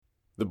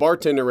The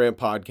Bartender Rant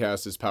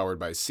podcast is powered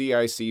by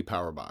CIC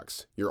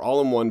Powerbox, your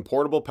all-in-one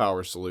portable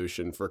power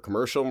solution for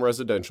commercial and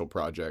residential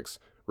projects,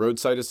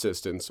 roadside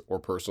assistance, or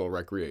personal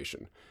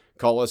recreation.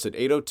 Call us at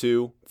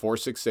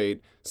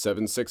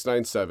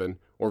 802-468-7697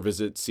 or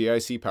visit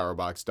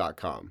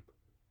cicpowerbox.com.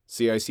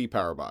 CIC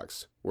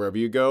Powerbox. Wherever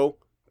you go,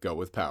 go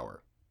with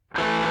power.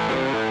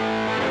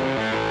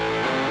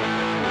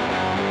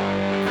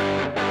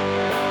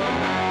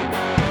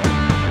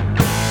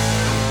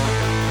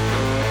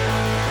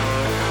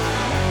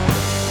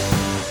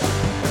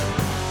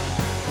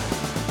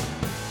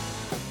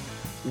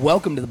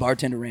 Welcome to the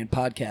Bartender Rant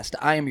podcast.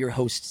 I am your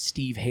host,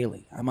 Steve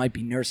Haley. I might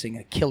be nursing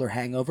a killer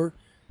hangover,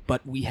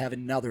 but we have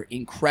another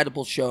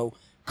incredible show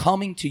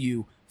coming to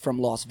you from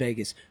Las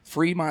Vegas.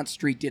 Fremont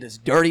Street did us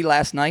dirty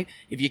last night.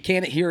 If you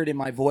can't hear it in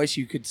my voice,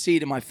 you could see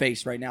it in my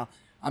face right now.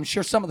 I'm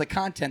sure some of the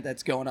content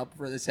that's going up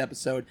for this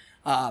episode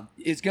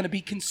is going to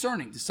be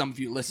concerning to some of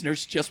you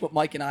listeners, just what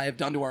Mike and I have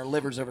done to our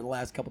livers over the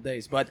last couple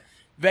days. But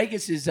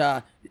Vegas is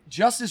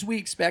just as we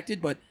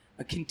expected, but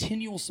a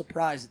continual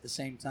surprise at the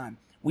same time.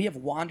 We have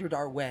wandered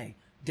our way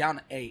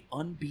down a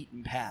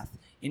unbeaten path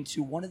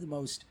into one of the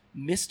most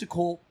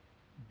mystical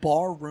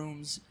bar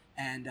rooms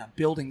and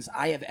buildings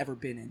I have ever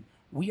been in.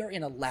 We are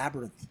in a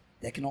labyrinth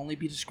that can only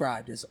be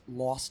described as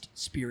Lost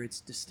Spirits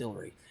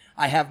Distillery.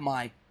 I have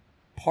my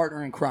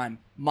partner in crime,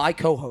 my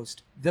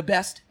co-host, the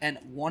best and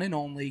one and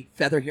only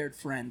feather-haired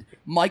friend,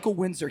 Michael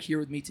Windsor, here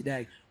with me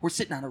today. We're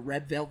sitting on a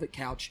red velvet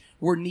couch.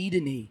 We're knee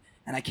to knee.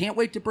 And I can't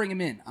wait to bring him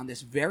in on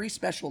this very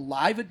special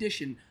live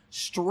edition,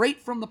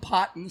 straight from the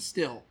pot and the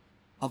still,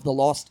 of the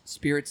Lost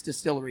Spirits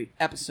Distillery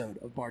episode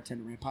of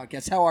Bartender Rant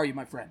Podcast. How are you,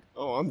 my friend?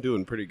 Oh, I'm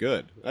doing pretty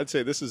good. I'd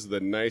say this is the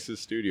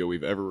nicest studio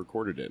we've ever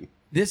recorded in.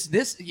 This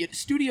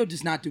studio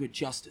does not do it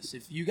justice.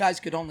 If you guys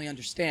could only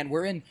understand,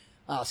 we're in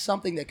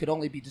something that could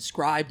only be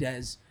described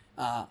as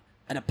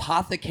an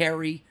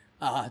apothecary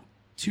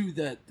to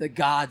the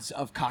gods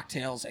of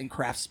cocktails and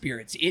craft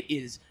spirits. It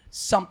is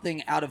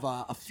something out of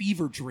a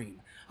fever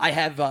dream. I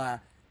have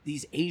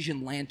these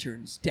Asian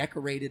lanterns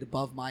decorated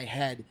above my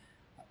head,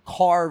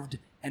 carved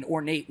and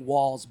ornate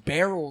walls,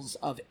 barrels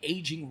of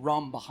aging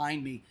rum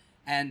behind me,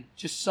 and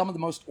just some of the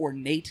most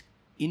ornate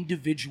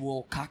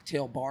individual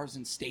cocktail bars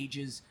and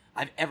stages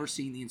I've ever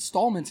seen. The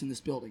installments in this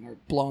building are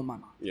blowing my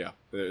mind. Yeah,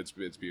 it's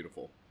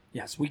beautiful.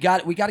 Yes, we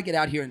got to get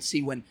out here and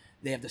see when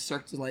they have the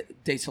Cirque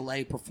du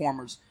Soleil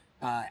performers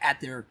at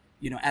their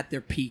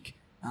peak,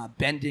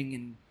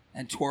 bending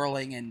and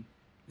twirling, and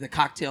the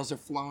cocktails are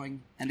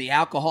flowing, and the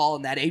alcohol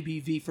and that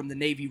ABV from the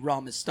Navy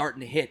rum is starting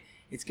to hit.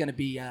 It's going to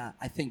be,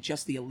 I think,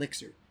 just the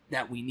elixir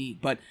that we need.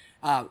 But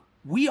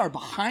we are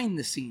behind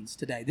the scenes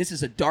today. This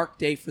is a dark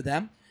day for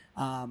them.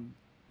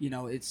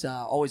 It's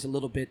always a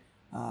little bit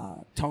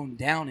toned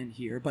down in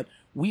here, but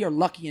we are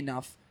lucky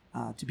enough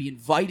to be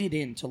invited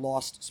into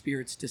Lost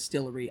Spirits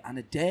Distillery on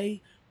a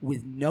day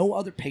with no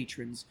other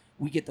patrons.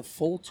 We get the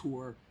full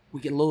tour. We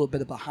get a little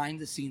bit of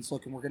behind-the-scenes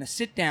look, and we're going to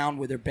sit down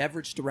with their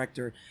beverage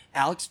director,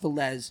 Alex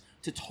Velez,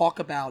 to talk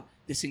about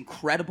this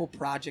incredible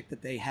project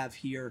that they have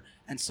here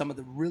and some of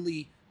the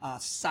really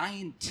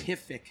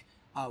scientific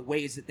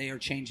ways that they are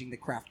changing the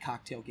craft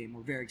cocktail game.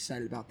 We're very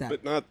excited about that.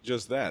 But not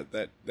just that.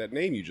 That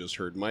name you just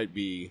heard might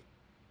be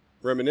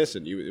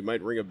reminiscent. It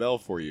might ring a bell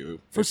for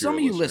you. For some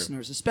of you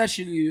listeners,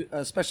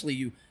 especially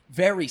you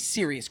very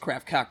serious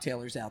craft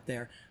cocktailers out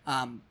there,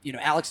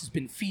 Alex has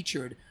been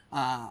featured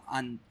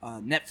on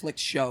a Netflix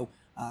show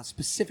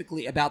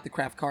specifically about the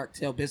craft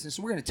cocktail business.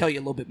 We're going to tell you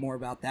a little bit more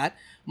about that.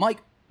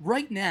 Mike,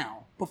 right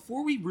now,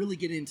 before we really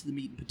get into the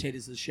meat and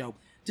potatoes of the show,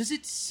 does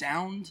it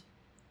sound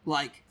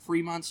like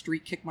Fremont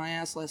Street kicked my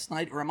ass last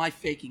night, or am I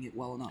faking it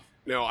well enough?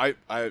 No,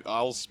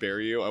 I'll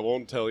spare you. I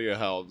won't tell you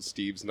how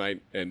Steve's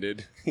night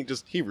ended.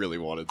 He really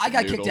wanted some I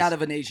got noodles. kicked out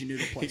of an Asian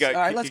noodle place. All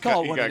right, let's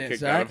call it what it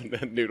is. All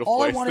right?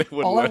 All I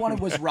wanted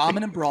was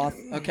ramen and broth,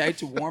 okay,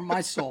 to warm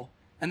my soul.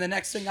 And the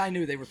next thing I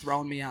knew, they were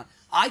throwing me out.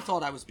 I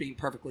thought I was being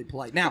perfectly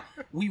polite. Now,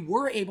 we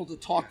were able to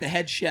talk the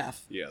head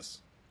chef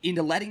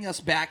into letting us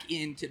back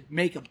in to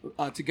make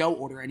a to-go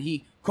order, and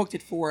he cooked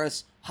it for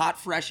us, hot,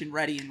 fresh, and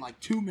ready in like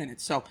 2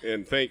 minutes. So,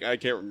 and I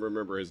can't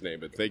remember his name,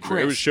 but thank you.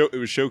 Chris. It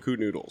was Shoku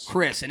Noodles.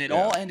 Chris, and it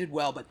all ended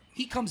well, but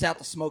he comes out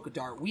to smoke a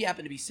dart. We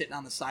happen to be sitting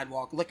on the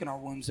sidewalk, licking our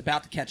wounds,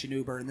 about to catch an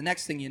Uber, and the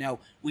next thing you know,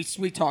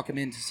 we talk him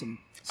into some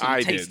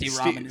tasty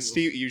ramen noodles.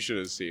 Steve, you should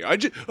have seen. I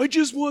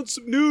just want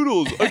some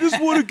noodles. I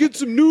just want to get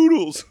some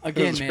noodles.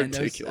 Again, man,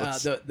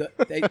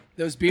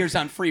 those beers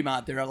on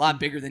Fremont, they're a lot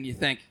bigger than you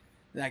think.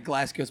 That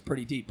glass goes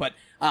pretty deep, but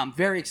I'm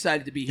very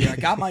excited to be here. I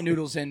got my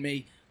noodles in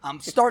me. I'm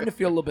starting to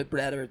feel a little bit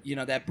better.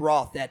 That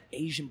broth, that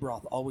Asian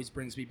broth, always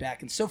brings me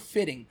back, and so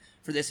fitting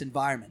for this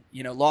environment.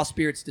 Lost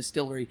Spirits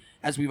Distillery,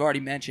 as we've already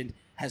mentioned,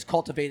 has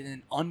cultivated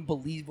an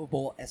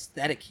unbelievable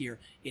aesthetic here.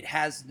 It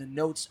has the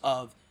notes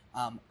of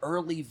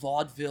early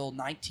vaudeville,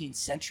 19th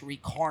century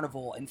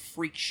carnival and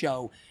freak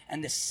show,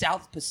 and the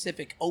South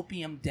Pacific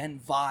opium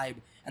den vibe,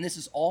 and this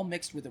is all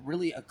mixed with a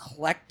really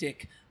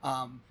eclectic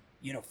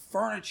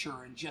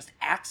furniture and just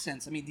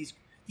accents. I mean,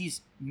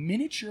 these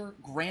miniature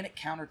granite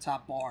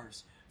countertop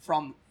bars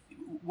from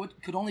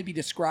what could only be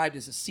described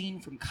as a scene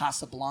from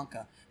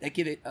Casablanca that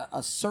give it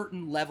a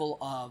certain level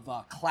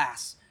of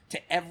class to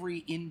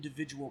every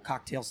individual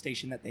cocktail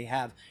station that they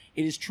have.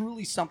 It is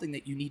truly something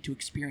that you need to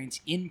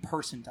experience in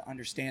person to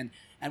understand,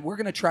 and we're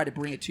going to try to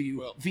bring it to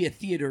you via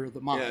theater of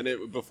the mind. Yeah,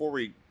 and before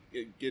we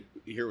get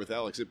here with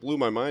Alex, it blew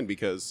my mind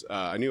because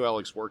I knew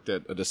Alex worked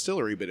at a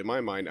distillery, but in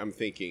my mind, I'm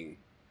thinking,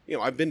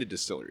 I've been to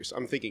distilleries.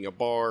 I'm thinking a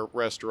bar,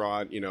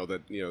 restaurant,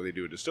 that they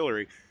do a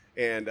distillery.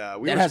 And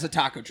has a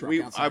taco truck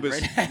outside,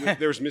 right?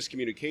 There was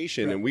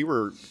miscommunication, right. And we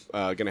were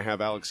going to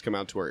have Alex come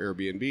out to our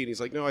Airbnb, and he's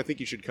like, "No, I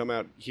think you should come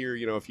out here,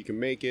 if you can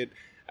make it."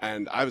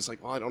 And I was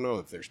like, "Well, I don't know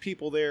if there's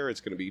people there.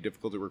 It's going to be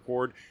difficult to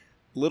record."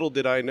 Little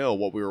did I know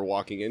what we were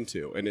walking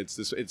into, and it's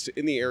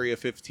in the Area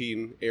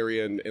 15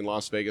 area in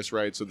Las Vegas,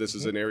 right? So this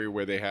is an area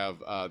where they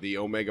have the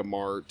Omega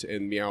Mart,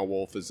 and Meow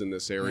Wolf is in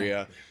this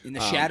area. Yeah. In the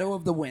shadow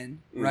of the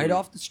wind, right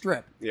off the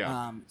strip.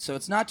 Yeah. So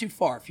it's not too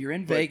far. If you're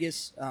in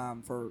Vegas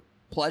for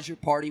pleasure,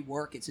 party,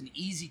 work, it's an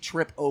easy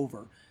trip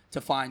over to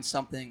find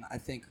something, I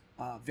think,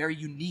 very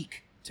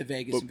unique to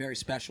Vegas and very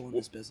special in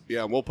this business.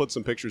 Yeah, and we'll put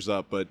some pictures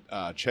up, but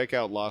check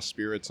out Lost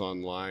Spirits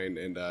online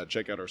and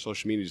check out our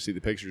social media to see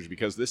the pictures,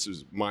 because this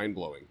is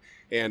mind-blowing.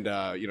 And,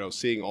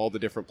 seeing all the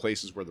different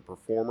places where the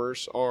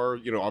performers are,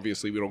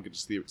 obviously we don't get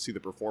to see the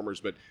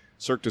performers, but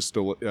Cirque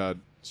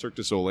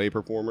du Soleil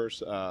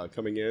performers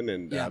coming in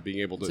and being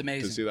able to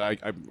see that.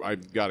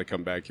 I've got to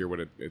come back here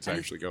when it's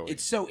actually going.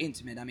 It's so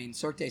intimate. I mean,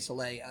 Cirque du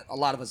Soleil, a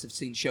lot of us have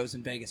seen shows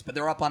in Vegas, but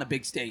they're up on a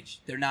big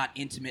stage. They're not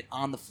intimate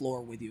on the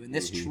floor with you. And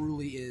this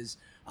truly is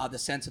the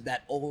sense of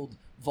that old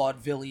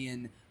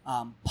vaudevillian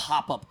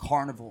pop-up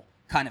carnival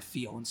kind of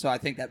feel. And so I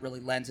think that really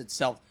lends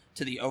itself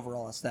to the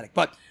overall aesthetic.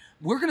 But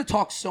we're going to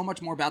talk so much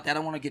more about that. I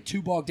don't want to get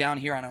too bogged down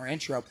here on our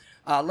intro.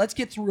 Let's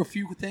get through a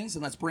few things,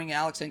 and let's bring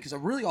Alex in, because I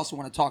really also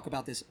want to talk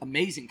about this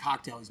amazing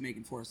cocktail he's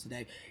making for us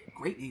today.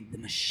 Great name, the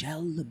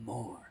Michel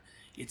L'Amour.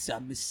 It's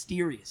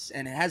mysterious,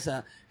 and it has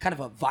a kind of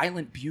a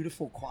violent,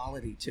 beautiful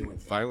quality to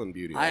it. Violent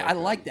beauty. I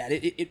like that.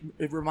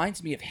 It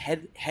reminds me of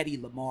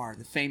Hedy Lamarr,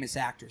 the famous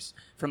actress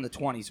from the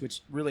 20s,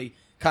 which really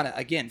kind of,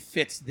 again,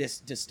 fits this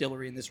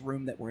distillery in this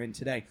room that we're in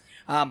today.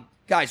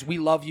 Guys, we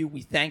love you.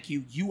 We thank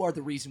you. You are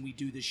the reason we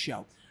do this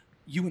show.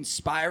 You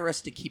inspire us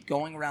to keep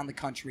going around the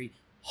country,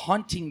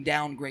 hunting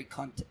down great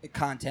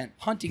content,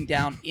 hunting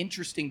down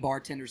interesting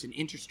bartenders and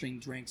interesting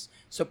drinks.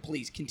 So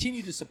please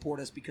continue to support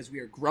us, because we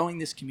are growing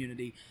this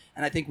community,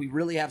 and I think we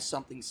really have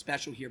something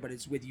special here, but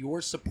it's with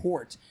your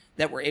support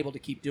that we're able to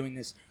keep doing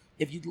this.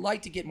 If you'd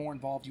like to get more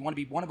involved, you want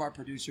to be one of our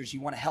producers,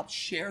 you want to help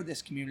share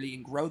this community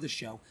and grow the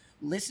show,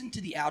 listen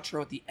to the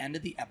outro at the end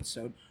of the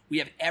episode. We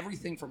have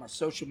everything from our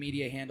social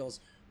media handles,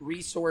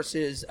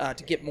 resources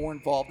to get more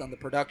involved on the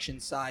production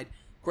side.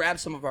 Grab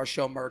some of our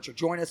show merch or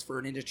join us for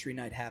an industry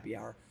night happy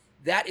hour.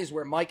 That is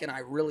where Mike and I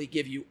really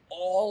give you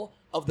all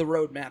of the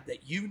roadmap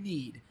that you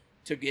need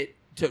to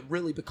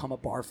really become a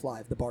barfly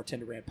of the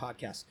Bartender Rant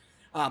podcast.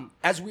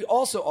 As we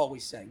also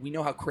always say, we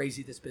know how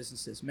crazy this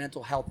business is.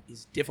 Mental health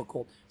is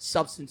difficult.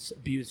 Substance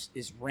abuse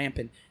is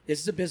rampant.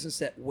 This is a business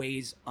that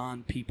weighs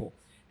on people.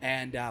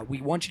 And we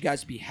want you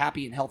guys to be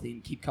happy and healthy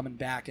and keep coming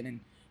back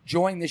and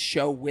enjoying this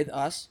show with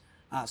us.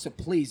 So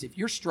please, if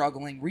you're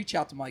struggling, reach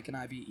out to Mike and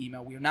I via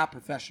email. We are not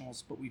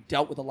professionals, but we've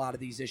dealt with a lot of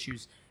these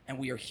issues, and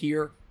we are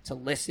here to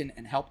listen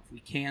and help if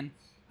we can.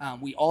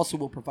 We also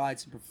will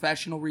provide some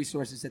professional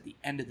resources at the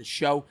end of the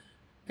show.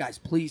 Guys,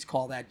 please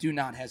call that. Do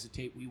not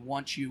hesitate. We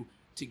want you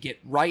to get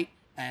right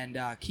and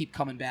keep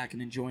coming back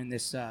and enjoying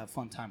this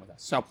fun time with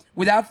us. So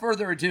without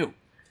further ado,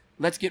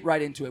 let's get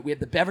right into it. We have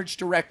the beverage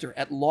director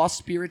at Lost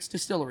Spirits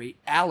Distillery,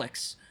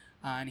 Alex,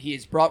 and he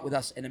has brought with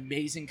us an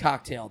amazing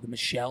cocktail, the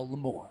Michel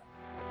L'Amour.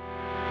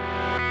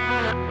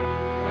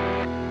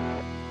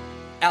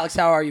 Alex,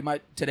 how are you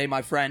today,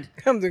 my friend?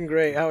 I'm doing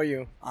great. How are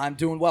you? I'm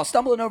doing well.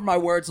 Stumbling over my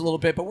words a little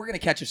bit, but we're going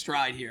to catch a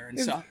stride here. And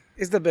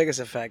it's the biggest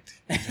effect.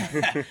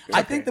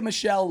 I think the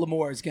Michel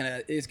L'Amour is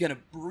gonna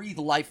breathe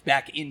life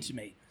back into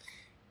me.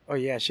 Oh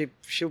yeah,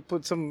 she'll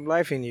put some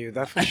life in you.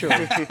 That's for sure.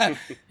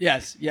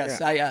 Yes.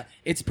 Yeah.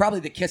 It's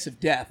probably the kiss of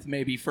death,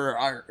 maybe, for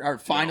our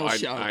final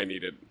show. I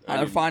need it.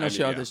 Our final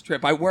show of this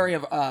trip. I worry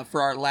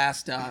for our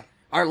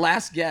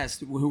last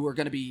guest, who we're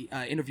going to be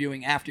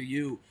interviewing after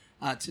you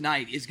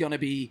tonight, is going to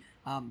be.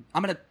 I'm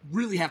going to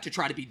really have to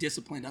try to be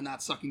disciplined on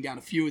not sucking down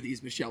a few of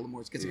these Michel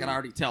L'Amours, because I can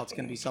already tell it's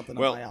going to be something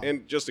on my own.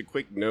 And just a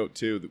quick note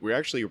too, that we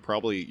actually are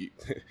probably.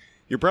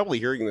 You're probably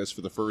hearing this for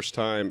the first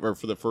time, or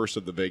for the first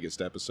of the Vegas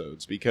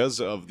episodes,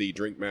 because of the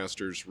Drink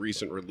Master's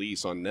recent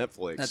release on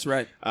Netflix. That's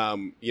right.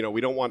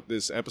 We don't want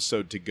this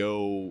episode to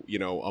go,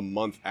 a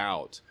month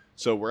out.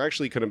 So we're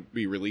actually going to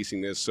be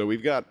releasing this. So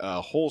we've got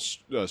a whole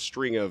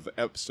string of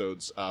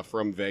episodes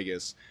from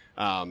Vegas.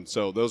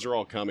 So those are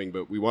all coming,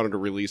 but we wanted to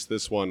release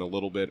this one a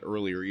little bit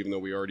earlier, even though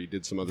we already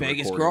did some other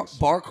Vegas recordings.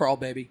 bar crawl,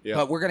 baby. Yep.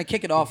 But we're going to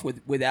kick it off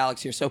with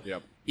Alex here. So,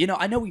 yep.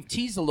 I know we've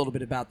teased a little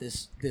bit about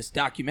this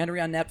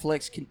documentary on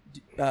Netflix. Do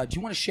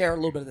you want to share a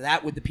little bit of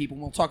that with the people?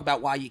 And we'll talk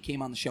about why you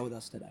came on the show with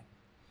us today.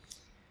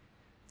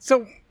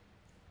 So,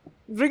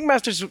 Drink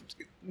Master's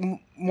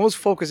most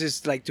focus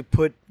is like to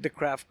put the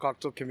craft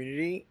cocktail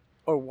community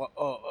or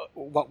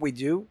what we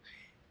do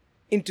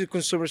into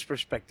consumer's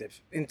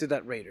perspective, into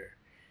that radar.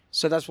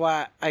 So that's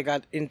why I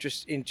got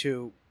interest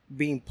into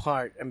being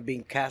part and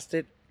being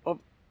casted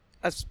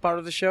as part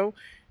of the show.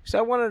 So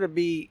I wanted to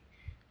be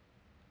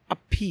a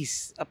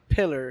piece, a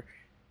pillar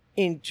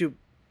into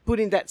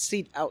putting that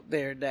seed out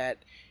there that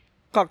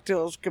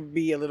cocktails can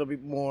be a little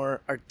bit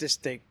more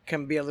artistic,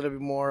 can be a little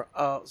bit more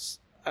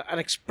an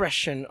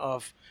expression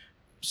of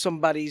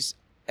somebody's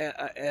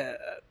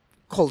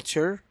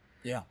culture,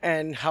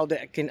 and how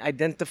they can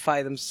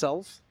identify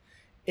themselves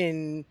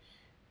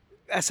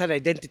as an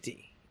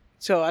identity.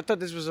 So I thought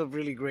this was a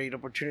really great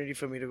opportunity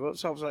for me to go.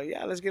 So I was like,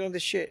 yeah, let's get on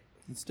this shit.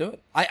 Let's do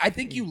it. I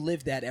think you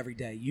live that every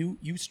day.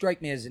 You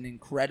strike me as an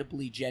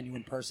incredibly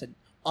genuine person,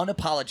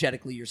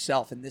 unapologetically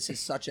yourself, and this is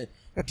such a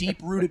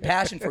deep-rooted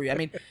passion for you. I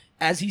mean,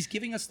 as he's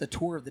giving us the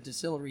tour of the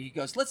distillery, he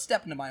goes, let's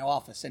step into my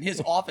office. And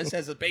his office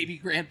has a baby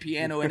grand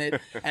piano in it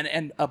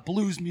and a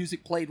blues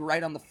music played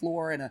right on the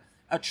floor and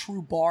a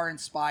true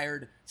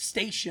bar-inspired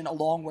station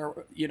along where,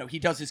 he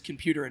does his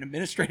computer and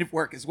administrative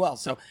work as well.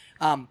 So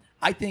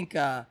I think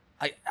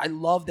I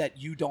love that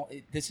you don't.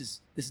 This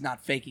is not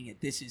faking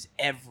it. This is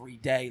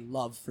everyday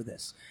love for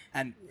this,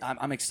 and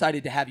I'm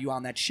excited to have you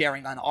on that,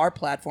 sharing on our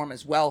platform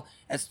as well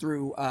as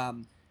through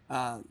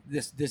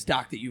this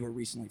doc that you were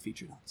recently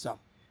featured on. So,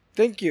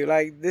 thank you.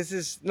 Like, this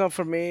is not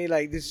for me.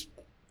 Like, this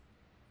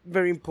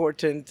very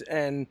important,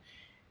 and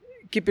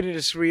keeping it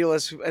as real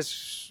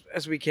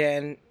as we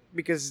can,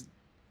 because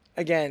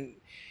again,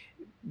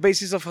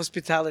 basis of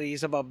hospitality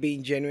is about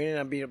being genuine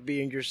and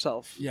being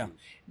yourself. Yeah.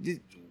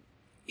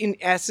 In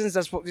essence,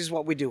 this is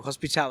what we do.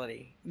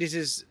 Hospitality. This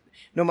is,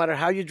 no matter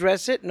how you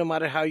dress it, no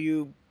matter how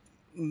you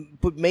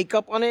put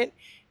makeup on it,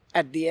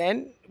 at the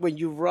end, when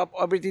you rub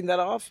everything that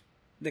off,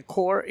 the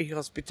core is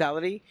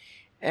hospitality.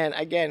 And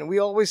again, we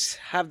always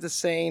have the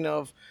saying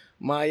of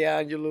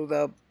Maya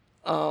Angelou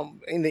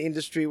in the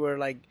industry, where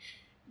like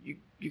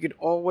you could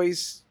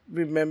always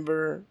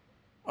remember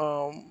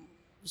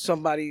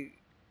somebody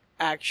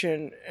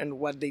action and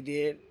what they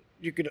did.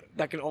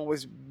 That can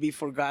always be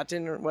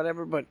forgotten or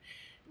whatever, but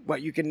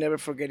what you can never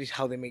forget is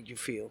how they made you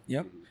feel.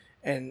 Yep.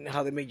 And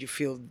how they made you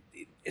feel,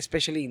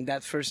 especially in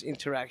that first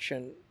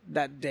interaction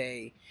that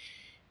day.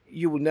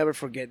 You will never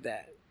forget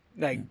that.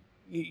 Like,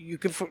 you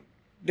can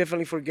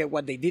definitely forget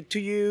what they did to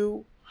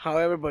you,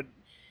 however, but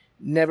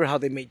never how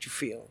they made you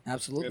feel.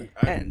 Absolutely.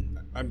 And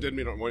I didn't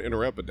mean to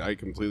interrupt, but I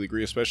completely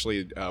agree,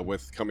 especially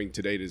with coming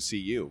today to see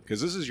you,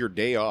 because this is your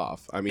day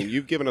off. I mean,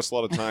 you've given us a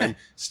lot of time.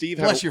 Steve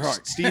Bless your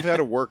heart. Steve had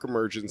a work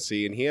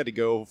emergency, and he had to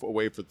go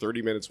away for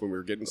 30 minutes when we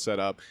were getting set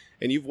up.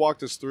 And you've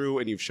walked us through,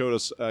 and you've showed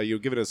us,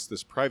 you've given us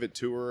this private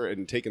tour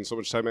and taken so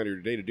much time out of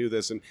your day to do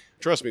this. And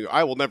trust me,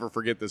 I will never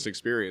forget this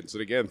experience.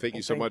 And again, thank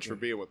you so much for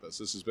being with us.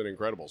 This has been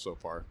incredible so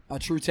far. A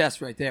true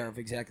test right there of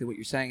exactly what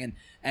you're saying.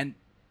 And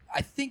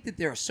I think that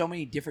there are so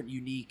many different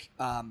unique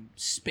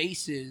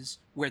spaces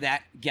where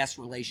that guest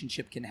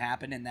relationship can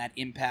happen and that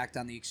impact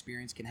on the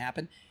experience can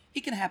happen.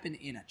 It can happen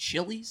in a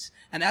Chili's,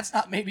 and that's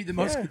not maybe the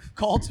most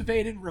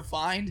cultivated,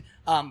 refined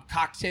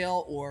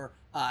cocktail or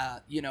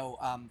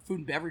food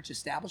and beverage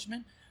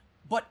establishment.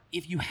 But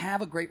if you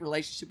have a great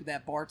relationship with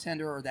that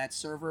bartender or that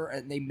server,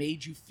 and they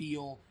made you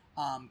feel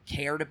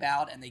cared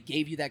about, and they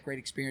gave you that great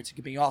experience, it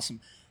can be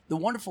awesome. The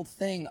wonderful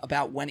thing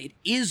about when it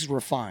is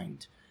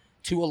refined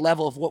to a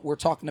level of what we're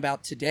talking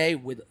about today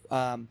with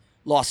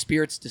Lost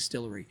Spirits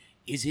Distillery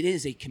is it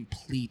is a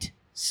complete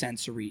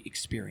sensory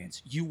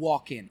experience. You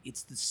walk in,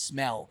 it's the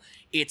smell,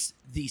 it's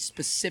the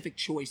specific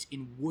choice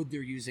in wood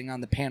they're using on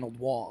the paneled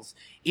walls,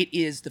 it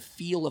is the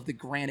feel of the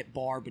granite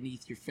bar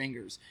beneath your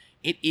fingers,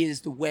 it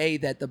is the way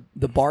that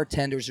the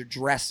bartenders are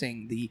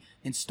dressing the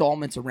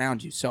installments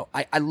around you. So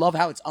I love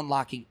how it's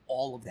unlocking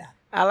all of that.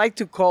 I like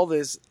to call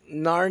this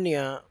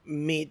Narnia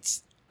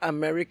meets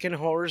American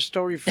Horror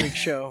Story Freak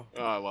Show.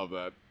 Oh, I love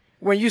that.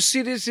 When you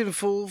see this in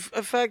full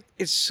effect,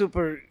 it's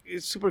super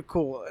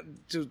cool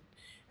to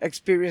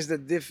experience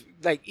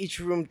like each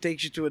room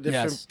takes you to a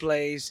different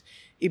place.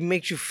 It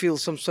makes you feel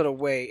some sort of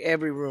way,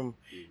 every room.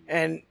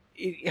 And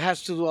it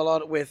has to do a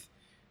lot with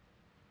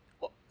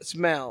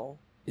smell,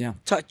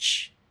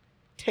 touch,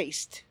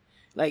 taste.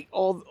 Like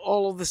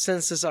all of the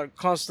senses are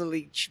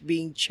constantly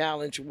being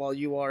challenged while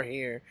you are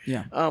here.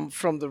 Yeah.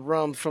 From the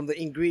rum, from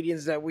the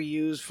ingredients that we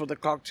use for the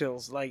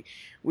cocktails. Like,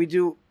 we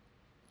do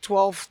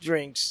 12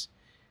 drinks.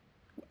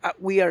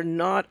 We are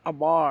not a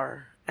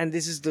bar, and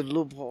this is the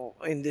loophole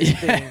in this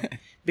thing,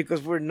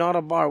 because we're not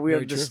a bar. We are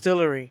a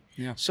distillery.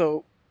 Yeah.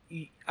 So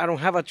I don't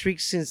have a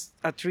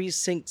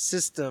three-sink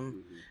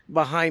system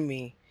behind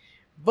me,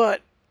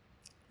 but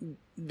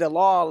the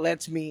law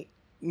lets me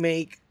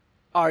make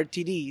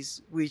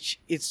RTDs, which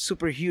is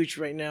super huge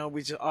right now,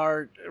 which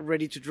are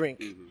ready to drink.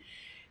 Mm-hmm.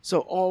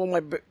 So all of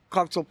my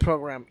cocktail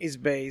program is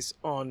based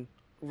on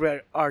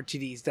rare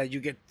RTDs that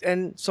you get,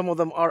 and some of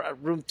them are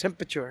at room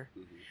temperature,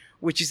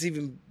 which is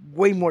even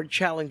way more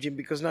challenging,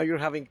 because now you're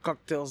having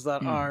cocktails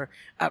that are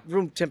at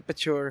room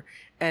temperature,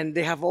 and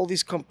they have all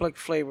these complex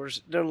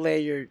flavors. They're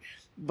layered,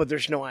 but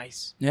there's no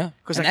ice. Yeah,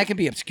 because that can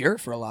be obscure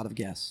for a lot of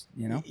guests,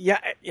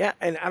 Yeah,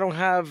 and I don't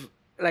have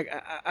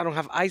I don't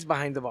have ice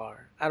behind the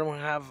bar. I don't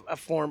have a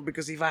form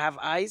because if I have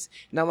ice,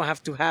 now I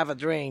have to have a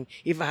drain.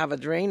 If I have a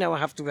drain, now I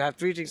have to have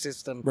treating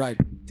system. Right.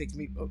 It takes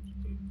me.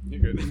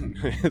 You're good.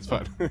 It's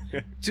fine.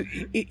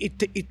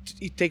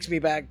 It takes me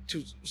back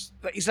to.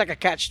 It's like a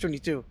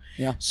catch-22.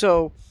 Yeah.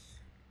 So,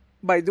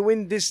 by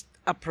doing this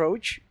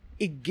approach,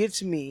 it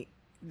gives me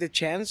the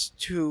chance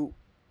to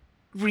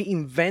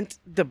reinvent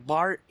the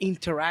bar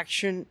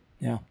interaction.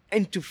 Yeah.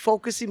 And to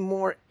focus it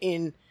more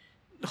in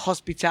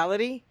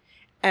hospitality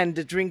and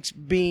the drinks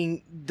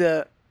being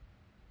the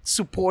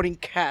supporting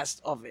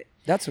cast of it.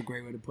 That's a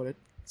great way to put it.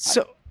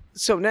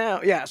 So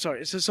now, yeah,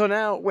 sorry. So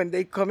now when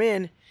they come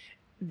in,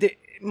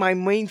 my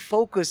main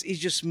focus is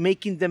just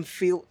making them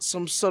feel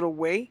some sort of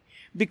way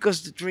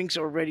because the drinks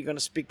are already going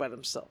to speak by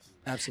themselves.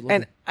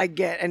 Absolutely.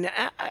 And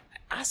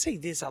I say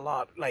this a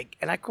lot, like,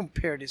 and I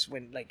compare this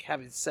when like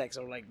having sex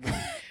or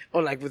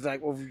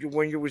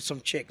when you're with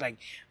some chick, like,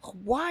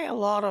 why a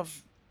lot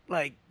of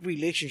like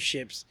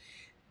relationships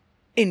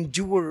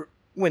endure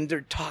when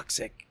they're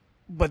toxic,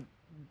 but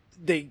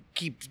they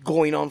keep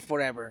going on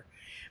forever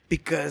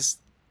because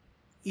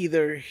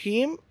either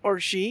him or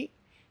she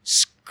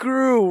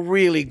screw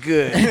really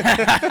good.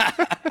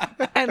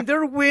 And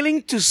they're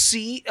willing to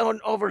see and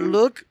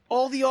overlook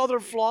all the other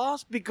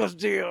flaws because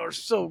they are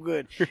so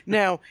good.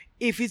 Now,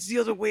 if it's the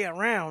other way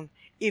around,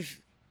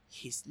 if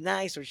he's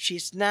nice or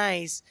she's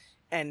nice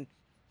and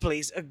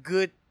plays a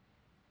good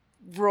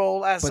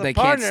role as But a they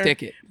partner, can't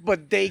stick it.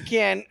 but they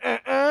can,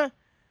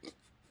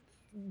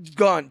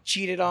 gone,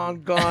 cheated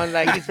on, gone,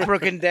 like it's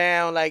broken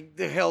down, like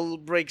the hell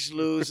breaks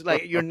loose,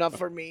 like you're not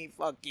for me,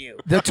 fuck you.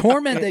 The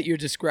torment that you're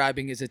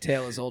describing is a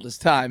tale as old as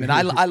time. And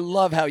I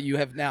love how you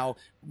have now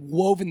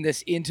woven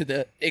this into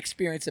the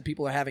experience that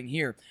people are having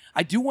here.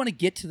 I do want to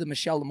get to the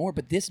Michelle Lemore,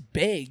 but this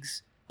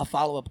begs a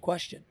follow-up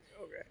question.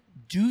 Okay.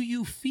 Do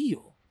you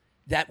feel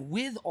that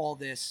with all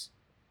this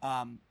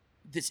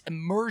this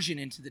immersion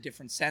into the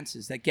different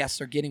senses that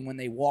guests are getting when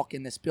they walk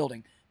in this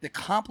building, the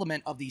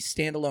complement of these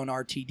standalone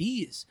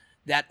RTDs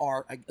that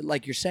are,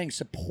 like you're saying,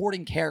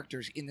 supporting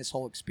characters in this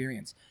whole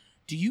experience,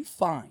 do you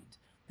find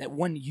that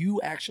when you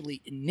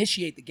actually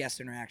initiate the guest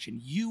interaction,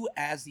 you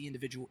as the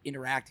individual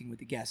interacting with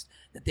the guest,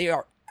 that they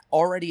are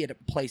already at a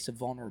place of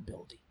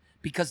vulnerability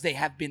because they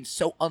have been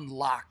so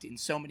unlocked in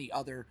so many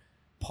other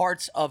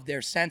parts of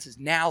their senses?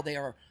 Now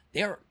they're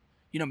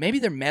maybe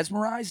they're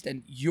mesmerized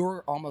and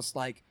you're almost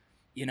like,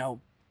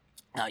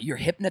 you're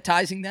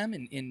hypnotizing them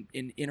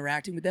in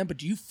interacting with them. But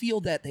do you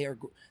feel that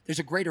there's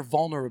a greater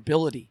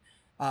vulnerability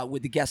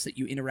with the guests that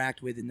you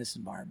interact with in this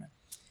environment?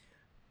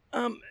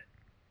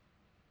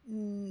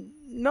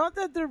 Not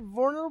that they're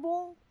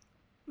vulnerable,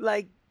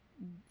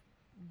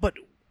 but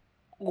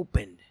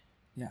open.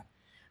 Yeah.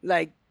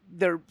 Like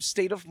their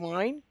state of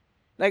mind.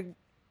 Like,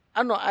 I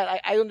don't know.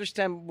 I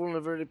understand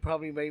vulnerability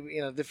probably maybe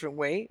in a different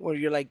way where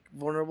you're like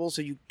vulnerable,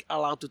 so you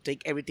allowed to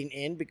take everything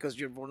in because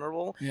you're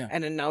vulnerable,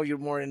 and then now you're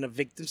more in a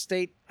victim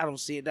state. I don't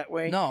see it that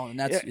way. No, and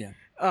that's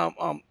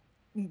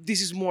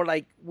This is more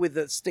like with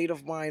the state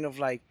of mind of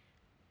like,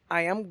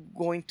 I am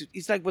going to.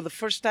 It's like with the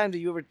first time that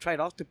you ever tried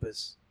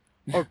octopus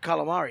or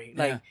calamari.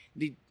 Like,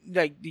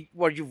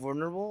 were you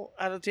vulnerable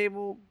at a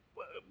table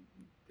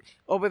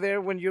over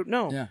there when you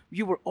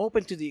were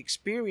open to the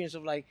experience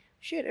of like,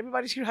 shit,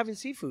 everybody's here having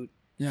seafood.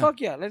 Yeah.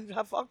 Fuck yeah, let's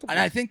have octopus. And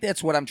I think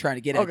that's what I'm trying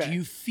to get at. Do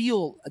you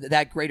feel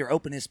that greater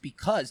openness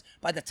because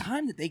by the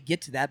time that they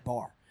get to that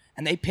bar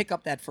and they pick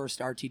up that first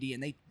RTD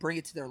and they bring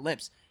it to their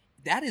lips,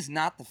 that is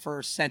not the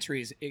first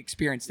century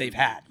experience they've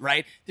had,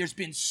 right? There's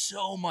been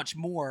so much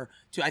more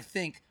to, I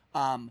think,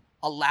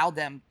 allow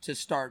them to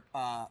start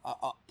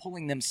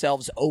pulling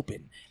themselves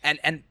open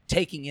and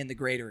taking in the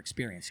greater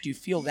experience. Do you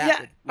feel that?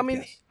 Yeah,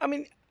 I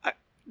mean,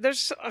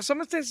 there's some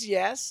instances,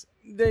 yes,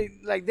 they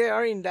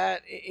are in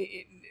that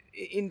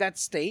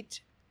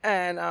state,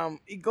 and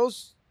it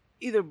goes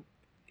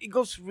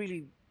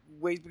really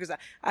ways because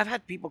I've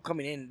had people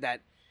coming in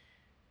that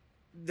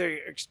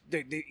it's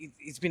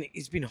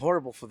been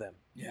horrible for them.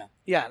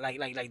 Yeah, like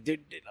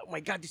oh my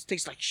god, this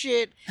tastes like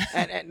shit,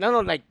 and no,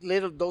 like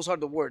little, those are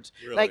the words.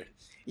 Really? Like,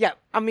 yeah,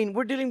 I mean,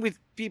 we're dealing with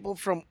people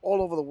from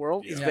all over the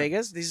world. It's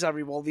Vegas. This is a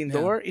revolving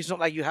door. It's not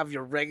like you have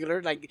your regular,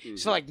 like,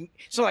 it's not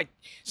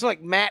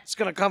like Matt's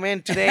gonna come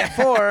in today at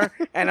 4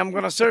 and I'm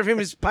gonna serve him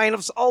his pint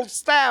of old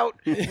stout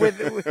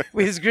with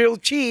his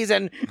grilled cheese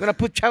and gonna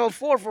put channel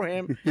 4 for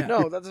him.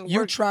 No, that doesn't work.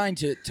 You're trying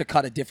to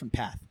cut a different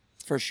path.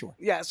 For sure.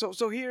 Yeah.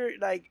 So here,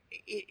 like,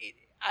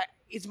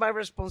 it's my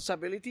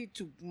responsibility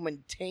to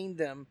maintain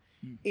them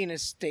in a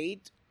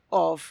state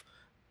of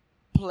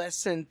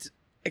pleasant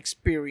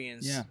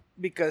experience. Yeah.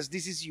 Because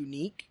this is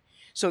unique.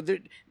 So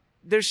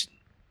there's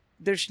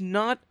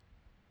not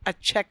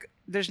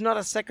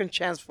a second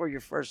chance for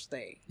your first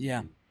day.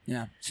 Yeah.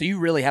 Yeah. So you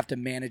really have to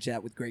manage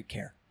that with great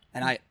care,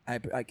 and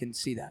I can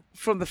see that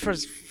from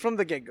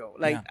the get go.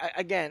 Like,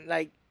 again,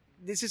 like,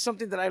 this is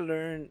something that I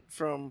learned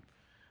from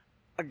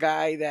a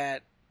guy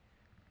that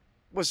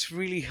was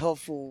really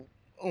helpful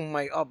on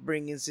my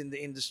upbringings in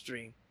the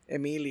industry,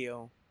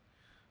 Emilio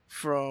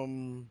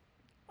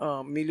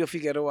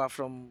Figueroa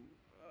from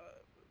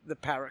the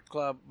Parrot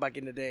Club back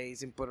in the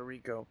days in Puerto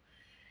Rico.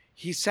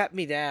 He sat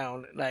me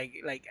down like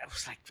I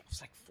was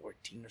like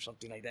 14 or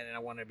something like that, and I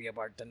wanted to be a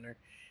bartender,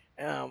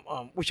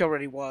 which I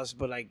already was,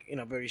 but like in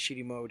a very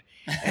shitty mode.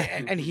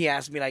 And he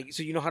asked me like,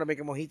 "So you know how to make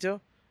a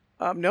mojito?"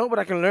 No, but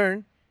I can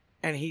learn.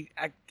 And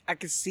I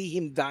could see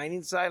him dying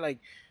inside, like,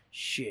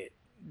 shit.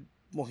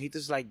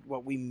 Mojito's like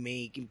what we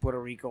make in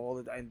Puerto Rico all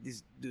the time.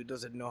 This dude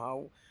doesn't know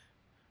how.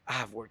 I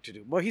have work to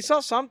do. But he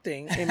saw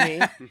something in me,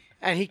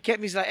 and he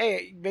kept me like,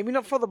 "Hey, maybe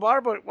not for the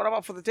bar, but what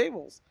about for the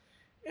tables?"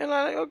 And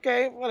I'm like,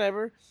 "Okay,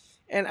 whatever."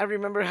 And I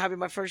remember having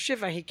my first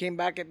shift, and he came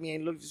back at me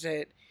and looked and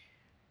said,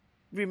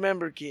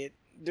 "Remember, kid,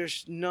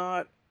 there's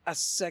not a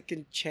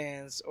second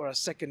chance or a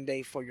second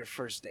day for your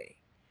first day.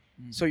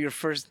 Mm-hmm. So your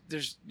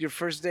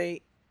first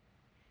day,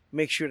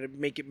 make sure to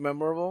make it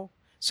memorable.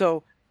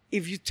 So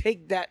if you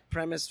take that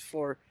premise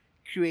for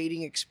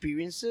creating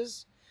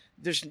experiences,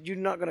 you're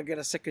not gonna get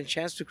a second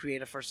chance to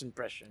create a first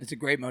impression." It's a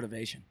great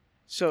motivation.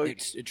 So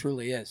it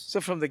truly is. So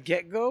from the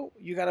get-go,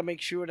 you gotta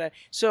make sure that.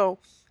 So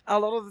a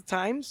lot of the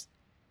times,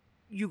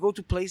 you go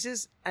to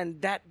places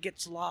and that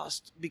gets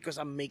lost because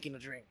I'm making a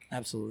drink.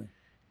 Absolutely.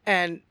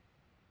 And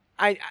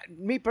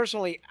me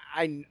personally,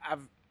 I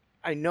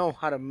know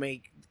how to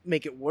make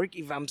it work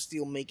if I'm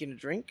still making a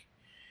drink.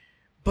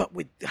 But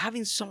with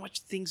having so much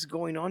things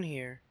going on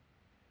here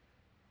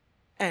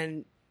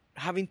and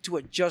having to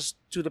adjust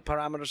to the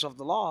parameters of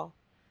the law,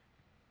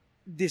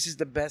 this is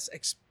the best.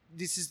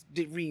 This is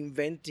the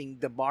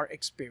reinventing the bar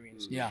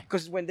experience. Yeah.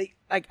 Because when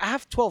I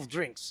have 12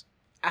 drinks,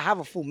 I have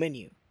a full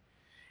menu.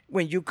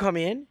 When you come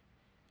in,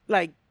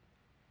 like,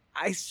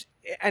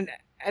 and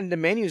the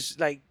menu's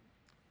like,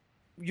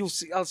 you'll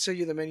see. I'll show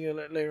you the menu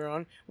later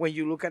on. When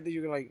you look at it,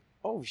 you're like,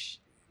 oh,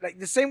 like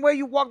the same way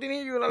you walked in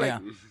here, you're like, yeah.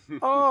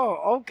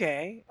 Oh,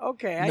 okay,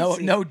 I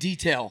see. No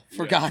detail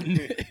forgotten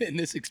in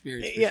this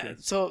experience. Yeah.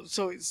 Sure.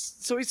 So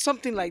it's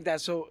something like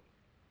that. So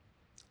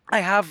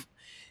I have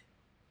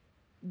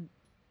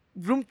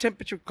room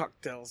temperature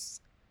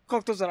cocktails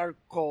that are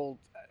cold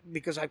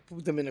because I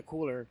put them in a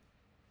cooler.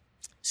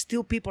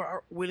 Still, people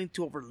are willing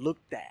to overlook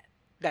that.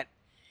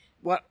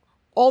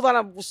 All that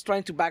I was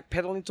trying to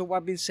backpedal into what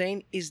I've been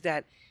saying is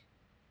that,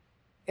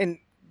 and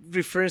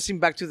referencing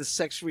back to the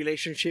sex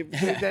relationship,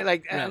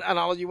 like an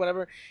analogy,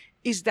 whatever,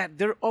 is that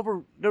they're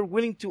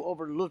willing to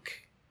overlook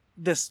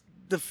the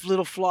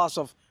little flaws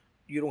of,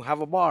 you don't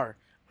have a bar.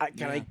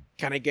 Can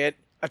I get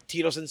a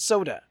Tito's and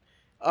soda?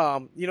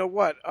 You know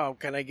what?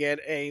 Can I get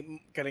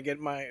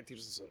my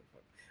Tito's and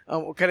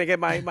soda? Can I get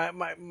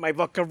my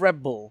vodka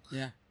Red Bull?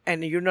 Yeah.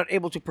 And you're not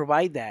able to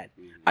provide that.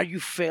 Are you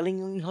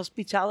failing in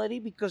hospitality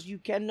because you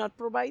cannot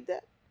provide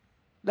that?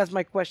 That's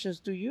my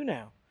questions to you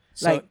now.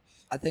 So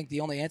I think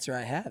the only answer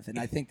I have, and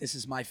I think this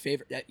is my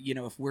favorite,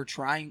 if we're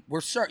trying,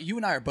 you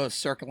and I are both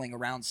circling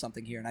around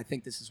something here, and I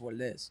think this is what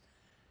it is.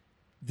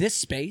 This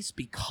space,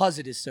 because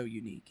it is so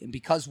unique, and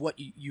because what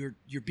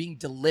you're being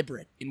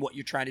deliberate in what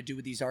you're trying to do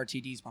with these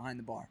RTDs behind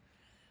the bar,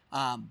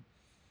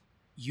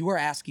 you are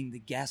asking the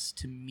guests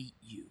to meet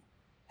you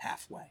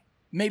halfway.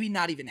 Maybe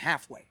not even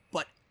halfway,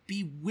 but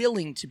be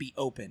willing to be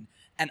open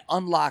and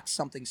unlock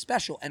something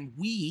special. And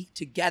we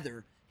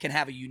together can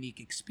have a unique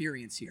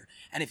experience here.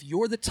 And if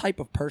you're the type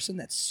of person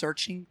that's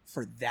searching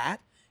for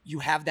that, you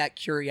have that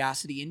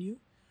curiosity in you,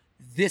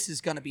 this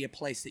is going to be a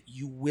place that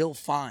you will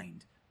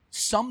find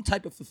some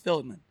type of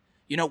fulfillment.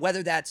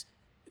 Whether that's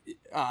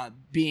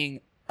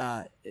being,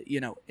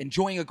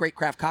 enjoying a great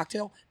craft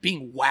cocktail,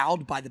 being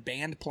wowed by the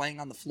band playing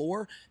on the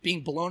floor,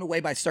 being blown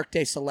away by Cirque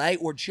du Soleil,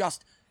 or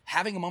just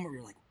having a moment where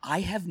you're like,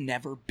 I have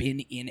never been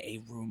in a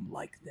room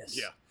like this.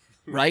 Yeah.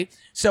 Right?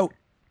 So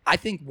I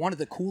think one of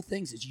the cool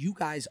things is you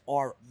guys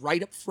are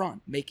right up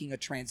front making a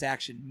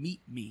transaction,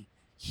 meet me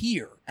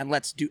here, and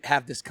let's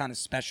have this kind of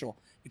special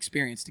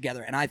experience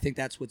together. And I think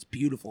that's what's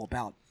beautiful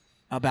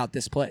about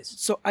this place.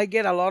 So I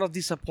get a lot of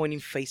disappointing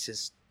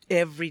faces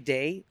every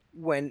day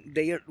when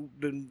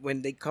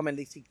they come and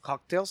they see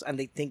cocktails and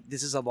they think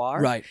this is a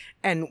bar. Right.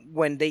 And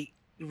when they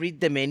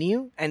read the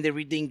menu and they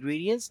read the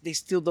ingredients, they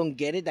still don't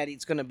get it that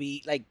it's going to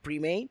be like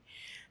pre-made.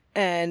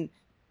 And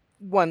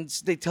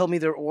once they tell me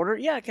their order,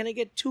 can I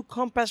get 2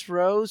 Compass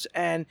Rose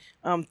and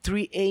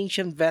 3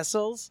 ancient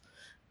vessels?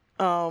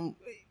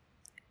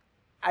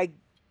 I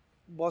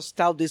bust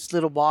out these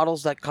little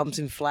bottles that comes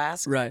in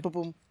flasks. Right. Boom,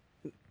 boom.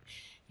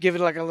 Give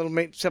it like a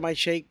little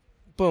semi-shake.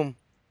 Boom.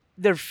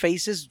 Their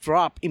faces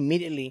drop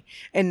immediately.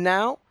 And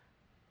now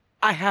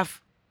I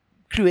have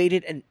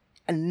created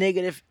a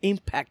negative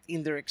impact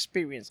in their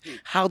experience.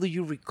 How do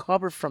you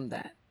recover from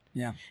that?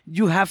 Yeah.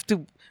 You have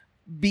to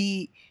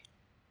be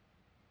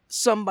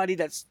somebody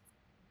that's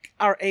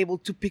are able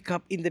to pick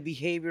up in the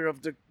behavior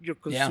of your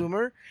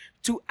consumer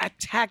to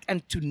attack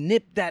and to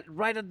nip that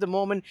right at the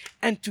moment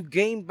and to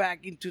gain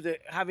back into the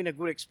having a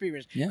good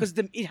experience. Because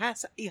it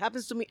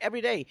happens to me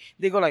every day.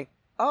 They go like,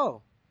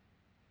 oh,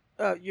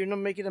 you're not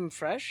making them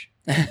fresh?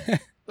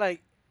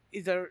 Like,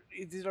 is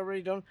it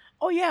already done?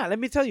 Oh yeah, let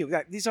me tell you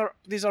that these are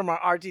my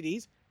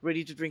RTDs,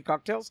 ready to drink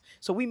cocktails.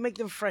 So we make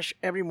them fresh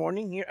every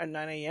morning here at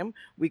 9 a.m.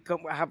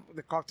 I have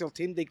the cocktail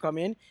team. They come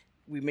in.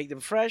 We make them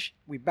fresh.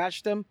 We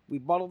batch them. We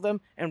bottle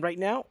them. And right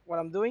now, what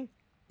I'm doing,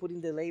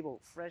 putting the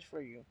label fresh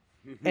for you.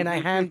 And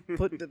I hand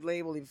put the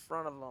label in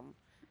front of them.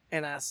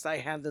 And as I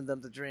handed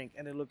them the drink,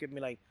 and they look at me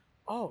like,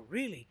 oh,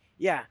 really?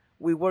 Yeah,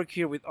 we work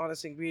here with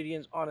honest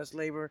ingredients, honest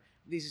labor.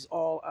 This is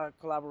all a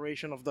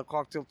collaboration of the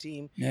cocktail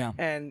team. Yeah.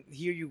 And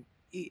here you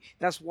eat.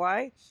 That's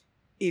why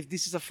if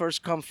this is a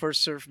first come,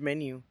 first serve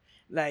menu,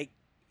 like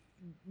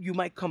you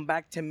might come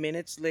back 10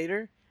 minutes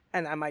later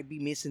and I might be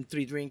missing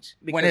 3 drinks.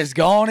 When it's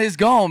gone,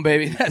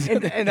 baby.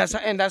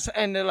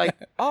 And they're like,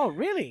 oh,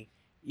 really?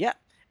 Yeah.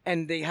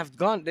 And they have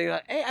gone. They're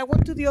like, hey, I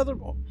went to the other.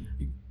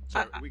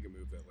 Sorry, we can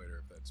move that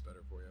later if that's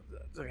better for you.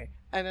 It's okay.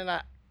 And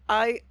then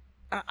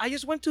I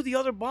just went to the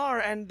other bar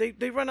and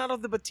they ran out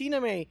of the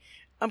Batina May.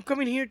 I'm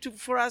coming here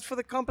ask for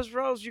the Compass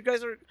Rose. You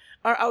guys are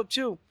out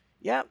too.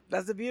 Yeah,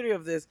 that's the beauty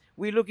of this.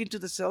 We look into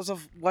the sales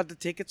of what the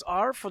tickets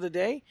are for the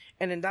day,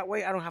 and in that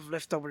way, I don't have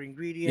leftover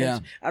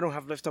ingredients. Yeah. I don't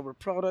have leftover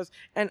products.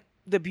 And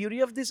the beauty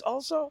of this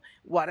also,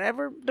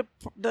 whatever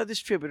the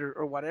distributor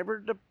or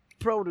whatever the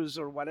produce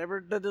or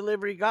whatever the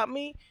delivery got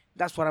me,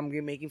 that's what I'm going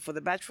to be making for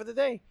the batch for the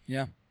day.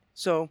 Yeah.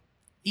 So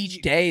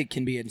each day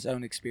can be its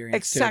own experience.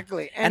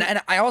 Exactly. Too.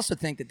 And I also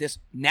think that this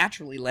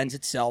naturally lends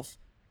itself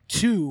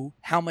to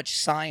how much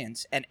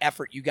science and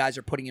effort you guys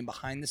are putting in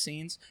behind the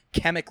scenes,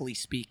 chemically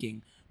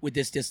speaking, with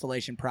this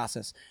distillation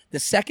process. The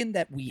second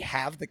that we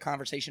have the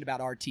conversation about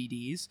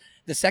RTDs,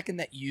 the second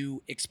that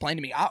you explain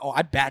to me,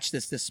 I batched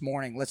this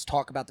morning. Let's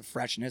talk about the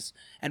freshness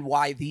and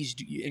why these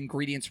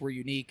ingredients were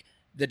unique.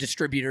 The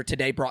distributor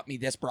today brought me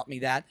this, brought me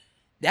that.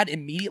 That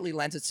immediately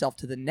lends itself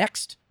to the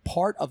next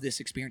part of this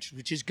experience,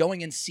 which is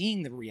going and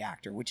seeing the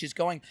reactor, which is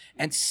going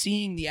and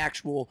seeing the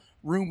actual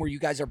room where you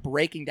guys are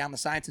breaking down the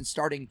science and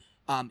starting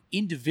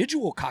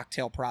individual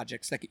cocktail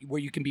projects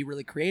where you can be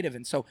really creative.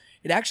 And so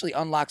it actually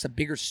unlocks a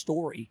bigger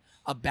story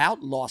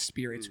about Lost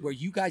Spirits where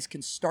you guys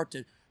can start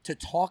to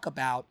talk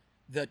about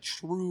the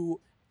true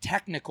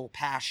technical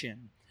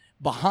passion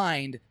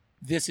behind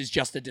this is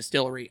just a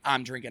distillery.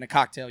 I'm drinking a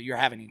cocktail. You're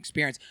having an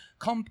experience.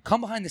 Come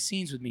behind the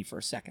scenes with me for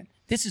a second.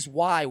 This is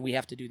why we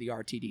have to do the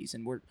RTDs,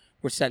 and we're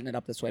setting it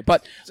up this way.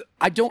 But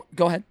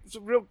go ahead. So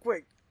real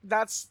quick,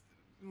 that's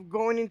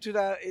going into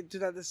that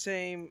the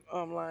same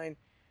line.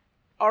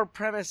 Our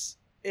premise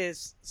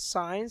is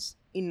science,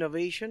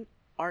 innovation,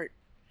 art.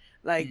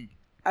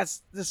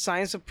 As the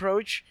science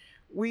approach,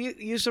 we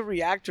use a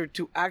reactor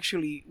to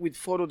actually, with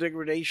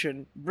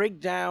photodegradation, break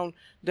down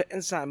the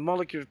enzyme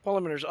molecules,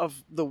 polymers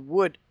of the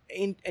wood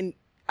and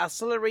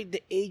accelerate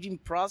the aging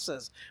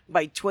process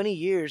by 20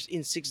 years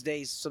in 6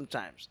 days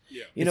sometimes.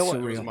 Yeah, you know what?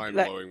 It was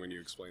mind-blowing when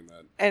you explained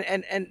that.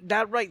 And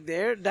that right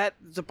there,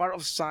 that's a part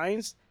of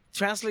science,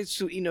 translates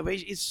to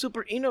innovation. It's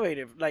super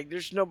innovative. Like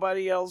there's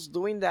nobody else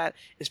doing that,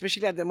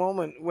 especially at the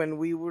moment when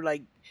we were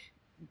like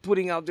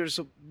putting out there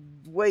some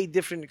way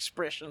different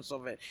expressions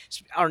of it.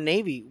 Our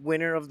Navy,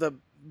 winner of the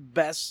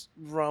best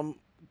rum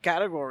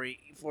category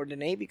for the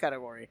Navy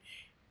category.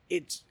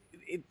 It's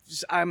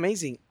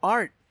amazing.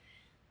 Art.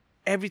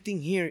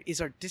 Everything here is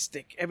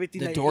artistic.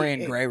 Everything. The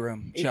Dorian Gray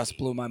room just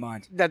blew my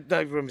mind.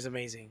 That room is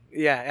amazing.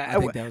 Yeah, I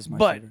think that was my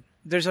favorite.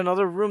 But there's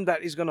another room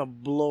that is gonna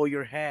blow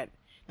your head.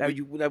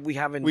 That we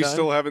haven't. We done.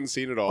 still haven't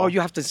seen it all. Oh,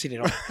 you haven't seen it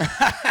all.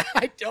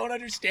 I don't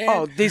understand.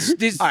 Oh, this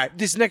all right.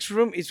 This next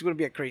room is going to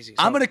be a crazy.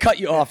 So. I'm going to cut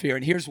you off here,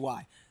 and here's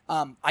why.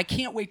 I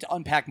can't wait to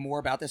unpack more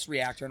about this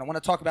reactor, and I want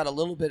to talk about a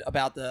little bit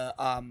about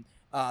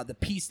the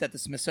piece that the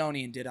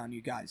Smithsonian did on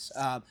you guys.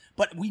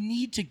 But we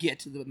need to get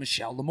to the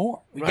Michelle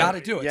L'Amour. We got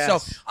to do it.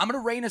 Yes. So I'm going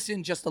to rein us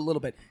in just a little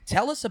bit.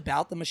 Tell us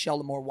about the Michelle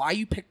L'Amour, why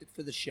you picked it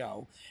for the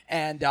show,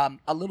 and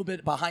a little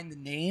bit behind the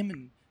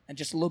name and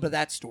just a little bit of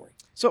that story.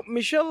 So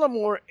Michelle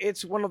L'Amour,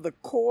 it's one of the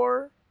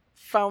core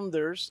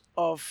founders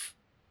of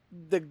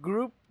the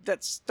group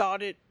that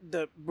started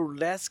the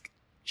burlesque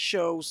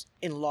shows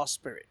in Lost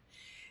Spirit.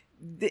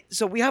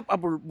 So we have a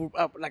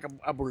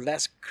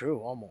burlesque crew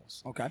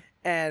almost. Okay.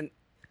 And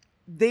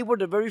they were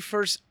the very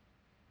first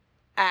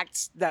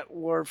acts that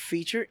were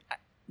featured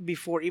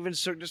before even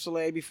Cirque du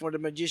Soleil, before the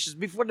Magicians,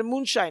 before the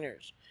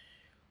Moonshiners.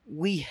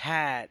 We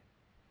had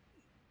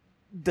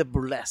the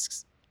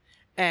burlesques.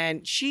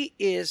 And she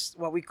is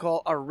what we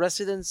call a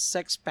resident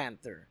sex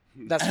panther.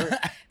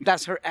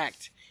 That's her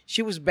act.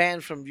 She was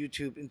banned from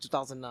YouTube in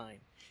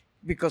 2009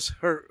 because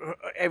her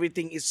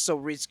everything is so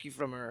risky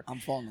from her. I'm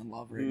falling in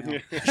love right now.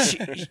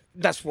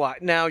 That's why.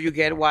 Now you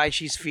get why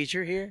she's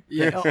featured here.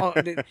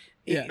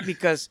 Yeah.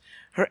 Because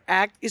her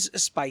act is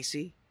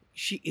spicy.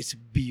 She is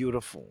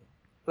beautiful.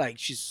 Like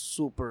she's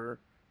super.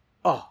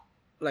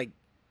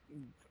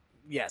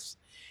 Yes.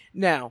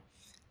 Now,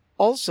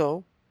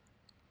 also.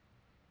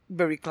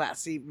 Very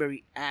classy,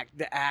 very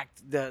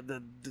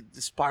the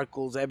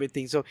sparkles,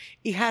 everything. So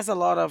it has a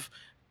lot of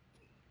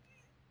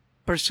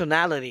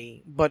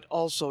personality, but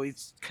also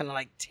it's kind of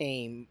like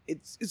tame.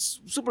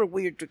 It's super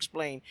weird to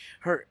explain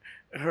her,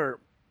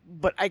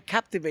 but I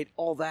captivate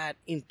all that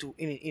in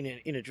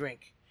a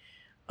drink.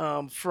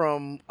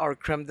 From our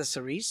creme de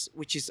cerise,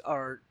 which is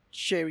our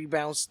cherry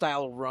bound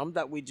style rum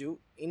that we do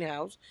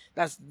in-house.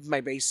 That's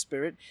my base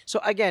spirit. So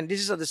again,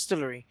 this is a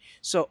distillery.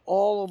 So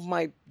all of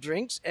my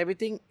drinks,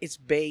 everything is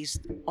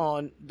based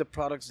on the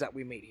products that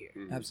we made here.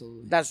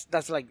 Absolutely.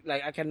 That's like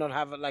I cannot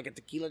have like a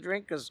tequila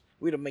drink because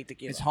we don't make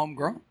tequila. It's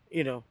homegrown.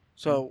 You know,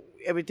 so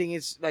everything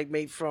is like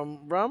made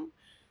from rum.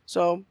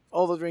 So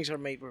all the drinks are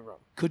made with rum.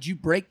 Could you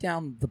break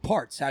down the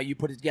parts, how you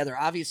put it together?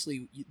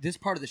 Obviously, this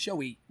part of the show,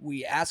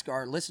 we ask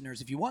our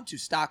listeners, if you want to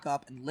stock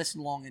up and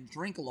listen along and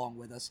drink along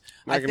with us.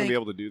 I'm not going to be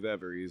able to do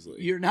that very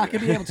easily. You're not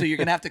going to be able to. You're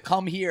going to have to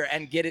come here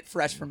and get it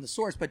fresh from the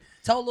source. But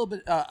tell a little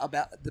bit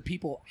about the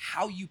people,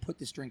 how you put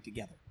this drink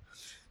together.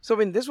 So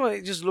in this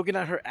one, just looking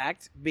at her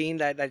act, being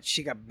that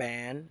she got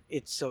banned,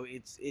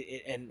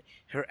 and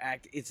her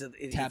act, it's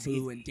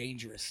taboo and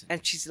dangerous,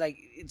 and she's like,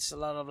 it's a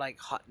lot of like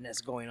hotness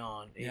going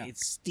on. Yeah.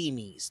 It's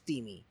steamy,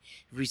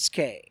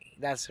 risque.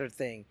 That's her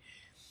thing.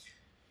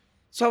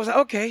 So I was like,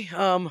 okay,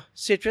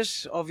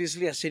 citrus,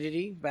 obviously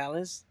acidity,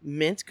 balance,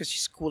 mint because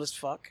she's cool as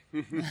fuck,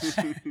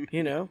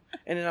 you know.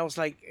 And then I was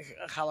like,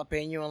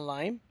 jalapeno and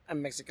lime,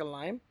 and Mexican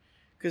lime,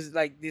 because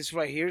like this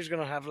right here is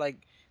gonna have like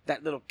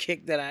that little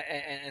kick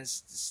and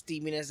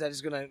steaminess that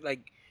is gonna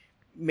like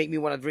make me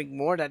want to drink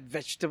more. That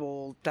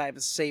vegetable type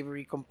of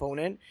savory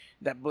component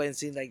that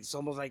blends in, like it's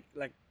almost like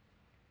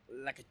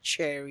a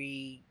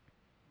cherry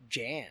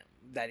jam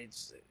that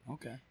it's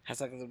okay,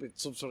 has like a little bit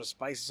some sort of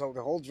spice. So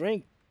the whole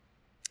drink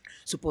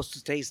supposed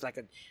to taste like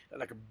a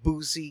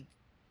boozy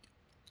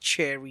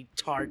cherry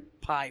tart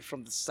pie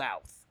from the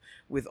South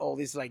with all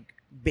these like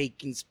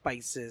baking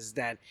spices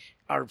that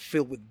are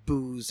filled with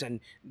booze and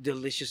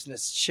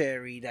deliciousness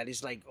cherry that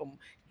is like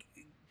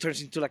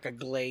turns into like a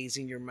glaze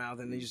in your mouth,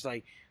 and then just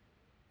like,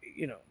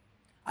 you know.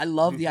 I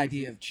love the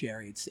idea of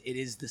cherry. It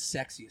is the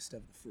sexiest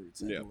of the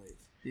fruits, I believe.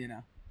 You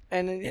know,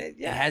 and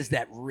it has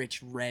that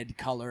rich red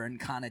color and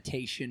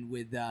connotation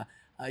with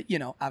you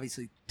know,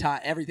 obviously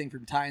everything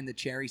from tying the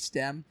cherry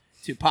stem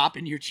to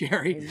popping your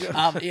cherry.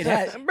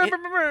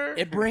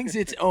 It brings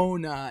its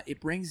own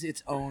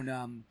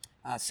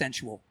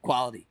sensual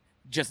quality,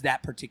 just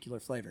that particular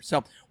flavor.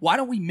 So why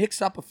don't we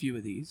mix up a few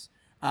of these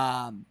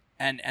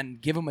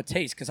and give them a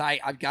taste? Because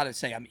I've got to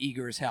say I'm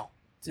eager as hell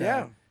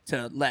to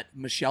let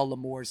Michelle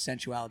L'Amour's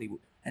sensuality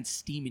and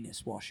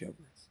steaminess wash over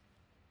us.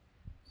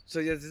 So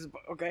yeah, this is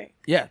okay.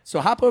 Yeah. So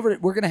hop over.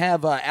 We're gonna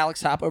have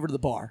Alex hop over to the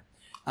bar,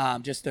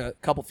 just a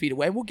couple feet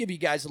away. We'll give you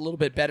guys a little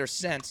bit better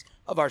sense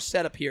of our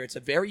setup here. It's a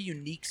very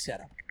unique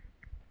setup,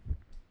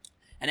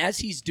 and as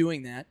he's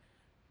doing that,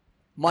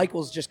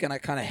 Michael's just going to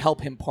kind of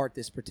help him part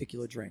this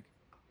particular drink.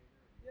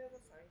 Yeah,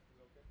 that's fine.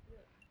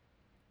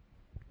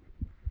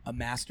 A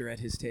master at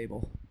his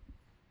table.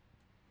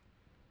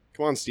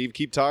 Come on, Steve,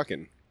 keep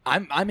talking.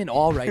 I'm in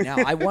awe right now.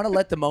 I want to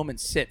let the moment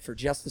sit for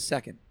just a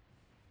second.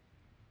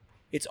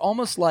 It's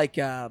almost like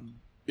yeah,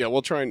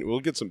 we'll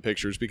get some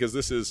pictures because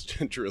this is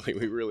truly,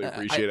 we really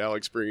appreciate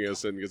Alex bringing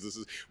us in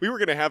because we were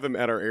going to have him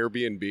at our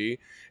Airbnb and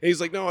he's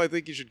like, no, I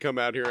think you should come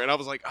out here. And I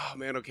was like, oh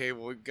man, okay,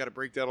 well, we've got to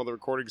break down all the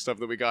recording stuff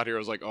that we got here. I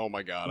was like, oh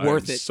my God,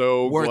 I'm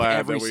so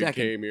glad that we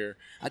came here.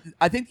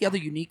 I think the other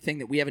unique thing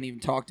that we haven't even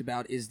talked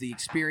about is the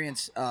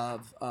experience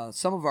of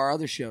some of our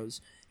other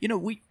shows. You know,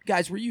 we're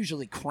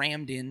usually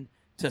crammed in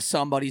to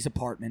somebody's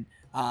apartment.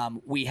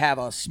 We have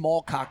a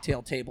small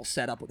cocktail table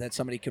set up that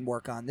somebody can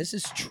work on. This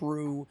is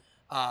true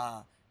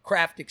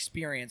craft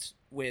experience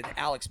with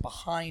Alex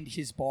behind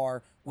his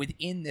bar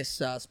within this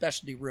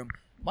specialty room.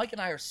 Mike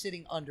and I are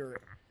sitting under,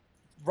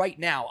 right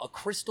now, a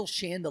crystal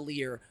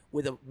chandelier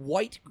with a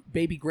white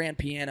baby grand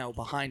piano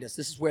behind us.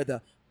 This is where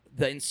the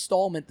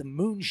installment, the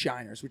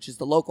Moonshiners, which is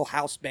the local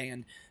house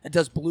band that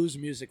does blues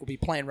music, will be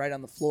playing right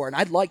on the floor. And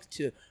I'd like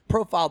to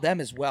profile them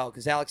as well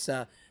because Alex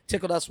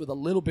tickled us with a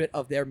little bit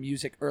of their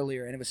music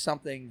earlier, and it was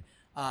something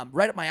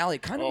right up my alley.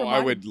 I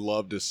would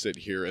love to sit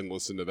here and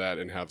listen to that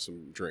and have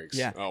some drinks.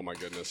 Yeah. Oh my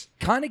goodness.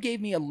 Kind of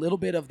gave me a little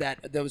bit of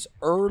those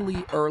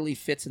early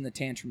Fits in the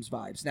Tantrums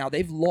vibes. Now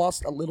they've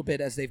lost a little bit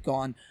as they've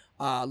gone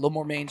a little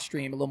more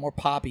mainstream, a little more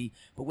poppy.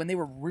 But when they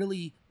were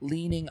really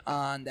leaning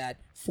on that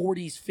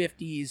 40s,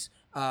 50s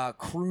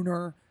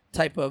crooner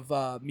type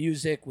of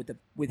music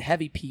with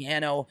heavy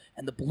piano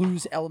and the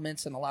blues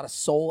elements and a lot of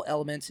soul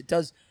elements, it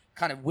does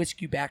kind of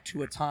whisk you back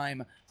to a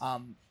time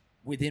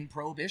within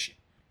Prohibition.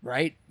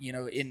 Right, you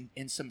know,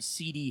 in some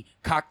seedy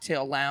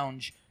cocktail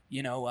lounge,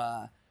 you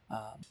know,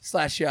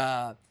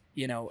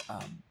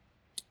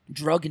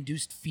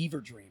 drug-induced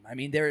fever dream. I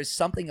mean, there is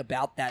something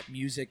about that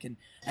music and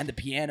the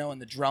piano and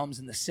the drums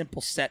and the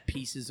simple set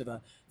pieces of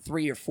a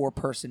 3 or 4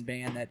 person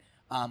band that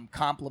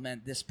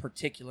complement this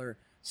particular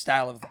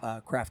style of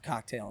craft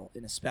cocktail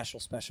in a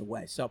special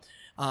way. So,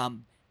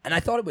 and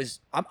I thought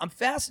I'm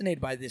fascinated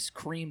by this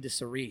creme de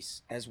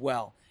cerise as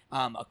well.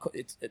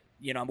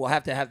 We'll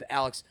have to have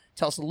Alex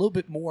tell us a little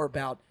bit more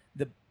about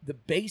the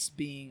base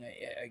being,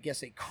 I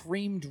guess, a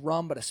creamed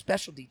rum, but a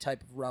specialty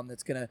type of rum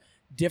that's going to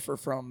differ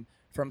from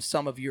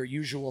some of your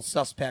usual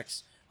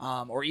suspects,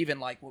 or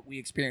even like what we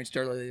experienced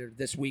earlier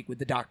this week with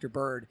the Dr.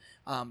 Bird,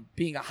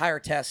 being a higher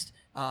test,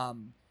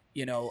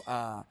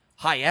 high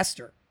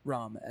ester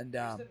rum. And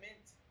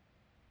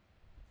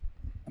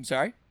I'm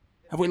sorry,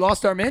 have we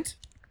lost our mint?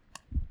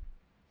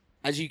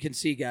 As you can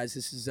see, guys,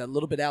 this is a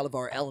little bit out of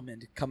our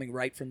element coming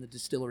right from the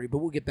distillery, but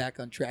we'll get back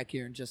on track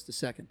here in just a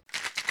second.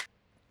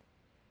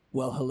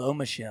 Well, hello,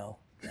 Michelle.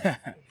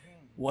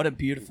 What a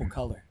beautiful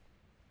color.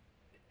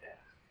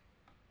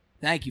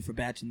 Thank you for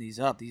batching these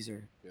up. These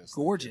are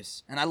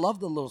gorgeous. And I love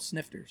the little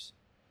snifters.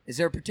 Is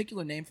there a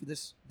particular name for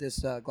this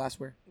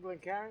glassware?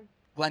 Glencairn.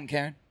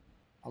 Glencairn.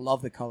 I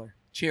love the color.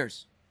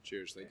 Cheers.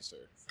 Cheers. Thank you,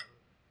 sir.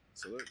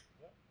 Salute.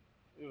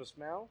 A little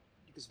smell.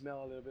 You can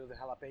smell a little bit of the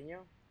jalapeno.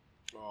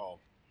 Oh,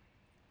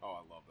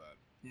 I love that.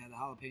 Yeah, the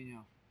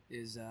jalapeno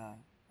is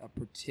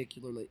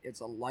it's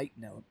a light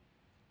note,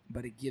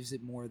 but it gives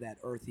it more of that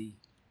earthy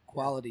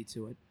quality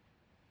to it.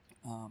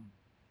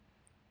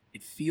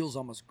 It feels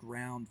almost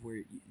ground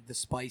where the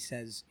spice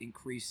has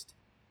increased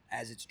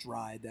as it's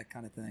dried, that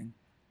kind of thing,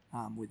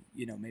 with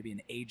maybe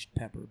an aged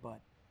pepper, but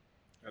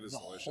that is the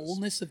delicious.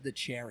 wholeness of the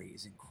cherry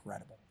is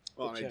incredible.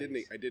 Well, and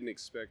I didn't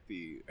expect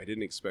the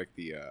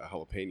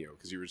jalapeno,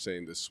 because you were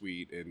saying the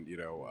sweet and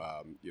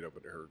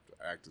but her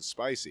act is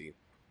spicy,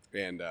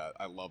 and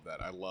I love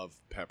that. I love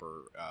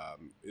pepper,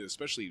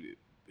 especially.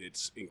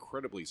 It's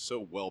incredibly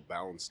so well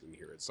balanced in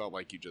here. It's not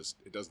like it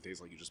doesn't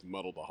taste like you just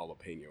muddled a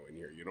jalapeno in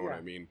here. You know what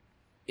I mean?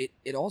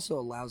 It also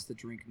allows the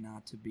drink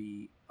not to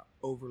be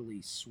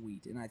overly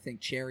sweet, and I think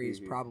cherry is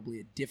probably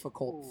a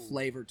difficult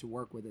flavor to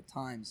work with at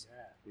times.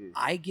 Yeah.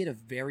 I get a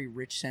very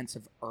rich sense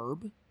of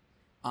herb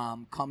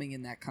coming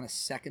in that kind of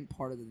second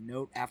part of the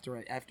note after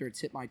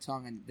it's hit my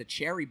tongue, and the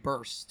cherry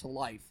bursts to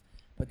life,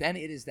 but then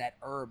it is that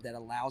herb that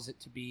allows it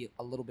to be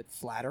a little bit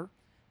flatter,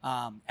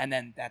 and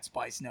then that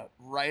spice note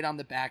right on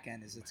the back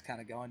end as it's kind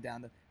of going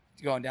down the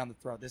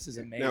throat. This is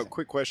amazing. Now,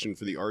 quick question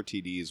for the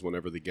RTDs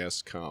whenever the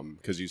guests come,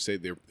 because you say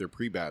they're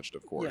pre-batched,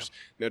 of course.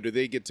 Yeah. Now, do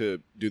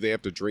they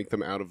have to drink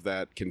them out of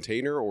that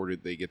container, or do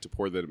they get to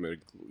pour them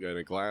in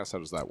a glass? How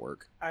does that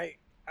work? I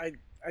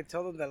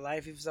tell them that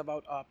life is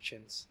about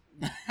options.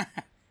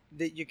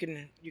 That you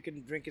can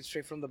drink it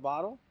straight from the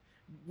bottle.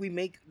 We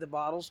make the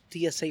bottles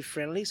TSA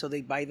friendly, so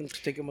they buy them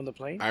to take them on the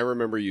plane. I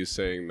remember you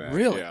saying that.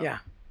 Really?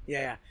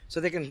 Yeah.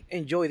 So they can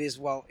enjoy this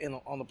while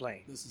on the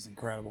plane. This is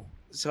incredible.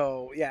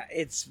 So yeah,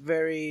 it's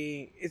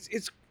very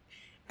it's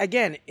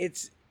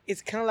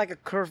kind of like a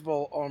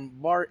curveball on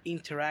bar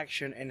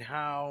interaction and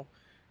how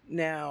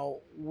now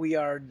we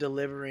are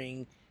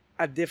delivering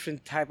a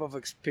different type of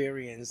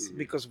experience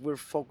because we're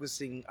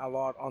focusing a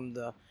lot on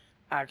the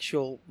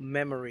actual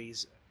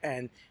memories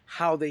and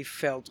how they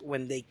felt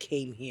when they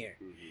came here.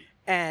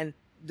 And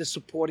the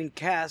supporting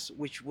cast,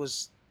 which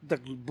was the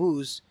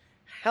booze,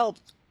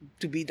 helped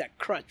to be that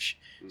crutch.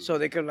 So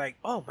they could like,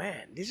 oh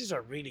man, these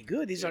are really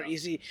good. These are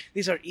easy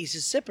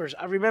sippers.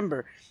 I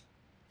remember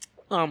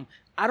I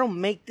don't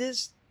make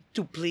this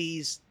to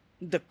please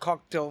the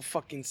cocktail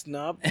fucking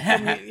snub,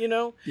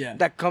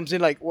 that comes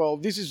in like, well,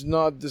 this is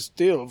not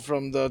distilled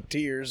from the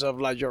tears of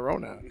La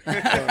Llorona,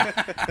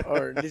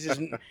 or this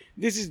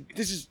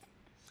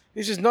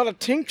is not a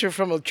tincture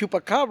from El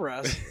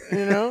Chupacabras,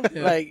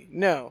 like,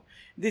 no,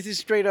 this is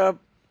straight up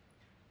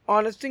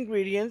honest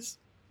ingredients,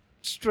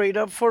 straight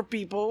up for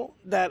people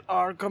that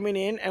are coming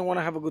in and want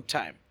to have a good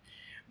time,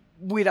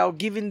 without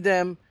giving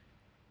them.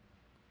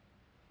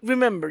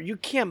 Remember, you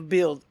can't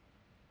build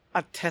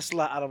a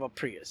Tesla out of a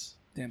Prius.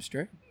 Damn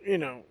straight.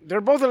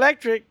 They're both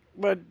electric,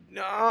 but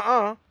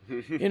and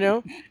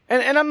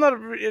I'm not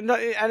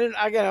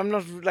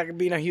like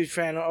being a huge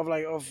fan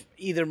of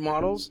either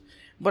models,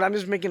 but I'm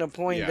just making a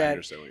point that I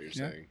understand what you're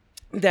saying.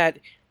 That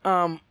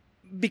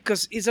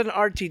because it's an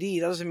RTD,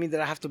 it doesn't mean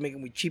that I have to make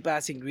them with cheap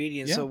ass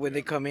ingredients. So when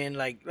they come in,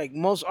 like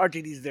most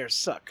RTDs there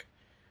suck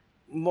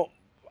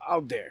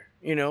out there.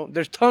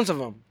 There's tons of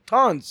them,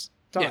 tons.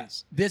 Yeah,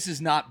 this is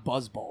not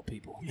Buzzball,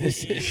 people.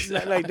 This is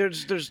like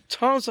there's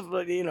tons of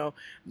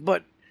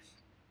but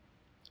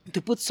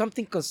to put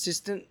something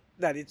consistent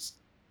that it's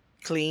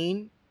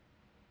clean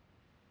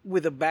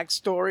with a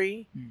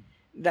backstory,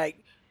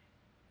 like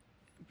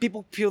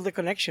people feel the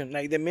connection.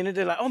 Like the minute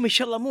they're like, "Oh,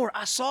 Michelle L'Amour,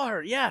 I saw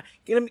her,"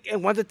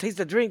 and want to taste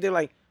the drink, they're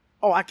like,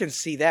 "Oh, I can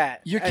see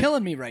that." You're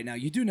killing me right now.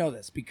 You do know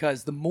this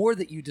because the more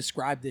that you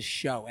describe this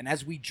show, and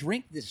as we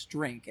drink this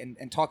drink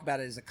and talk about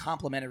it as a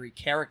complimentary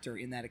character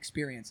in that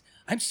experience,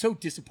 I'm so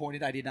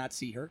disappointed I did not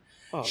see her.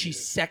 Oh,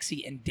 she's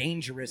sexy and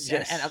dangerous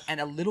and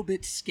a little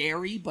bit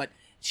scary, but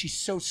she's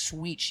so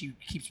sweet. She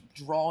keeps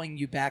drawing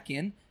you back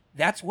in.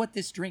 That's what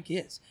this drink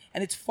is.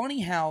 And it's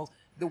funny how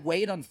the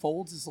way it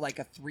unfolds is like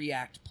a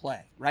 3-act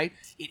play, right?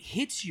 It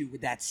hits you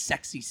with that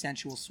sexy,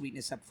 sensual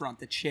sweetness up front,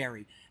 the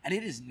cherry, and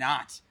it is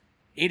not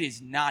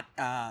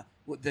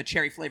the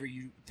cherry flavor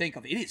you think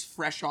of. It is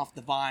fresh off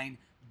the vine,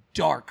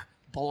 dark,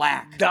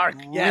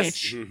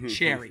 rich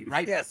cherry,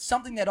 right? Yes.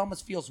 Something that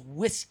almost feels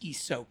whiskey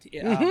soaked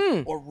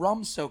or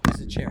rum soaked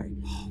as a cherry.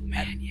 Oh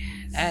man,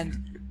 yes.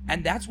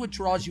 And that's what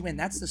draws you in.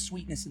 That's the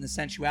sweetness and the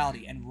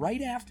sensuality. And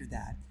right after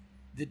that,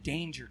 the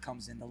danger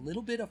comes in. A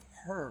little bit of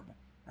herb,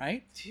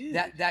 right? Dude.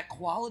 That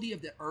quality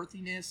of the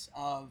earthiness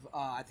of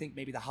I think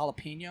maybe the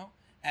jalapeno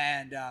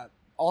and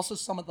also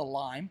some of the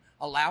lime,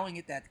 allowing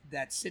it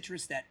that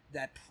citrus,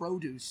 that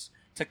produce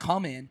to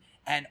come in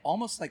and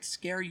almost like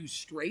scare you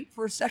straight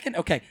for a second.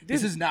 Okay,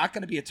 this is not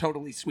going to be a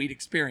totally sweet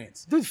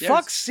experience. Dude,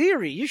 fuck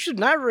Siri. You should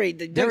narrate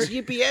the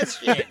GPS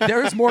shit.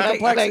 There's more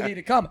complexity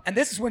to come. And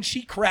this is when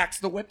she cracks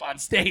the whip on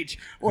stage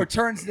or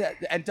turns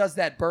and does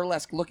that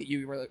burlesque look at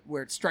you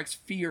where it strikes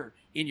fear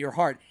in your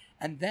heart.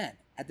 And then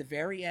at the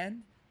very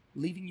end,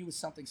 leaving you with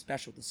something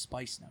special, the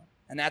Spice Note.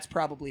 And that's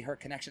probably her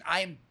connection.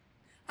 I'm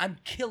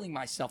killing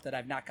myself that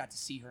I've not got to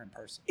see her in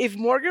person. If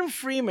Morgan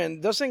Freeman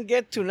doesn't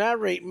get to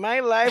narrate my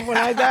life when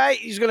I die,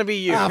 he's gonna be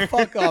you.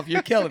 Fuck off!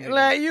 You're killing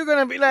me. You're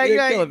gonna be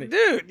killing me.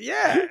 Dude.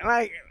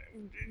 Yeah,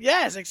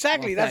 yes,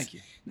 exactly. Well, thank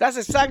you. That's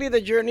exactly the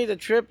journey, the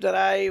trip that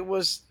I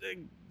was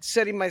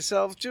setting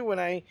myself to when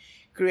I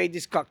create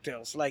these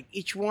cocktails. Like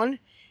each one,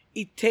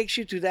 it takes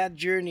you to that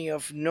journey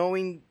of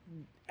knowing.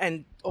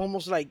 And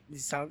almost like, it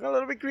sounds a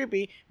little bit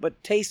creepy,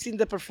 but tasting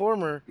the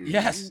performer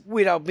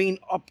without being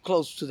up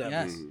close to them.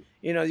 Yes.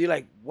 You know, you're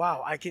like,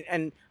 wow, I can.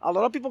 And a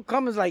lot of people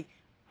come and like,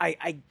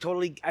 I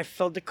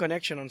felt the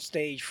connection on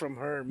stage from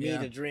her, me,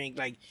 the drink,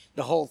 like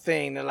the whole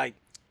thing.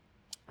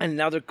 And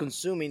now they're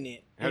consuming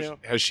it.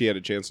 Has she had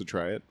a chance to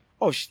try it?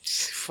 Oh,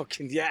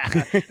 fucking yeah.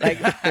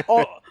 Like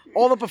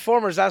all the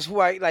performers, that's who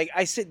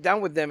I sit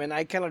down with them and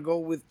I kind of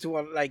go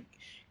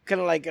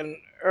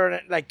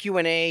an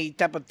Q&A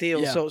type of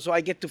deal, so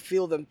I get to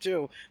feel them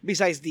too.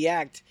 Besides the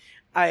act,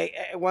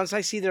 once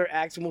I see their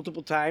acts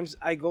multiple times,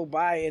 I go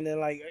by and then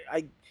I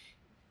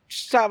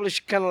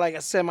establish kind of like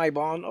a semi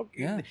bond.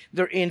 Okay,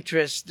 their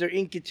interests, their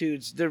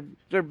inquietudes,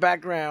 their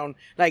background.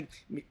 Like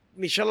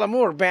Michel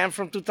Lamour, banned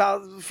from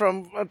 2000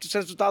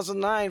 since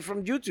 2009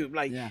 from YouTube.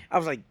 I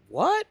was like,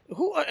 what?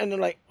 Who? And they're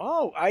like,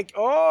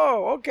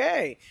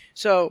 okay.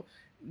 So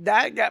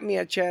that got me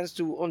a chance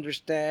to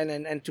understand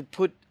and to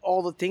put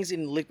all the things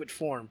in liquid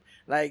form.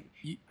 Like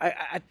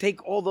I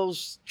take all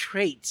those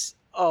traits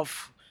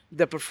of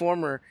the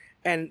performer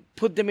and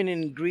put them in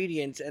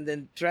ingredients and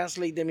then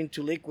translate them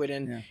into liquid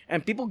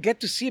and people get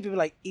to see it. People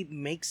like, it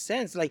makes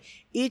sense. Like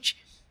it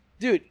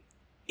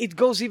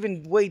goes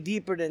even way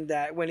deeper than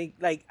that.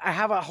 I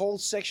have a whole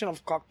section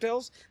of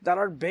cocktails that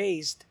are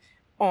based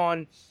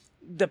on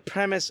the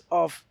premise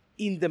of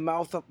In the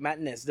Mouth of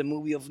Madness, the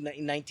movie of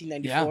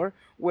 1994,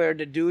 where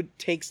the dude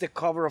takes the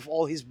cover of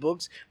all his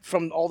books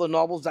from all the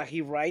novels that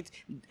he writes.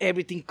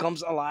 Everything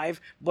comes alive,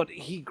 but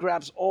he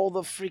grabs all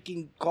the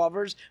freaking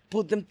covers,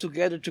 put them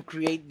together to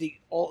create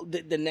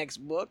the next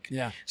book.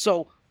 Yeah.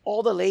 So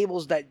all the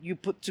labels that you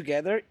put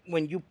together,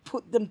 when you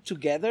put them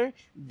together,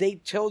 they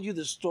tell you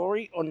the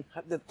story on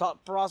the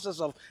thought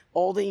process of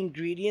all the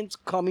ingredients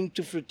coming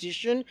to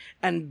fruition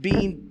and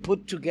being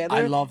put together.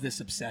 I love this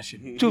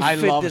obsession. To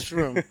fit this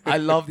room. I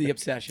love the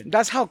obsession.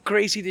 That's how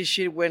crazy this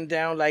shit went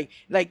down.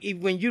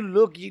 When you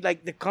look,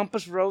 the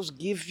compass rose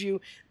gives you,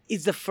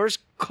 it's the first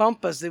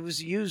compass that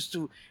was used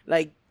to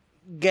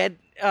get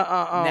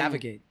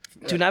navigate.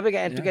 To navigate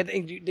and to get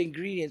the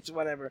ingredients,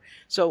 whatever.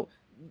 So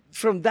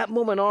from that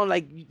moment on,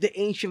 the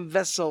ancient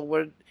vessel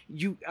where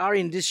you are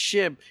in this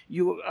ship,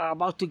 you are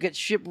about to get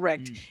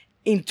shipwrecked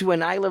into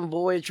an island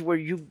voyage where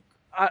you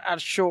are at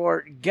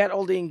shore, get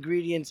all the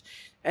ingredients,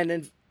 and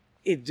then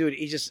it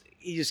just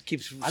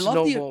keeps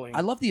snowballing.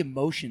 I love the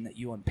emotion that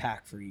you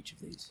unpack for each of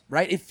these,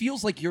 right? It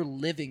feels like you're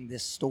living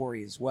this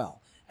story as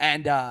well.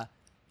 And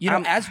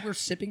as we're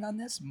sipping on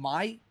this,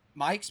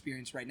 my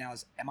experience right now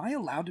is, am I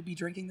allowed to be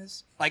drinking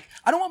this? Like,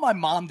 I don't want my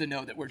mom to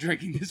know that we're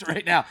drinking this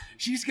right now.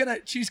 She's gonna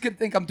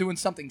think I'm doing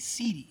something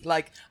seedy.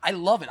 Like, I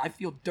love it. I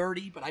feel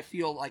dirty, but I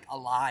feel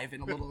alive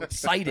and a little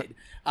excited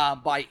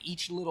by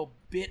each little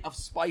bit of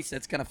spice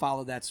that's gonna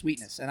follow that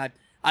sweetness. And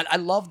I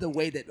love the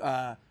way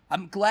that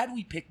I'm glad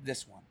we picked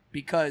this one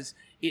because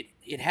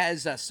it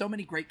has so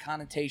many great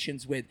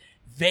connotations with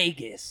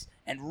Vegas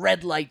and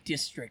red light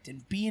district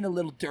and being a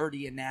little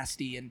dirty and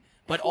nasty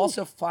but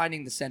also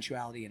finding the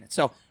sensuality in it.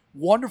 So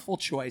wonderful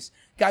choice.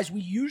 Guys,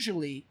 we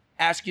usually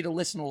ask you to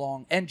listen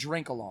along and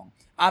drink along.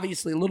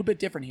 Obviously, a little bit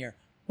different here.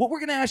 What we're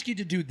going to ask you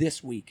to do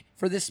this week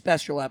for this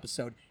special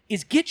episode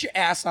is get your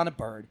ass on a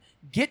bird,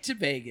 get to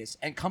Vegas,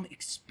 and come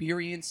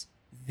experience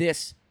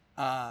this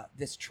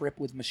trip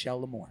with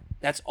Michel Lamour.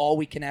 That's all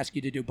we can ask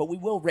you to do. But we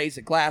will raise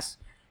a glass.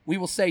 We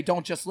will say,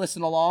 don't just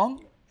listen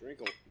along.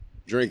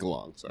 Drink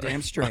along. Sorry.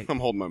 Damn straight. I'm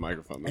holding my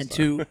microphone this and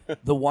time. to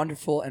the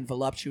wonderful and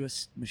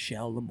voluptuous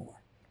Michel Lamour.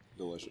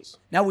 Delicious.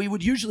 Now, we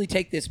would usually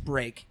take this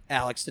break,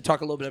 Alex, to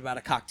talk a little bit about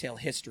a cocktail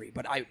history,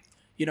 but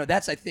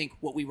that's, I think,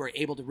 what we were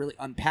able to really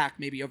unpack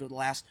maybe over the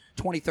last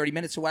 20, 30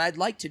 minutes. So what I'd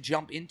like to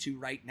jump into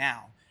right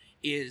now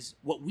is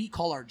what we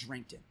call our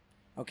DrinkTin.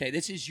 Okay,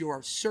 this is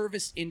your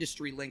service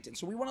industry LinkedIn.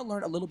 So we want to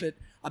learn a little bit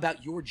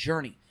about your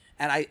journey.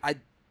 And I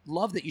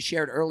love that you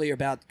shared earlier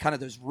about kind of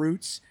those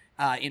roots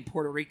in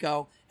Puerto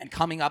Rico and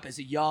coming up as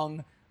a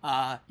young,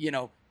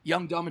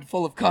 young, dumb, and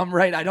full of cum,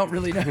 right? I don't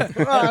really know. I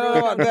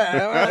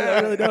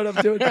don't really know what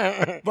I'm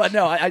doing. But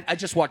no, I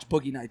just watched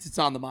Boogie Nights. It's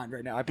on the mind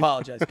right now. I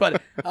apologize.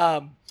 But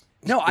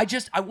no,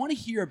 I want to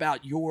hear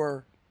about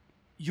your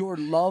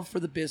love for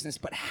the business,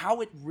 but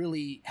how it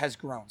really has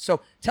grown.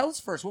 So tell us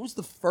first, what was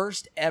the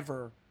first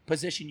ever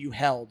position you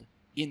held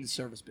in the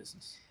service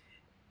business?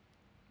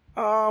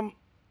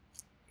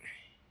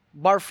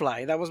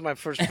 barfly. That was my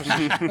first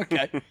position.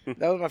 Okay.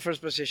 That was my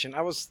first position.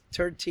 I was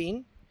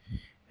 13,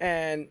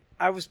 and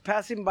I was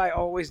passing by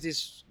always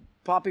this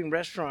popping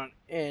restaurant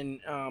in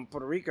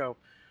Puerto Rico,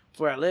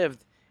 where I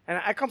lived,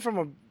 and I come from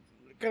a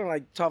kind of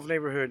like tough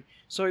neighborhood,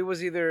 so it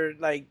was either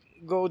like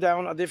go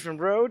down a different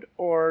road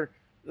or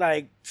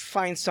like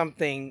find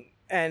something.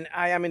 And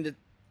I'm in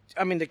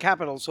the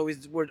capital, so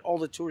it's where all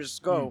the tourists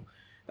go.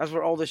 That's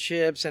where all the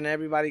ships and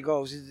everybody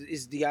goes.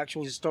 Is the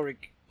actual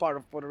historic part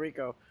of Puerto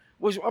Rico.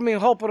 Which, I mean,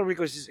 whole Puerto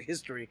Rico is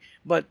history,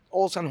 but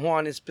all San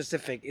Juan is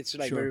specific. It's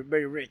like very,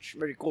 very rich,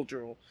 very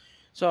cultural.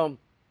 So,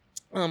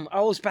 I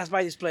always pass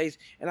by this place,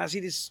 and I see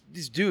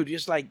this dude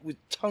just like with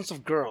tons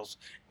of girls,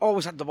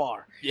 always at the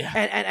bar. Yeah.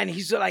 And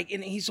he's like,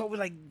 and he's always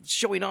like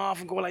showing off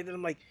and going like that.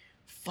 I'm like,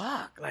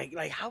 fuck, like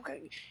how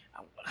can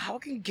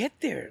I get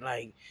there?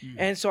 Like,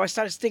 and so I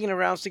started sticking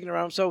around.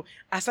 So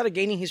I started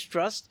gaining his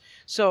trust.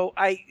 So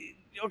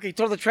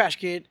throw the trash,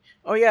 kid.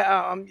 Oh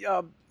yeah,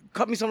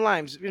 cut me some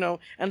limes,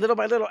 and little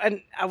by little,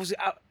 and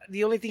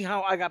the only thing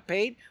how I got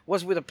paid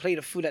was with a plate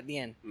of food at the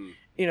end.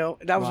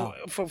 That was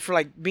for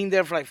like being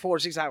there for like 4 or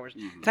 6 hours.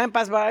 Time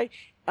passed by.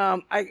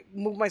 I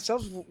moved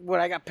myself where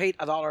I got paid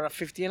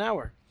 $1.50 an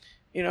hour.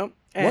 And,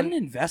 what an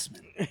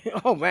investment!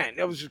 Oh man,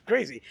 that was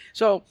crazy.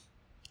 So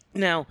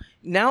now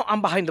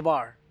I'm behind the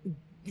bar,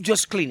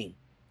 just cleaning.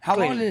 How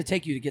long did it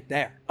take you to get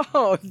there?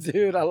 Oh,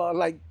 dude,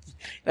 like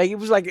it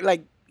was like,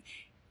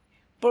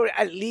 but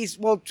at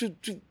least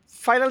to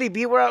finally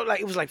be where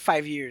it was like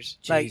 5 years,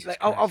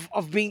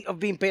 of being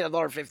paid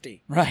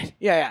 $1.50. Right.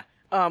 Yeah.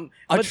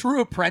 A true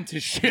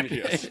apprenticeship.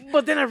 Yes.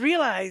 But then I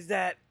realized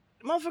that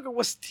motherfucker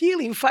was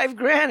stealing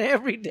 $5,000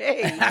 every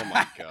day. Oh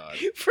my God.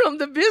 From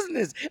the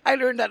business. I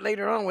learned that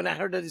later on when I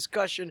heard the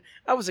discussion.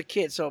 I was a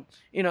kid, so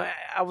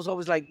I was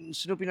always like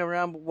snooping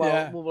around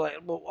while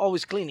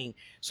always cleaning.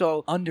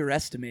 So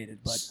underestimated,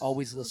 but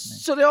always listening.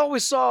 So they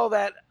always saw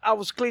that I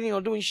was cleaning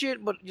or doing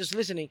shit, but just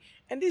listening.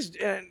 And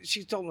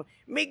she told me,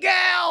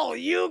 Miguel,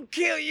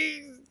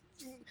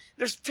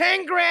 there's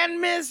 $10,000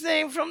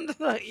 missing from the,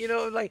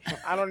 like,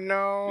 I don't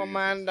know,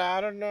 Amanda,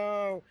 I don't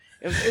know.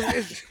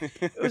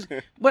 It was,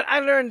 but I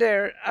learned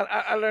there.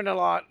 I learned a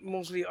lot,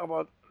 mostly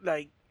about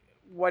like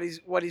what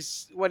is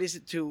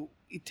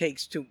it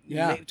takes to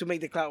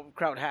make the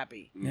crowd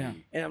happy. Yeah,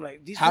 and I'm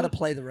like, how to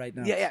play the right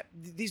notes. Yeah.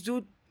 This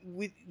dude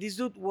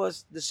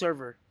was the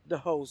server, the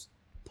host,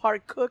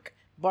 part cook,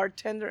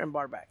 bartender, and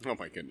barback. Oh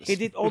my goodness! He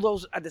did all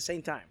those at the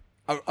same time.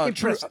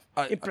 Impressive.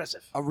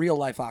 Impressive. A real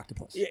life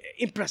octopus. Yeah,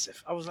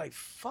 impressive. I was like,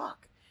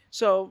 fuck.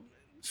 So.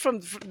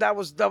 That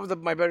was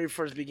my very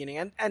first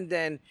beginning, and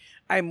then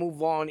I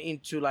move on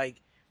into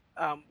like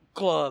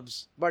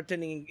clubs,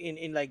 bartending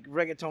in like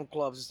reggaeton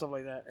clubs and stuff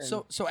like that. And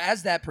so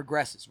as that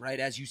progresses, right,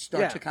 as you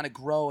start to kind of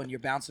grow and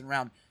you're bouncing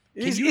around,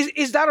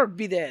 is that or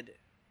be dead?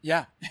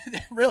 Yeah,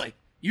 really.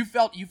 You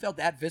felt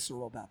that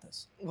visceral about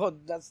this. Well,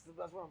 that's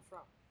where I'm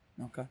from.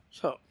 Okay.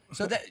 So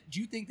that do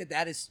you think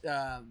that is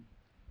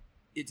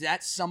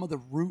that some of the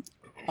root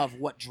of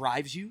what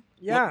drives you?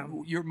 Yeah.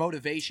 Your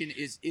motivation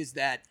is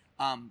that.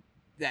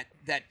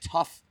 That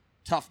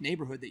tough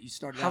neighborhood that you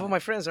started. Half of my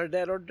friends are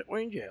dead or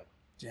in jail.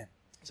 Yeah.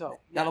 So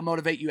that'll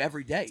motivate you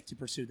every day to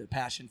pursue the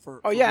passion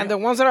for. Oh yeah, and the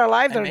ones that are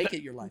alive, make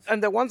it your life.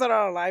 And the ones that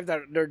are alive,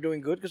 they're doing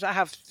good because I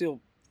have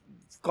still.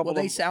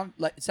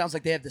 It sounds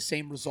like they have the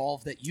same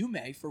resolve that you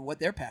may for what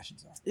their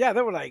passions are. Yeah,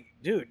 they were like,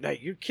 dude,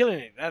 like you're killing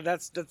it.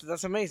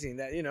 That's amazing.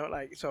 That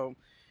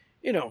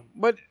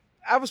but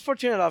I was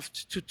fortunate enough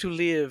to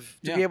live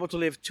be able to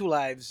live 2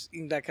 lives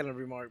in that kind of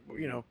remark.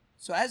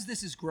 So as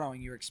this is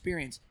growing, your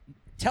experience.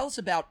 Tell us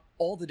about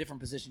all the different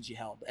positions you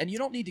held. And you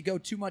don't need to go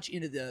too much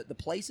into the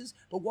places,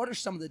 but what are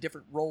some of the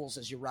different roles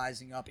as you're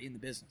rising up in the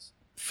business?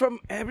 From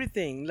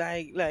everything,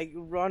 like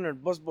runner,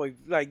 busboy,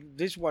 like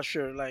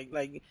dishwasher,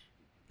 like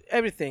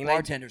everything.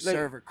 Bartender,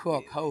 server,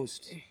 cook,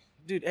 host.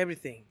 Dude,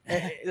 everything.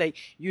 Like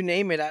you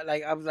name it.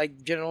 I was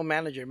like general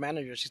manager,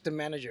 system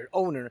manager,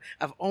 owner.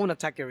 I've owned a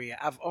taqueria.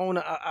 I've owned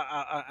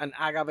an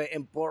agave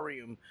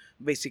emporium,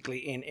 basically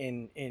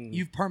in.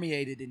 You've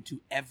permeated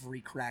into every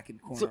crack and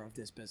corner of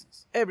this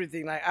business.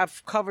 Everything. Like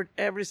I've covered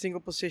every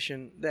single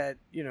position that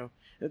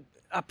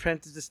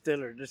apprentice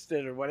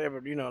distiller,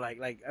 whatever.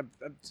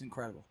 It's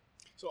incredible.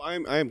 So I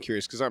am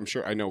curious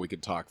because I know we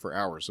could talk for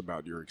hours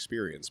about your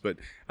experience, but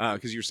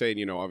because you're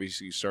saying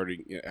obviously you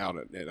started out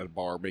at a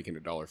bar making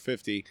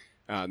 $1.50,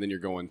 then you're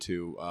going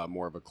to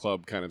more of a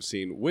club kind of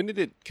scene. When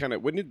did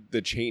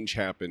the change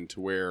happen to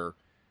where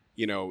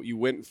you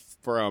went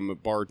from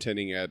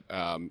bartending at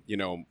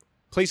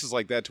places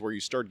like that to where you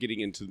start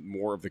getting into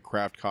more of the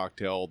craft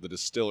cocktail, the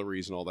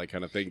distilleries, and all that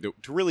kind of thing to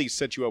really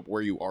set you up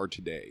where you are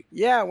today?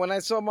 Yeah, when I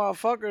saw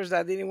motherfuckers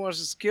that didn't want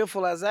as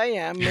skillful as I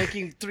am,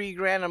 making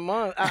 $3,000 a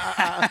month,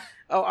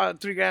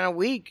 $3,000 a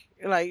week,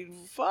 like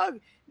fuck,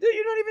 dude,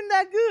 you're not even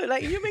that good.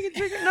 Like you're making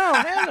 $3,000. No,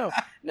 hell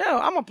no,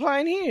 I'm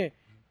applying here.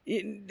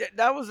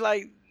 That was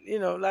like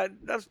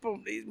that's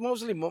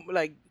mostly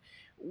like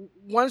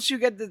once you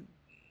get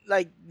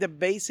the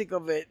basic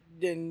of it,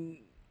 then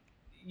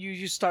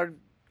you start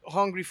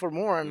hungry for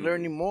more and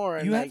learning more.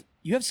 And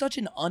you have such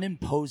an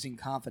unimposing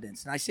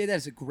confidence, and I say that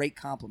as a great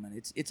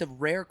compliment. It's a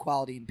rare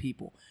quality in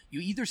people.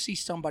 You either see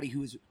somebody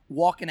who is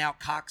walking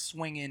out, cock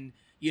swinging,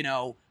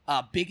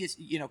 biggest,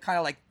 kind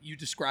of like you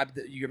described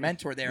your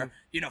mentor there,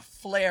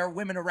 flair,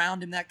 women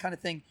around him, that kind of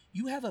thing.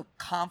 You have a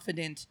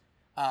confident,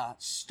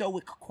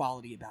 stoic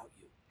quality about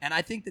you, and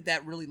I think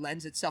that really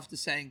lends itself to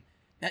saying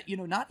that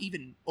not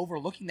even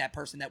overlooking that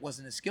person that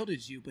wasn't as skilled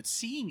as you, but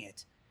seeing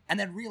it and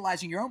then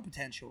realizing your own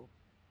potential.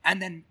 And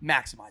then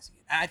maximizing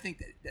it. And I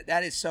think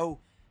that is so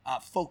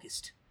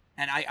focused.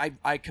 And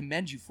I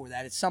commend you for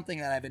that. It's something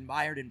that I've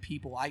admired in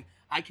people. I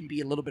can be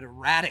a little bit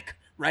erratic,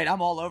 right?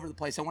 I'm all over the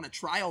place. I want to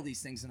try all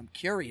these things and I'm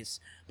curious.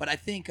 But I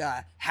think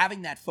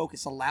having that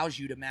focus allows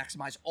you to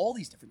maximize all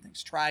these different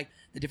things. Try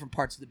the different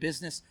parts of the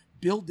business.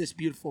 Build this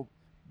beautiful,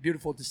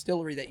 beautiful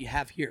distillery that you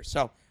have here.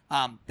 So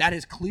that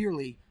has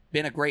clearly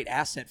been a great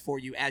asset for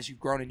you as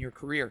you've grown in your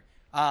career.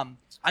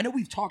 I know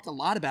we've talked a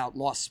lot about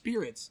Lost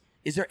Spirits.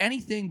 Is there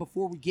anything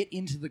before we get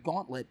into the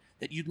gauntlet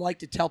that you'd like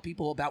to tell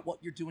people about what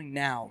you're doing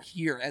now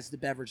here as the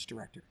beverage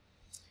director?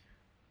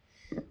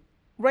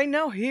 Right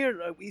now here,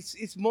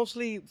 it's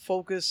mostly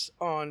focused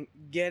on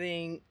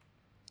getting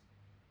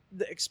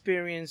the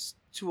experience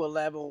to a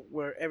level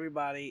where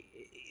everybody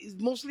is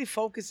mostly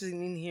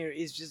focusing in here.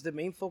 Is just the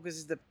main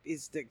focus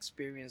is the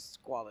experience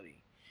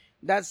quality.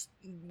 That's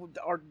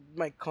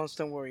my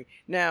constant worry.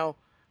 Now,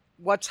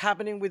 what's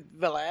happening with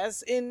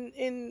Velez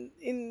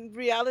in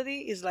reality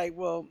is like,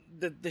 well,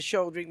 the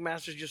show Drink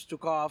Masters just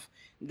took off.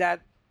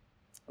 That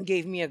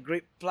gave me a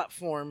great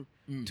platform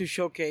to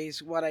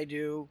showcase what I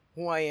do,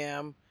 who I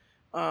am,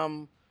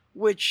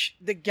 which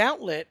the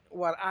gauntlet,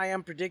 what I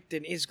am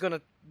predicting, is going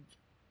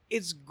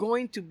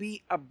to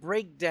be a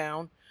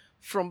breakdown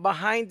from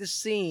behind the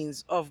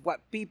scenes of what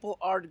people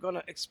are going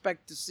to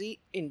expect to see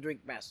in Drink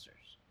Masters.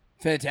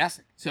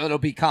 Fantastic. So it'll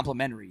be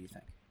complimentary, you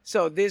think?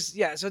 So this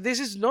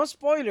is no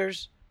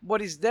spoilers,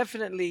 but it's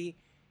definitely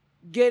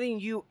getting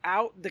you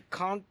out the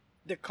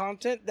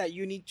content that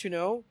you need to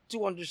know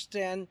to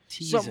understand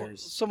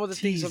some of the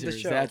things of the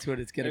show. That's what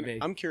it's going to be.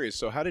 I'm curious.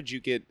 So how did you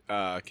get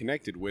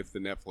connected with the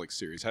Netflix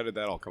series? How did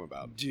that all come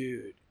about?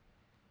 Dude,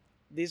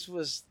 this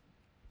was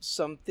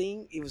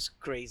something. It was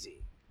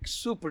crazy,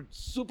 super,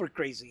 super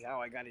crazy how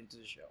I got into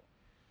the show.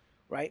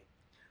 Right?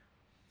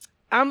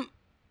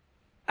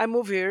 I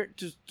moved here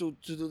to do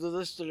the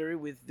distillery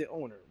with the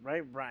owner,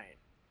 right, Brian.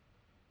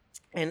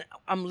 And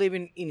I'm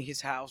living in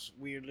his house.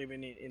 We're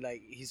living in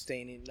like, he's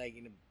staying in like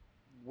in a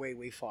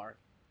way far.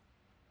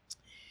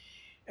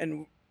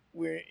 And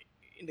we're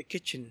in the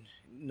kitchen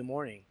in the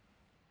morning.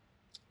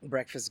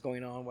 Breakfast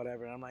going on,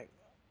 whatever. And I'm like,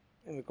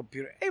 in the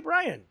computer, hey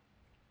Brian,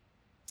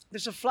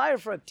 there's a flyer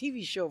for a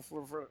TV show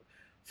for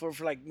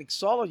like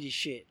mixology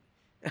shit.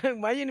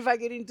 Imagine if I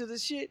get into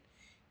this shit.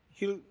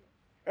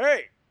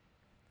 Hey,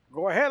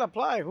 go ahead,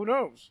 apply. Who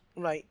knows?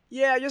 I'm like,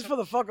 yeah, just for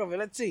the fuck of it.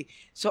 Let's see.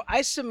 So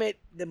I submit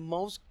the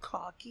most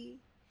cocky,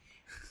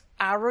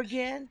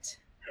 arrogant.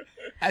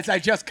 As I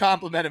just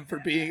compliment him for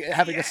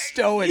having a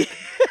stoic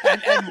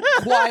and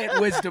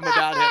quiet wisdom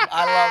about him.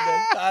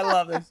 I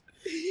love this.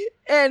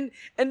 And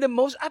the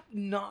most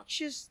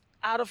obnoxious,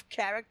 out of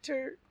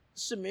character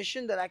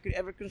submission that I could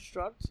ever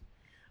construct.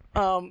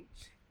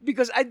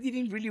 Because I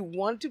didn't really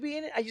want to be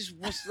in it. I just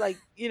was like,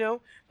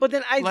 but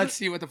then let's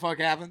see what the fuck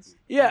happens.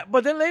 Yeah,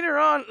 but then later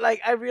on,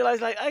 like, I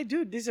realized, like,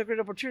 dude, this is a great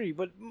opportunity.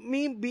 But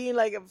me being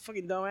like a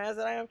fucking dumbass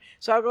that I am,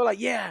 so I go like,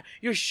 yeah,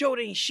 your show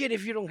ain't shit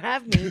if you don't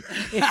have me.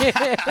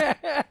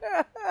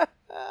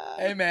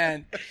 Hey,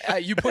 man,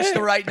 you pushed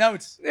the right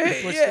notes.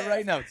 The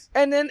right notes.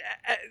 And then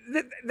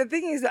the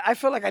thing is that I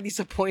felt like I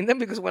disappointed them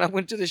because when I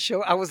went to the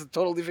show, I was a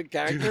total different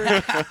character.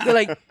 They're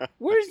like,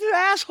 "Where's the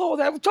asshole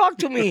that would talk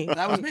to me?"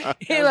 That was me.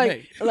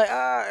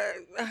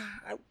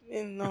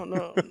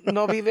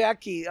 No, vive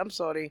aquí. I'm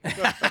sorry.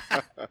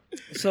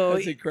 So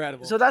that's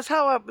incredible. So that's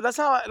how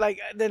I like.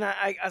 Then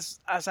I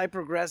as I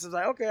progress, it's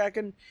like, okay, I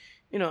can,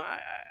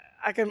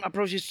 I can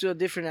approach this to a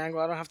different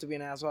angle. I don't have to be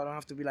an asshole. I don't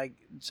have to be like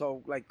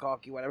so like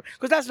cocky, whatever.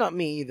 Because that's not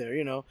me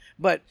either,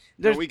 But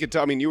we could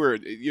tell. I mean, you're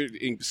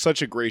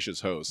such a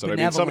gracious host. I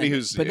mean, somebody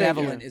who's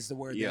benevolent is the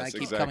word that I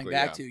keep coming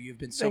back to. You've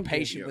been so Thank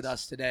patient you. with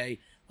us today,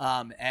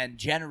 and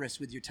generous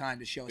with your time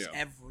to show us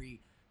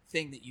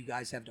everything that you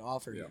guys have to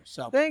offer here.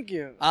 So thank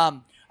you.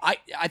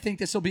 I think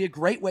this will be a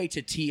great way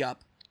to tee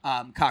up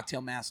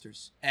Cocktail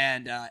Masters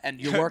and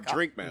your work.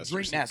 Drink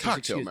Masters.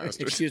 Cocktail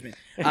Masters. Excuse me.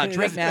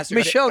 Drink Masters.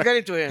 Michelle, get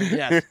into him.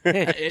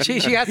 Yes.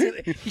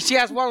 she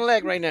has one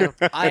leg right now.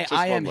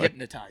 I am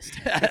hypnotized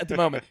at the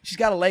moment. She's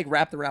got a leg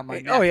wrapped around my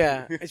neck. Oh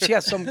yeah, she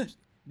has some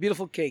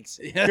beautiful cakes.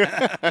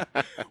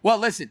 Well,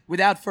 listen.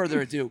 Without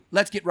further ado,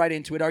 let's get right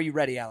into it. Are you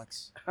ready,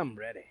 Alex? I'm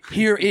ready.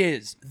 Here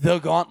is the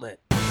gauntlet.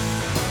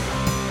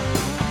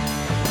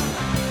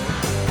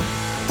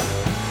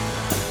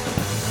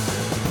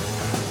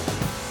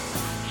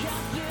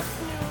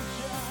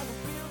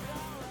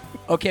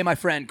 Okay, my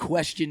friend,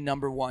 question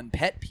number 1.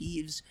 Pet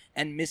peeves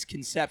and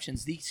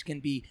misconceptions. These can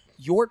be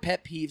your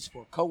pet peeves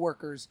for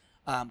coworkers,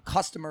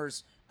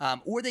 customers,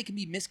 or they can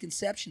be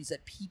misconceptions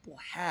that people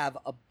have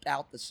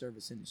about the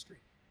service industry.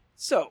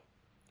 So,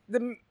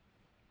 the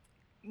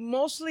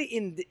mostly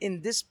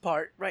in this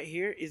part right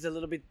here is a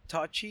little bit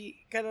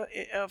touchy kind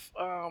of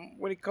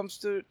when it comes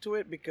to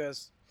it,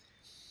 because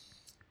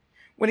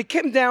when it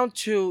came down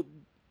to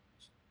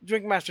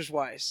Drink Masters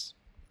wise,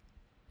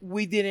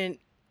 we didn't.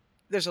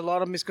 There's a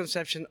lot of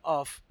misconception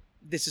of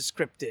this is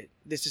scripted,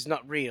 this is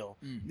not real,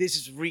 this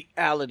is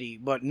reality,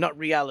 but not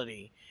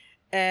reality,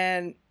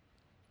 and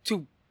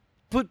to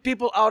put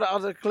people out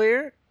of the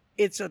clear,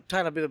 it's a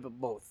tiny bit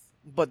of both.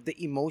 But the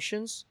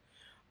emotions,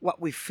 what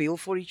we feel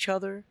for each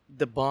other,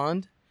 the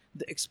bond,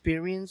 the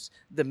experience,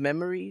 the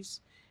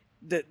memories,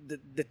 the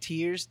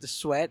tears, the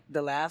sweat,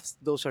 the laughs,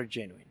 those are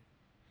genuine.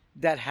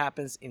 That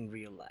happens in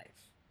real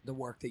life. The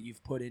work that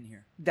you've put in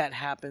here. That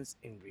happens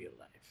in real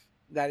life.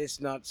 That is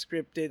not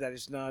scripted. That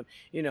is not,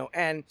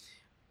 and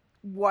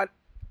what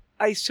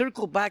I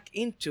circle back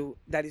into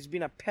that has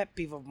been a pet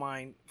peeve of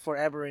mine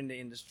forever in the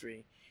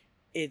industry,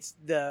 it's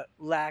the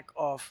lack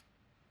of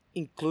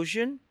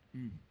inclusion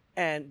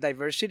and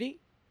diversity,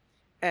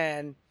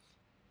 and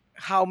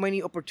how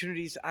many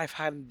opportunities I've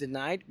had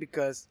denied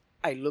because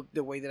I look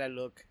the way that I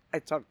look, I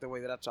talk the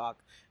way that I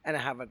talk, and I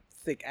have a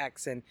thick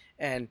accent,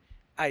 and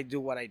I do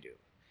what I do.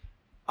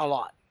 A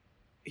lot.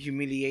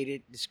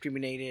 Humiliated,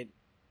 discriminated,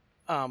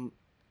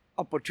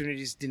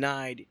 opportunities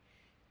denied,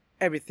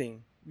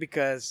 everything,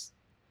 because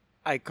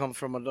I come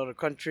from another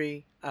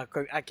country.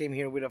 I came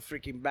here with a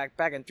freaking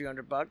backpack and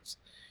 $300,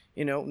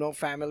 no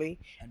family.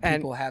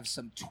 And people have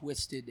some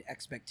twisted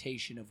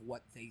expectation of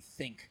what they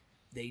think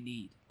they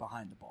need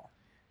behind the bar.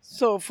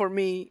 So for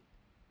me,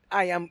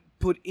 I am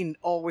put in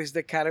always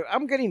the category.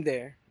 I'm getting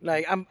there.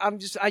 Like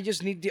I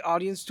just need the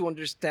audience to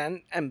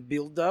understand and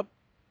build up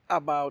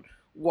about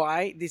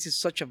why this is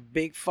such a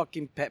big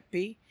fucking pet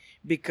peeve,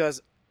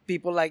 because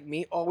people like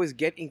me always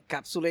get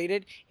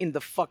encapsulated in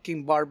the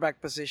fucking bar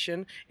back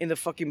position, in the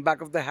fucking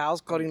back of the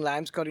house, cutting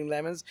limes, cutting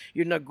lemons.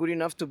 You're not good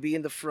enough to be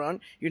in the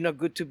front. You're not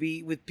good to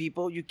be with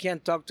people. You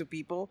can't talk to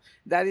people.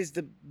 That is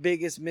the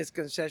biggest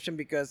misconception,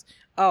 because,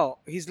 oh,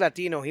 he's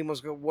Latino. He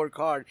must go work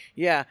hard.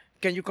 Yeah.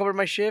 Can you cover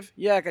my shift?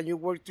 Yeah. Can you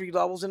work 3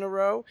 doubles in a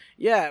row?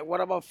 Yeah.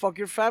 What about fuck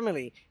your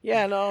family?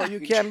 Yeah. No, you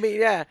can't be.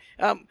 Yeah.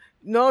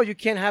 No, you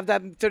can't have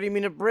that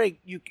 30-minute break.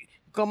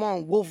 Come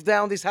on, wolf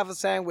down this half a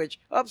sandwich.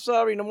 Oh,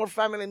 sorry, no more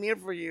family meal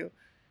for you.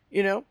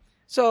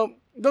 So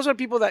those are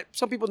people that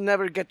some people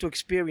never get to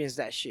experience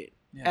that shit.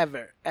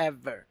 Yeah.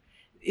 Ever.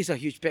 It's a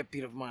huge pet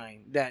peeve of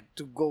mine, that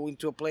to go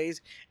into a place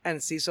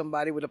and see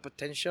somebody with a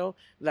potential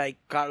like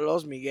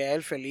Carlos,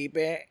 Miguel, Felipe,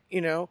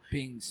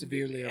 being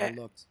severely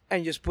overlooked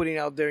and just putting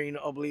out there,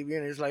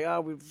 oblivion. It's like,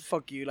 oh,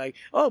 fuck you. Like,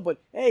 oh,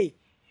 but hey,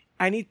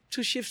 I need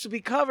 2 shifts to be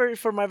covered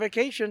for my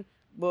vacation.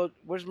 But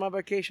where's my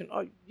vacation?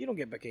 Oh, you don't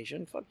get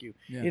vacation. Fuck you.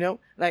 Yeah.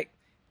 Like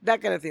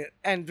that kind of thing.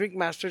 And Drink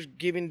Masters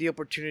giving the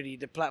opportunity,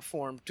 the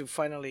platform to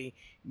finally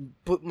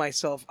put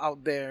myself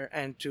out there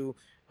and to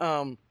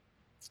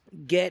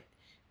get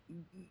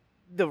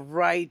the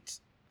right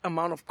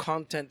amount of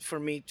content for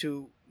me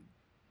to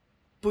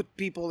put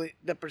people in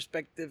the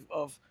perspective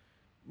of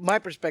my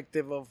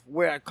perspective of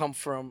where I come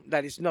from.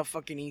 That is not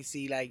fucking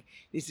easy. Like,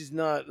 this is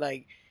not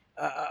like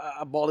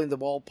a ball in the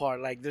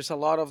ballpark. Like, there's a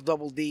lot of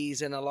double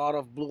D's and a lot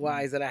of blue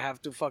eyes that I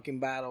have to fucking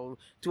battle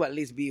to at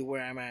least be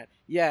where I'm at.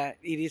 Yeah,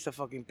 it is a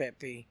fucking pet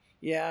peeve.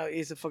 Yeah,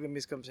 it's a fucking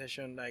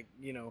misconception. Like,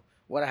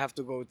 what I have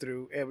to go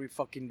through every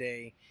fucking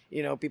day.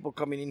 People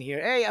coming in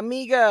here, hey,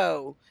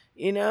 amigo.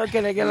 Can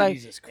I get like,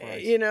 Jesus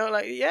Christ.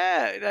 Like,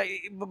 yeah,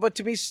 like, but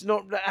to me,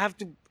 I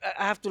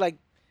have to like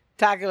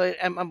tackle it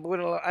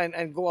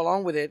and go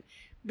along with it,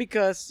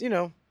 because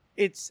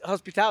it's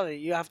hospitality.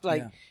 You have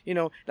to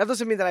that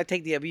doesn't mean that I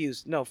take the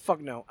abuse. No, fuck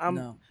no.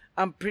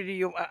 I'm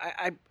pretty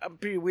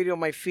witty on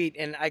my feet,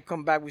 and I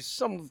come back with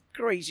some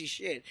crazy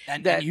shit.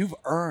 And you've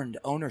earned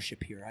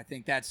ownership here. I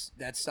think that's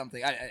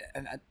something.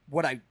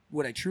 What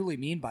I truly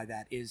mean by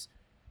that is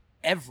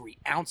every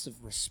ounce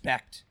of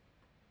respect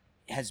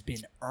has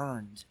been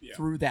earned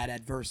through that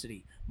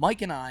adversity.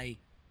 Mike and I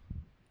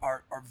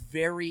are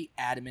very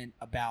adamant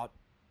about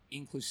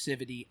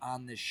inclusivity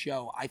on this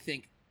show. I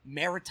think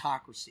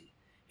meritocracy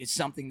is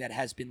something that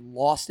has been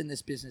lost in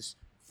this business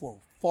for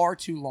far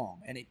too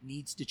long, and it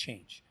needs to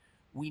change.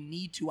 We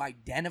need to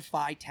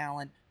identify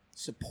talent,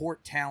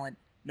 support talent,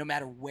 no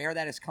matter where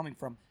that is coming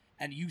from.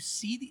 And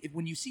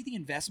when you see the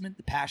investment,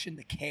 the passion,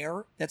 the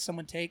care that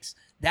someone takes,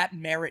 that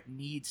merit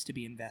needs to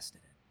be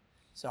invested in.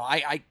 So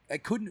I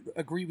couldn't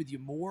agree with you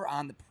more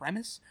on the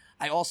premise.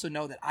 I also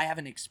know that I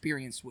haven't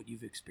experienced what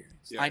you've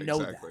experienced. Yeah, I know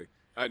exactly.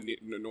 that.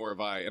 Nor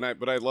have I.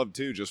 But I love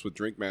too, just with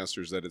Drink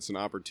Masters, that it's an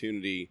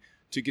opportunity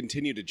to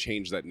continue to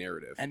change that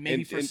narrative, and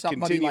maybe for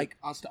somebody like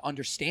us to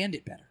understand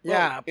it better.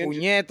 Yeah,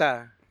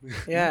 puñeta.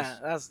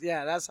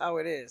 That's how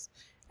it is.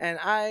 And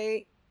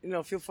I,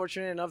 feel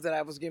fortunate enough that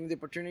I was given the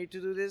opportunity to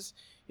do this,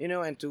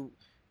 and to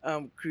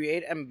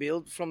create and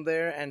build from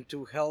there, and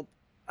to help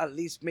at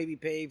least maybe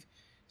pave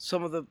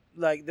some of the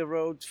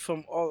roads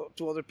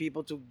to other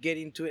people to get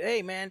into it.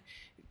 Hey, man.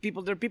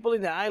 There are people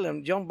in the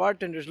island, young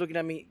bartenders looking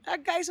at me.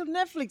 That guy's on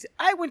Netflix.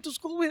 I went to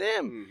school with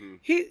him. Mm-hmm.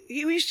 He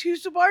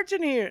used to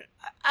bartend here.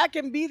 I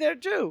can be there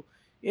too.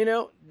 You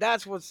know,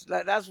 that's what's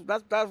that's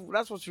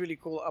what's really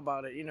cool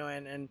about it. You know,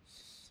 and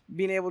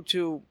being able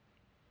to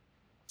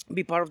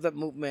be part of that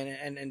movement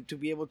and to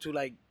be able to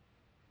like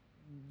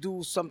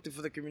do something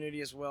for the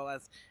community as well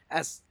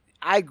as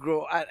I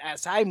grow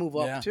as I move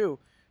up Yeah. too.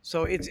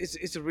 So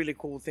it's a really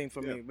cool thing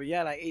for me. But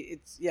yeah,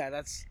 like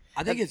that's.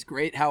 I think it's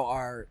great how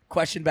our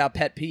question about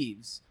pet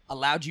peeves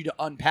allowed you to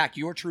unpack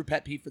your true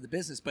pet peeve for the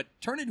business, but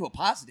turn into a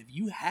positive.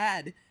 You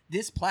had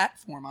this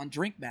platform on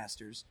Drink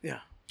Masters Yeah.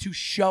 to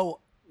show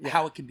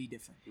how it can be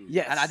different.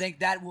 Yes. And I think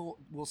that will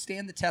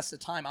stand the test of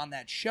time on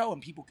that show,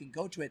 and people can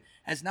go to it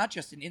as not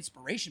just an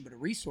inspiration, but a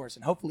resource.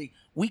 And hopefully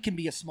we can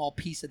be a small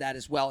piece of that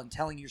as well in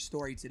telling your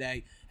story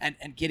today and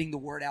getting the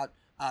word out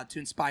to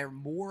inspire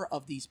more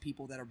of these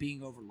people that are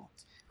being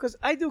overlooked. Because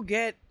I do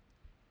get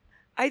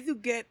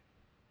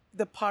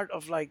the part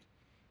of like,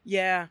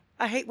 yeah,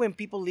 I hate when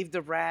people leave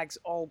the rags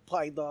all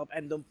piled up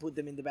and don't put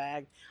them in the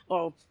bag.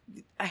 Or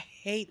I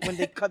hate when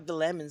they cut the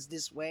lemons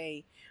this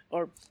way.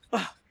 Or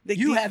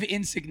You have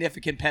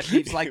insignificant pet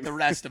peeves like the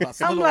rest of us.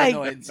 I'm Little like,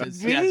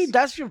 annoyances. really?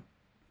 Yes.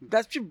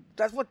 That's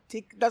what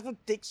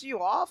ticks you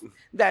off?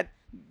 That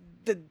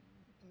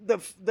there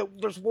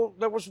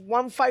was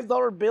one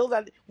 $5 bill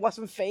that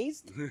wasn't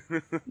phased.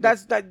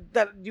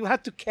 that you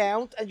have to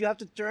count and you have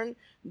to turn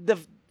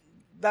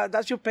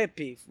that's your pet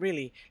peeve,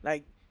 really.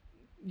 Like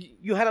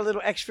you had a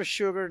little extra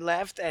sugar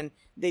left and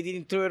they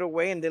didn't throw it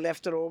away and they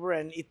left it over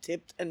and it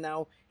tipped and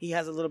now he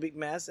has a little big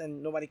mess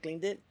and nobody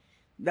cleaned it.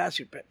 That's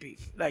your pet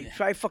peeve. Like,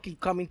 try fucking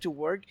coming to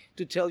work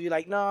to tell you,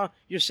 like, no,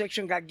 your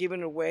section got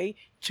given away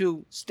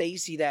to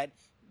Stacy that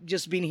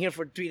just been here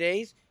for 3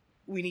 days.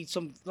 We need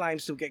some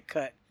limes to get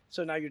cut.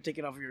 So now you're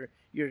taking off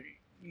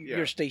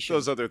your station.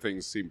 Those other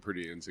things seem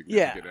pretty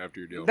insignificant after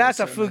you're dealing That's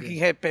with a fucking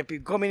head pet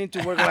peeve. Coming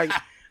into work like,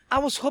 I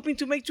was hoping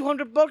to make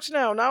 $200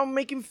 now. Now I'm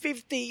making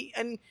 50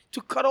 and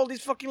to cut all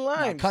these fucking No,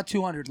 limes. cut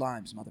 200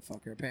 limes,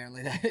 motherfucker,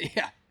 apparently.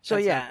 Yeah. So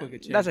That's yeah, how quick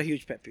it that's a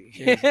changes. huge pet peeve.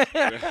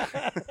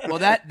 Well,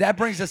 that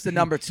brings us to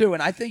number 2,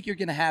 and I think you're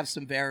going to have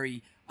some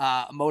very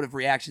emotive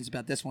reactions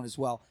about this one as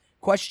well.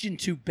 Question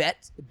 2,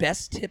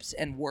 best tips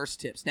and worst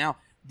tips. Now,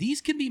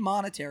 these can be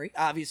monetary,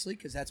 obviously,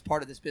 because that's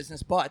part of this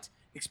business, but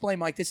explain,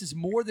 Mike, this is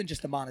more than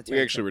just a monetary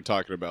We actually thing. were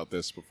talking about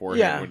this beforehand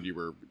Yeah. when you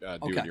were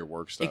doing your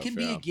work stuff. It can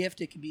be a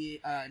gift. It can be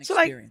an So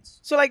like, experience.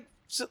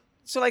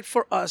 so like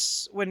for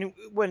us, when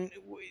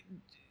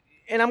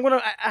and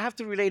I have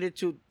to relate it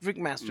to Drink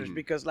Masters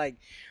because like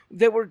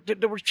there were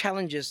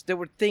challenges, there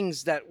were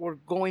things that were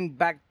going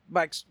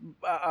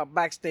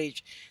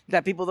backstage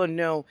that people don't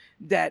know,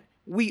 that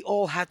we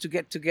all had to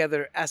get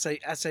together as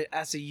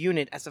a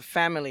unit, as a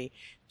family,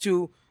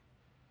 to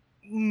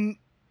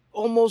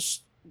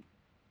almost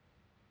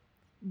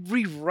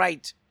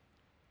rewrite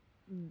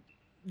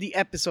the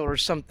episode or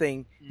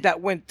something that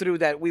went through,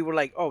 that we were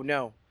like, oh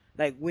no,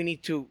 like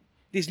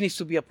this needs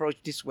to be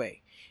approached this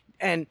way.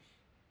 And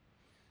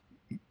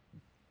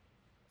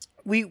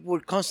we were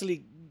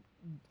constantly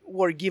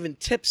given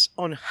tips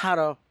on how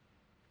to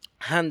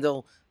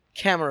handle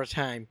camera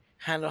time,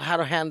 how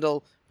to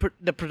handle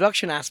the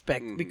production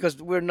aspect, because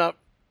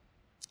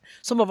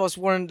some of us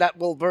weren't that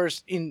well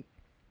versed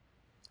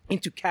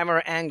into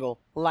camera angle,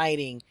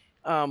 lighting,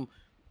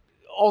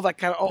 all that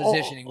kind of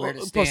Positioning, where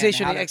to stand.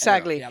 positioning, how to-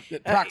 exactly. Yeah,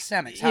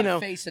 proxemics, how you know,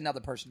 to face another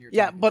person you're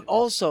yeah, talking but to.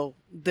 also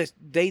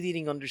they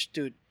didn't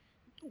understood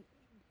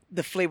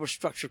the flavor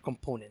structure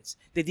components.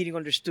 They didn't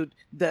understood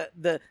that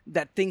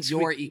things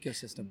Your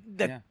ecosystem.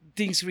 that Yeah.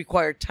 things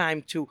require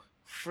time to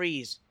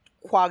freeze,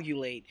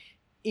 coagulate,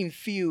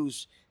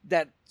 infuse.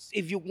 That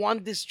if you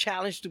want this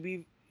challenge to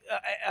be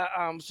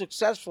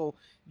successful,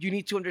 you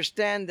need to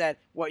understand that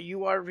what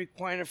you are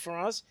requiring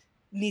from us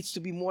needs to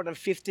be more than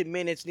 50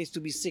 minutes, needs to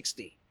be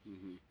 60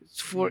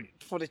 for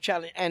the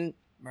challenge. And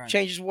Right.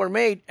 changes were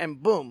made,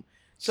 and boom.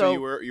 So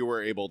you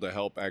were able to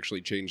help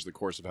actually change the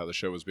course of how the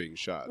show was being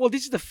shot. Well,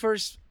 this is the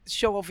first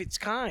show of its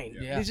kind.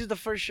 Yeah. This is the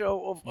first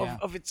show Yeah.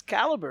 of its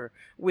caliber,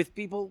 with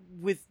people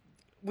with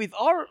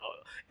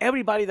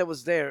everybody that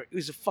was there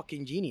is a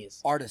fucking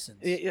genius.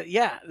 Artisans.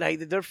 Yeah, like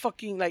they're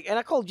fucking like, and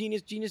I call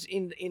genius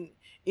in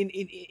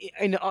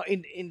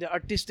the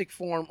artistic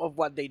form of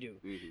what they do.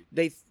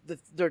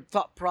 Their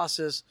thought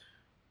process,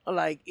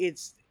 like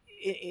it's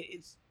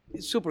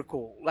super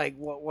cool. Like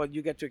what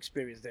you get to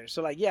experience there.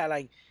 So like, yeah,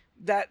 like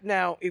that.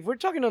 Now, if we're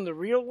talking on the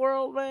real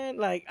world, man,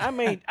 like I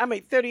made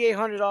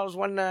 $3,800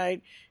 one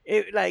night.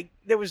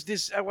 There was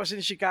this. I was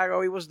in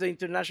Chicago. It was the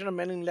International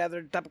Men in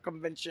Leather type of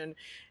convention,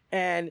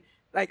 and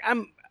like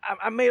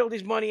I made all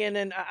this money, and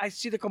then I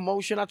see the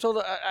commotion. I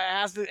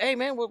asked, hey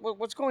man,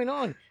 what's going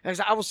on? And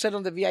I was set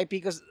on the VIP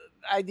because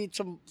I did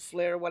some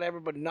flair, whatever,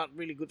 but not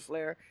really good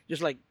flair,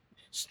 just like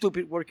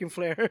stupid working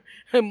flair,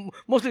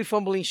 mostly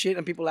fumbling shit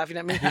and people laughing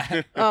at me.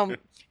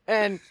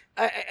 And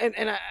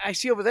I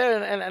see over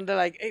there, and they're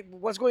like, hey,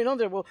 what's going on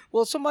there?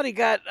 Well, somebody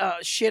got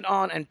shit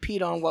on and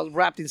peed on while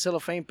wrapped in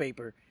cellophane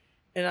paper,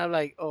 and I'm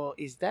like, oh,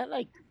 is that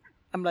like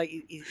I'm like,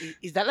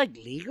 is that like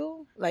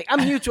legal? Like,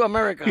 I'm new to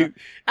America.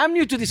 I'm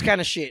new to this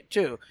kind of shit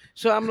too.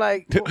 So I'm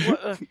like,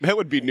 that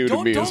would be new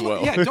to me as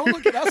well. Yeah, don't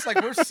look at us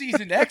like we're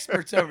seasoned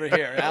experts over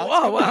here,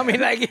 Alex. well, I mean,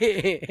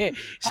 like,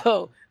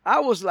 so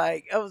I was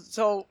like,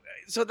 so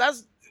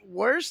that's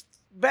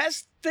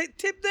best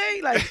tip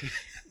day. Like,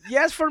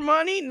 yes for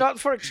money, not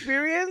for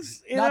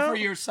experience. Not for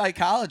your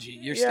psychology,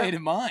 your state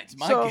of mind.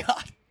 My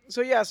God.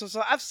 So yeah,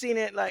 so I've seen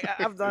it. Like,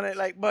 I've done it.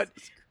 Like, but.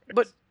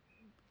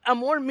 A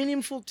more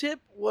meaningful tip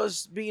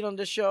was being on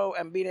the show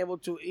and being able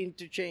to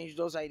interchange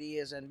those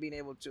ideas and being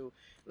able to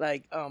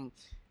like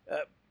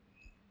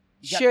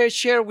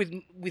share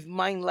with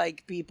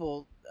mind-like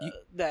people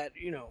that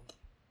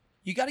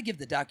You got to give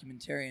the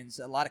documentarians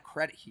a lot of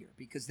credit here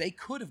because they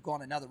could have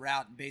gone another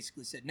route and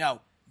basically said, no,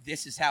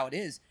 this is how it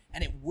is,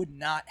 and it would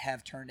not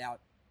have turned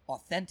out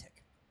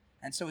authentic.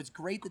 And so it's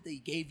great that they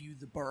gave you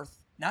the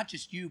berth, not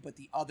just you, but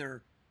the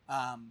other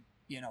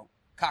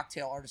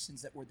cocktail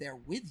artisans that were there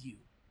with you.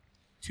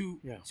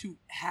 To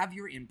have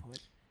your input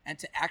and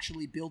to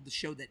actually build the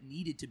show that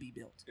needed to be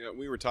built. Yeah,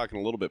 we were talking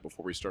a little bit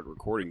before we started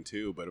recording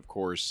too, but of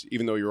course,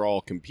 even though you're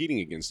all competing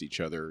against each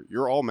other,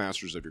 you're all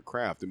masters of your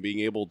craft, and being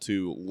able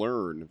to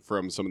learn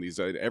from some of these,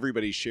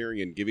 everybody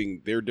sharing and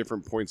giving their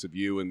different points of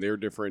view and their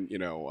different,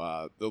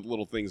 the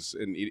little things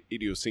and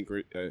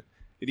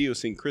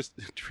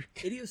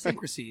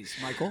idiosyncrasies,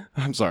 Michael.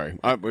 I'm sorry.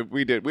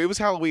 We did. It was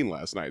Halloween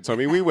last night, so I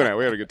mean, we went out.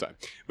 We had a good time.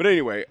 But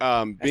anyway,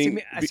 I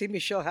see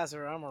Michelle has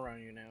her arm around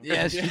you now.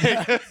 Yeah, she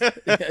does.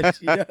 Yeah,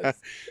 she does.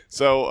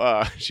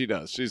 So she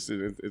does.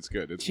 It's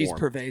good. She's warm.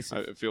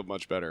 Pervasive. I feel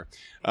much better.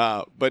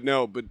 But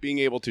being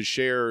able to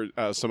share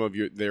some of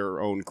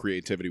their own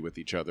creativity with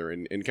each other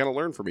and kind of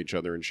learn from each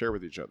other and share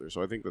with each other.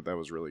 So I think that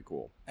was really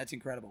cool. That's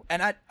incredible.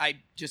 And I'm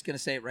just gonna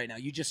say it right now.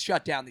 You just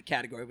shut down the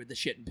category with the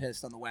shit and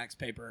piss on the wax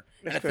paper.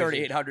 And a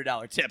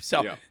 $3,800 tip.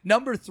 So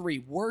Number 3,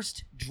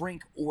 worst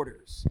drink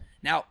orders.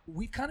 Now,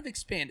 we've kind of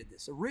expanded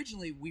this.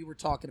 Originally, we were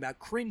talking about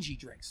cringy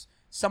drinks.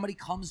 Somebody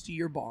comes to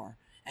your bar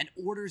and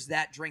orders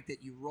that drink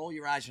that you roll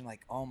your eyes and you're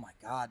like, oh my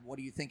God, what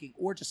are you thinking?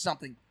 Or just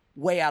something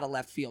way out of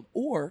left field.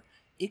 Or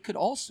it could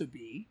also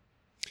be...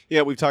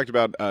 Yeah, we've talked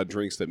about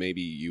drinks that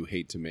maybe you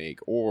hate to make,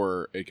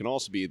 or it can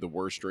also be the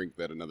worst drink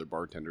that another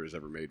bartender has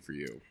ever made for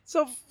you.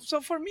 So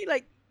for me,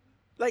 like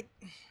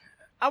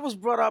I was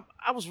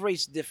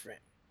raised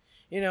different.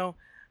 I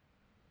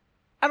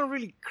don't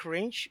really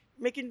cringe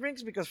making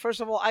drinks because,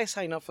 first of all, I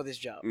sign up for this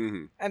job.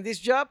 Mm-hmm. And this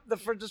job, the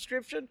first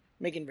description,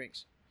 making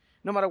drinks.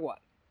 No matter what.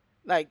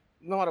 Like,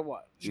 no matter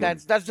what.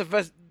 Mm. That's the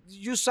first.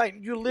 You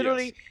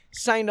literally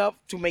sign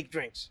up to make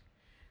drinks.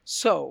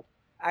 So,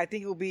 I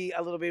think it will be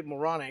a little bit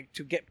moronic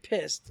to get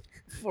pissed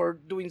for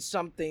doing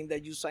something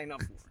that you sign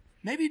up for.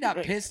 Maybe not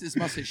pissed as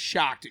much as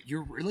shocked.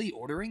 You're really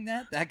ordering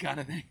that? That kind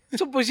of thing.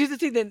 So, but here's the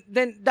thing.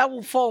 Then that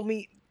will fall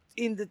me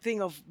in the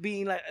thing of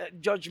being like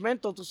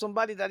judgmental to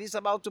somebody that is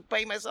about to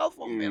pay my cell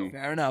phone bill.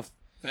 Fair enough.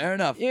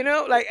 And I'm.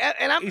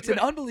 It's an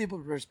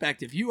unbelievable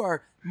perspective. You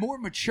are more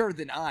mature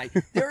than I.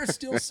 There are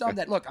still some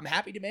that look. I'm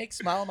happy to make,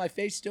 smile on my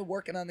face, still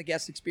working on the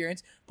guest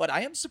experience. But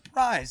I am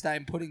surprised I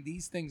am putting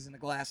these things in a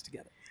glass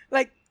together.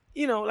 I've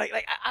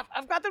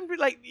got them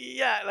like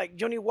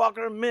Johnny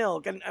Walker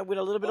milk and with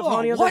a little bit of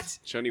honey. What?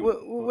 Johnny.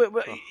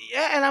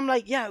 Yeah, and I'm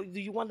like, yeah.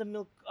 Do you want the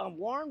milk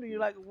warm? Do you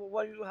like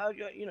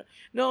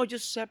No,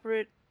 just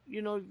separate.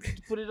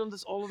 Put it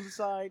all on the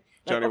side.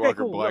 Johnny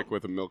Walker Black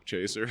with a milk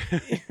chaser.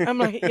 I'm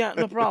like, yeah,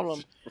 no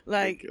problem.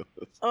 Like,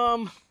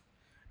 can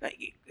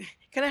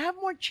I have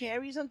more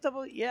cherries on top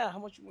of it? Yeah, how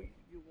much more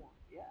you want?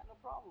 Yeah, no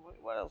problem.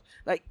 What else?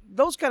 Like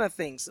those kind of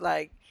things.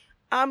 Like,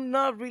 I'm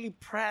not really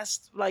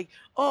pressed. Like,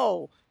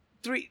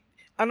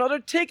 another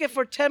ticket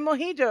for 10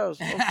 mojitos.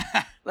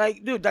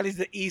 Like, dude, that is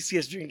the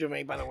easiest drink to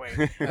make, by the way.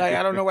 Like,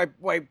 I don't know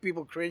why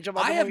people cringe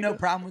about it. I have no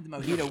problem with the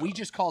mojito. We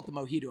just call it the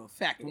mojito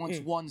effect. Once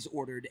one's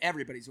ordered,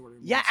 everybody's ordered.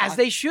 Yeah, as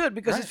they should,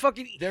 because it's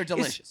fucking... They're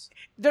delicious.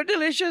 They're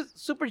delicious,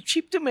 super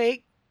cheap to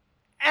make,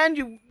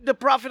 and the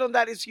profit on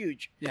that is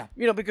huge. Yeah.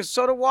 Because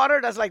soda water,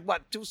 that's like,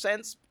 what, 2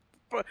 cents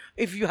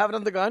if you have it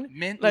on the gun?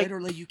 Mint,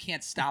 literally, you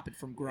can't stop it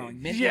from growing.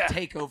 Mint will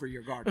take over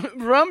your garden.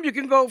 Rum, you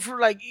can go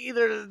for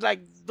either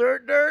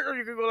dirt, or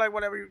you can go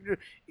whatever.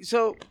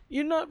 So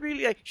you're not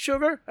really like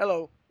sugar.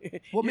 Hello.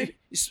 Well, maybe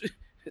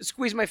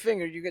squeeze my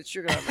finger, you get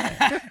sugar on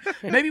that.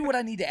 Maybe what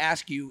I need to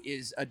ask you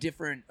is a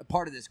different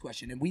part of this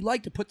question, and we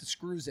like to put the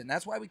screws in.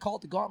 That's why we call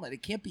it the gauntlet.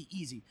 It can't be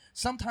easy.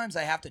 Sometimes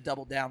I have to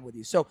double down with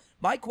you. So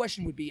my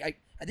question would be, I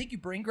think you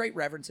bring great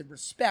reverence and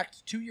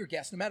respect to your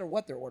guests, no matter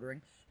what they're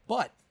ordering,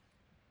 but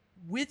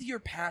with your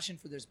passion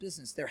for this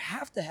business, there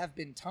have to have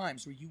been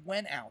times where you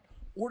went out,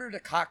 ordered a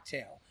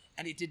cocktail,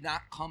 and it did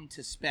not come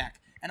to spec.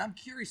 And I'm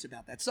curious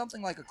about that.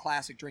 Something like a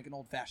classic drink, an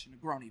old-fashioned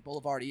Negroni,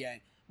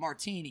 Boulevardier,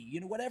 Martini,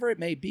 whatever it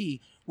may be,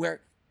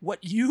 where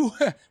what you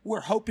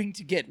were hoping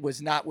to get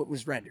was not what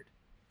was rendered.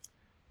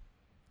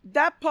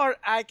 That part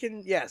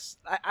yes.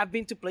 I've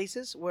been to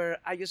places where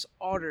I just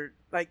ordered,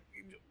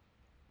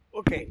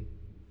 okay,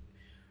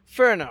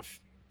 fair enough.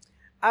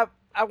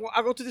 I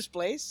go to this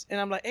place and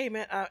I'm like, hey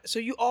man, so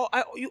you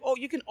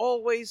can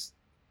always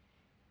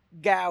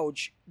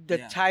gauge the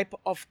Yeah. type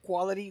of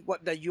quality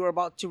that you're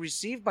about to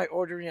receive by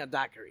ordering a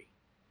daiquiri.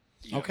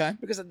 Okay.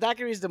 Because a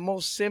daiquiri is the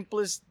most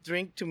simplest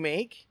drink to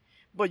make,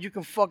 but you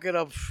can fuck it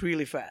up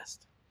really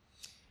fast.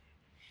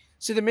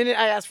 So the minute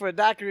I asked for a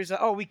daiquiri, it's like,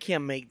 oh, we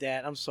can't make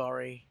that. I'm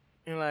sorry.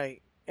 And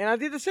I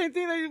did the same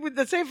thing with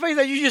the same face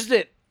that you just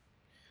did.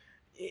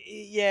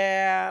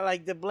 Yeah,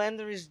 like the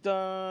blender is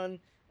done,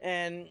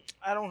 and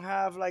I don't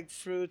have like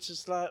fruits and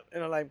stuff.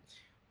 And I'm like,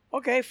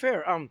 okay,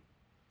 fair.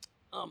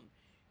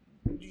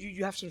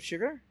 You have some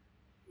sugar?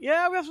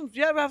 Yeah, we have some.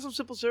 Yeah, we have some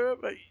simple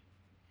syrup. Do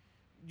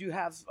you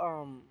have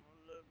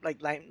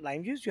like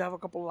lime juice? Do you have a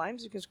couple of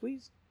limes you can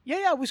squeeze?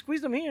 Yeah, we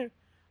squeeze them here.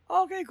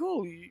 Okay,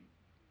 cool. You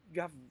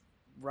have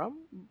rum?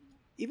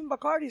 Even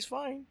Bacardi is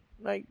fine.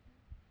 Like,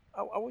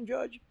 I wouldn't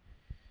judge.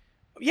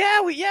 Yeah.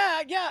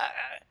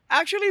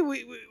 Actually,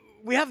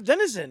 we have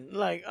venison.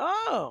 Like,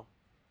 oh.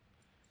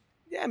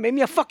 Yeah, make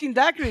me a fucking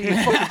daiquiri, you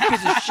fucking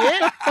piece of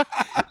shit.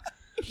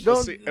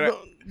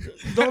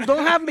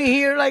 Don't have me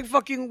here like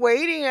fucking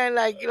waiting and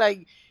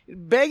like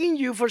begging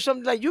you for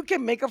something. Like, you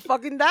can make a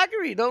fucking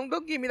daiquiri. Don't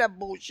give me that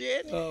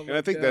bullshit. Oh, And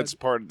I think that's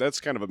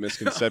kind of a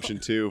misconception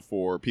too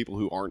for people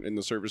who aren't in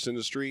the service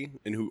industry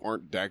and who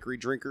aren't daiquiri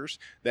drinkers,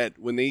 that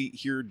when they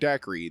hear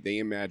daiquiri, they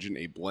imagine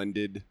a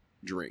blended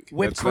drink.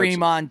 Whipped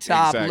cream on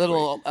top, exactly.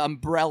 little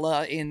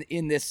umbrella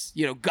in this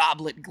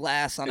goblet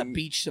glass on a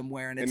beach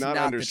somewhere, and it's not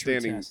not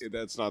understanding the true test.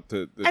 that's not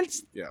the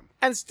yeah.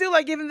 And still,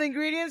 I give him the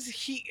ingredients.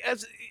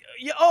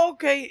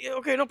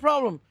 Okay, no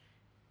problem.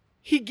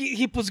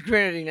 He puts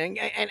grenadine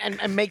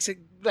and makes it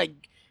like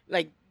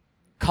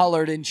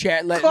Colored and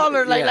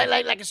colored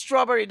like a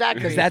strawberry daiquiri.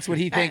 because that's what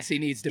he thinks he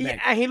needs to make.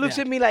 And he looks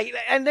at me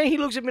and then he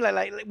looks at me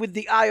like with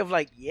the eye of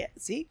like, yeah,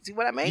 see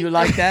what I mean? You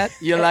like that?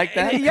 You like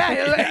that?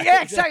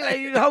 yeah,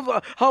 exactly.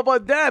 How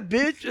about that,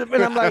 bitch? And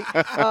I'm like,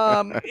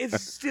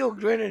 it's still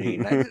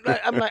grenadine.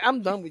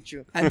 I'm done with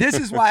you. And this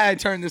is why I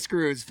turn the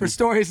screws for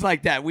stories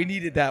like that. We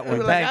needed that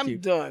one. Thank you. I'm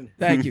done.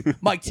 Thank you,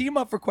 Mike. Team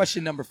up for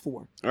question number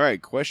 4. All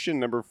right, question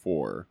number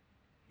 4.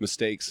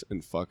 Mistakes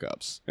and fuck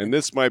ups, and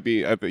this might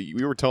be.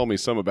 You were telling me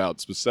some about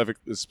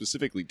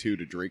specifically to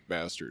drink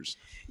masters.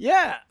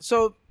 Yeah.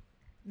 So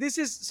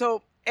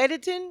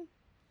editing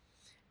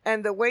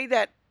and the way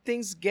that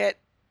things get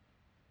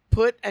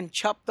put and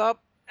chopped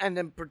up and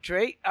then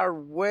portrayed are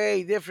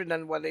way different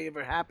than what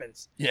ever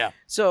happens. Yeah.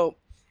 So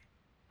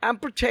I'm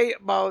portrayed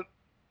about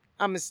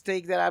a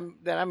mistake that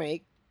I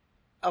make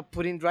of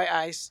putting dry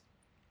ice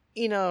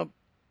in a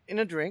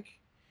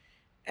drink,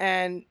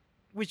 and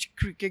which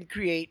can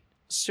create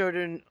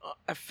certain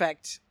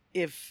effect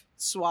if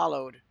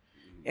swallowed.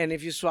 And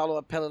if you swallow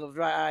a pellet of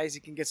dry ice,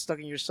 it can get stuck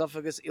in your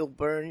esophagus. It'll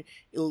burn.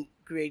 It'll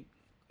create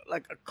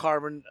like a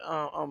carbon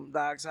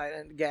dioxide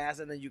and gas,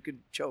 and then you could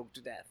choke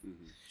to death.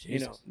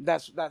 Jesus.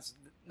 That's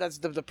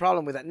the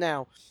problem with that.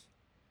 Now,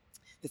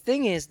 the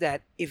thing is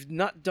that if it's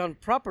not done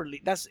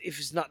properly,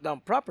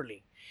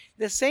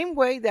 the same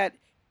way that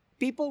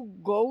people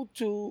go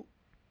to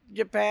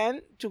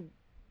Japan to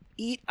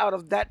eat out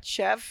of that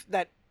chef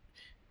that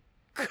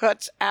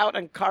cuts out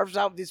and carves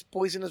out this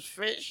poisonous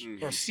fish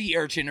Or sea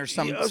urchin or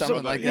something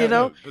like you that.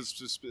 know?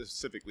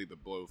 Specifically the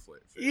blowfish.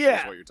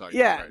 Yeah, is what you're talking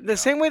yeah. about right The now.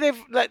 same way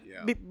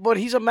but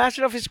he's a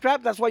master of his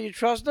craft. That's why you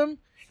trust him.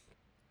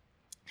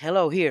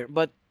 Hello here,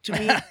 but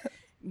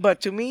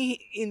to me,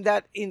 in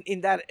that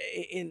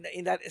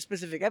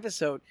specific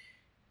episode,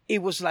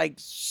 it was like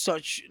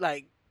such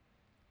like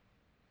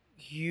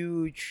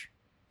huge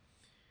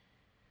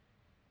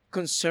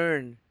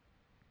concern.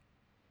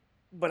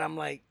 But I'm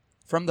like,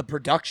 From the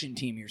production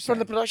team, you're saying. from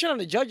the production and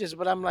the judges,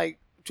 but I'm like,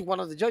 to one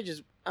of the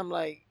judges, I'm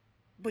like,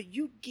 but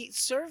you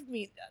served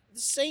me the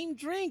same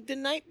drink the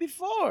night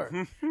before.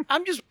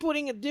 I'm just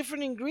putting a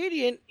different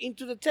ingredient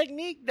into the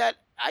technique that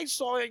I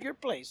saw at your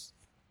place.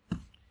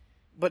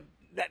 But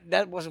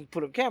that wasn't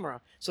put on camera.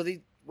 So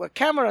what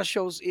camera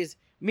shows is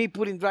me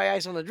putting dry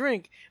ice on the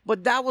drink,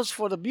 but that was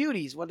for the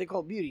beauties, what they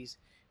call beauties.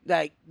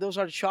 Like, those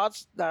are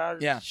shots that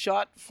are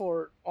shot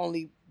for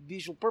only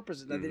visual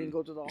purposes, that didn't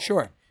go to the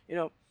Sure.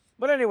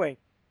 But anyway,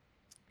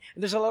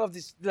 there's a lot of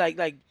this like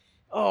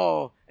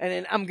and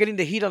then I'm getting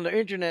the heat on the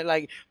internet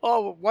like,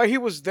 oh, why he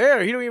was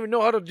there? He don't even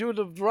know how to do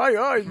the dry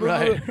ice.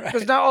 Right.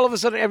 Because now all of a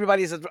sudden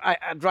everybody's a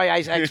dry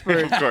ice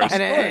expert. Of course.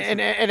 And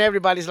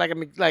everybody's like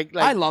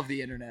I love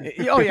the internet.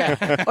 oh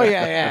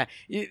yeah.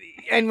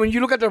 And when you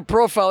look at their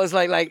profile, it's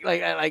like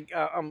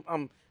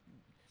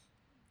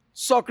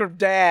soccer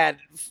dad,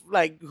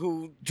 like,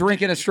 who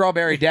Drinking a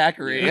strawberry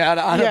daiquiri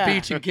on a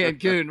beach in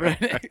Cancun,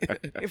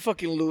 right? a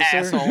fucking loser.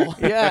 Asshole.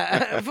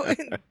 Yeah.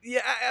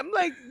 I'm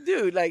like,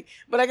 dude, like,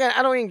 but again,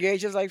 I don't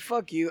engage. It's like,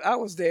 fuck you. I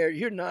was there.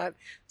 You're not.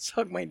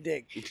 Suck my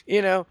dick.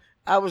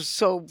 I was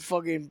so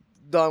fucking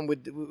done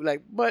with,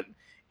 like, but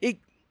it,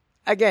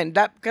 again,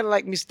 that kind of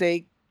like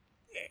mistake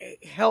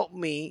helped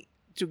me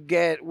to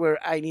get where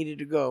I needed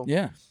to go.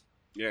 Yeah.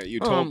 Yeah, you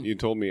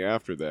told me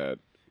after that.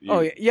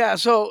 Yeah.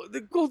 So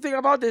the cool thing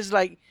about this,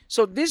 like,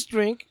 so this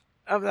drink,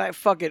 I'm like,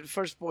 fuck it.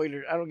 First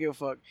spoiler. I don't give a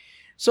fuck.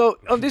 So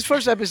on this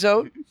first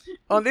episode,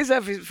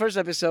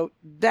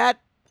 that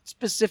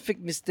specific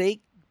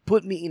mistake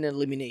put me in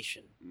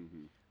elimination.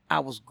 Mm-hmm. I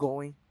was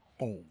going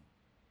home.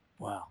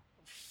 Wow.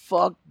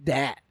 Fuck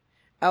that.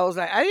 I was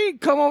like, I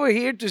didn't come over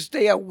here to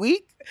stay a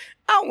week.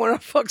 I want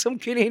to fuck some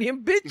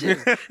Canadian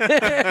bitches.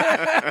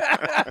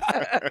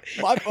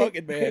 My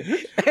fucking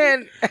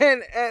man.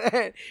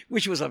 and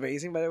which was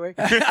amazing, by the way.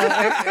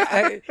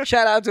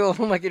 Shout out to all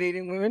my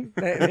Canadian women.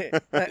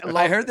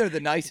 I heard they're the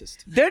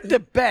nicest. They're the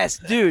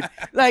best, dude.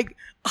 Like,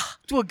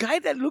 to a guy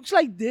that looks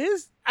like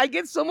this, I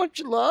get so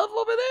much love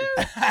over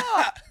there.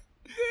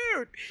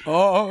 Dude.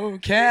 Oh,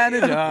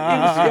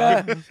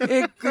 Canada.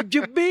 Could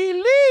you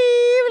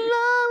believe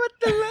love with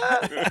the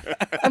love?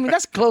 I mean,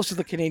 that's close to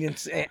the Canadian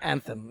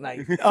anthem.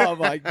 Like, Oh,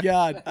 my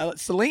God.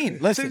 Celine,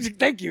 listen.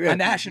 thank you. A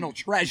national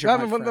treasure, my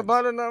Coming from the friends.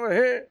 bottom of my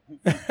head.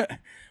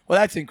 Well,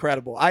 that's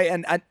incredible.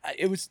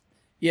 It was,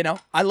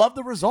 I love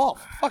the resolve.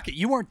 Fuck it.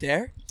 You weren't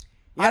there.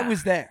 I Yeah.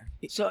 was there.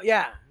 So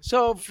yeah,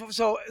 so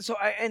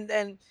and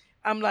then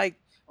I'm like,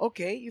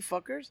 okay, you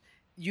fuckers,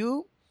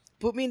 you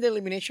put me in the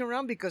elimination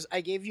round because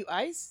I gave you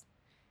ice.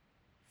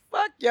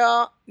 Fuck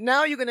y'all.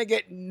 Now you're gonna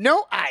get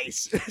no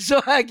ice.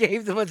 So I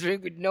gave them a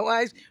drink with no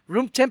ice,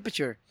 room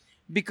temperature,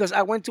 because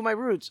I went to my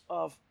roots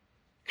of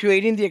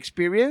creating the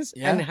experience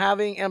Yeah. and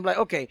I'm like,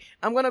 okay,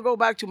 I'm gonna go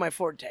back to my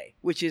forte,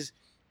 which is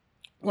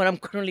what I'm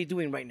currently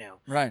doing right now.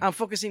 Right. I'm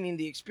focusing in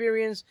the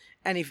experience,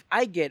 and if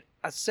I get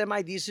a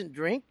semi-decent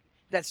drink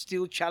that's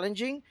still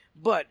challenging,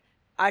 but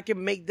I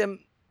can make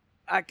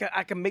I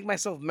can make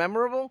myself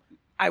memorable,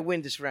 I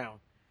win this round.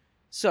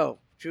 So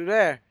through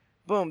there,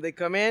 boom, they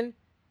come in,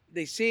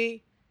 they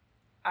see,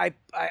 I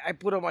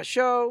put on my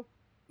show.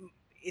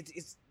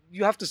 It's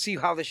you have to see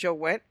how the show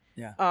went.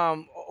 Yeah.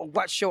 Or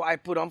what show I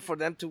put on for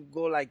them to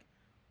go like,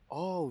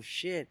 oh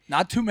shit.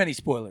 Not too many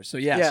spoilers. So,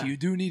 yes, Yeah. you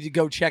do need to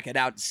go check it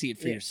out and see it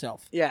for Yeah.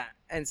 yourself. Yeah,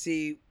 and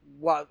see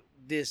what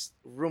this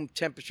room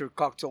temperature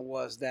cocktail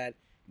was that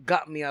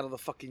got me out of the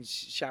fucking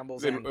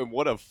shambles. And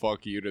what a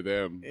fuck you to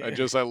them. I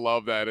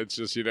love that. It's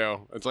just,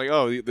 it's like,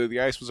 oh, the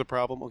ice was a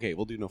problem. Okay,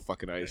 we'll do no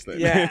fucking ice then.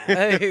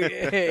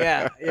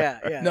 yeah.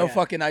 No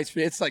fucking ice for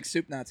you. It's like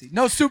soup Nazi.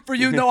 No soup for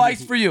you, no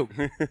ice for you.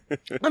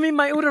 I mean,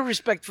 my utter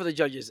respect for the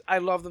judges. I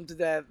love them to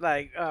death.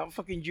 Like,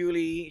 fucking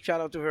Julie,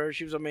 shout out to her.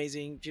 She was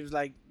amazing. She was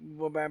like,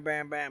 bam,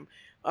 bam,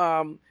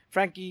 bam.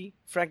 Frankie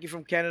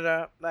from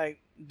Canada,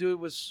 like, dude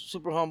was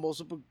super humble,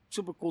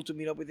 super cool to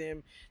meet up with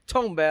him.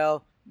 Tone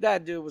Bell,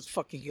 that dude was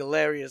fucking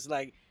hilarious.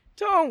 Like,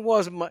 Tone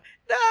was my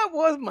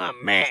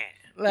man.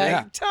 Like,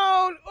 Yeah.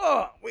 Tone,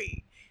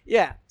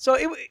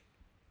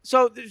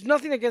 So there's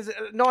nothing against,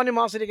 no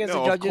animosity against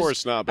No, the of judges.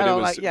 course not. I But it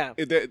don't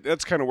was,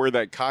 that's kind of where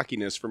that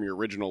cockiness from your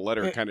original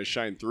letter kind of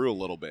shined through a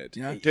little bit.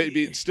 Yeah. To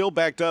be still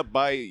backed up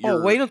by your.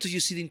 Oh, wait until you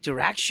see the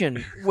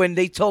interaction when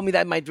they told me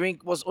that my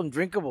drink was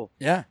undrinkable.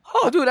 Yeah.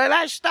 Oh, dude, I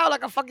lashed out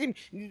like a fucking,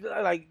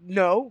 like,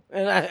 no.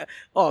 And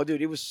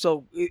dude, it was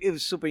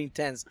super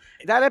intense.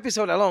 That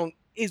episode alone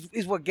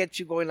is what gets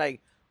you going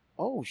like,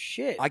 oh,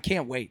 shit. I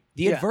can't wait.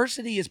 The Yeah.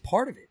 adversity is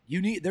part of it.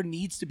 There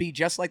needs to be,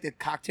 just like the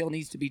cocktail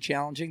needs to be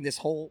challenging, this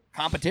whole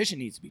competition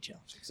needs to be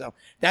challenging. So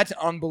that's an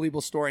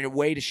unbelievable story and a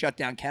way to shut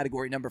down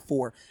category number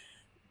 4.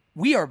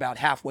 We are about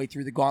halfway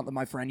through the gauntlet,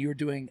 my friend. You're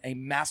doing a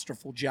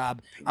masterful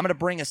job. I'm going to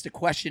bring us to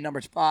question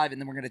number 5, and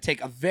then we're going to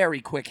take a very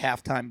quick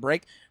halftime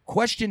break.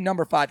 Question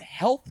number 5,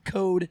 health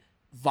code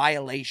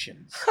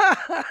violations.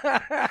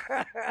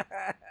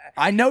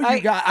 I know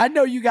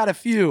you got a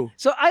few.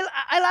 So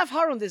I laugh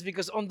hard on this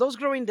because on those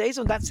growing days,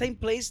 on that same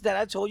place that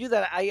I told you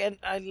that I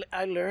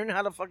learned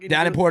how to fucking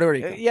Down in Puerto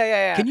Rico.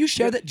 Yeah. Can you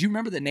share that? Do you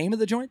remember the name of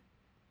the joint?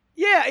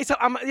 Yeah,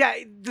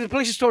 the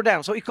place is tore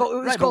down. So it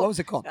was Right, but called, what was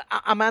it called?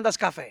 Amanda's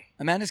Cafe.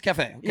 Amanda's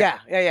Cafe. Okay. Yeah.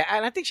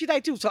 And I think she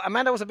died too. So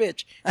Amanda was a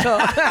bitch. So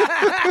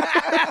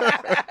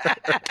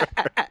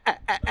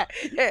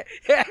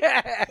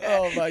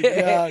Oh my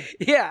God.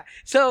 Yeah.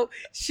 So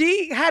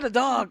she had a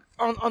dog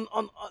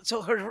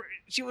so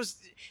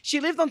she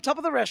lived on top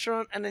of the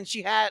restaurant, and then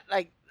she had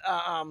like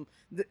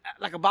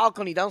a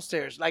balcony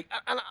downstairs, like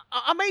an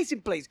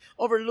amazing place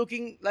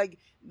overlooking like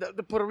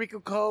the Puerto Rico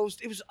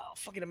coast. It was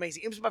fucking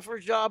amazing. It was my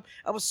first job.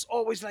 I was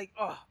always like,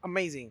 oh,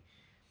 amazing.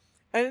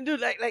 And dude,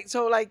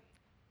 like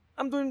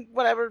I'm doing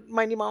whatever,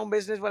 minding my own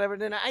business, whatever.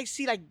 Then I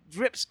see like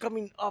drips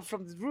coming up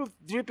from the roof,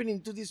 dripping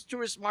into this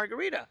tourist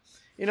margarita.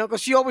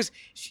 Because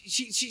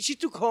she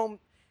took home.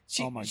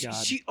 Oh my God.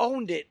 She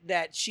owned it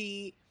that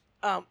she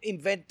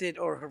invented,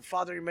 or her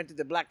father invented,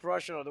 the Black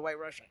Russian or the White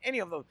Russian, any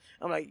of those.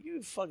 I'm like,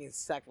 you fucking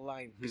sack of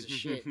line, piece of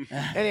shit.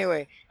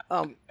 Anyway,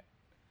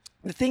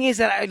 the thing is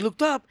that I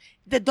looked up,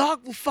 the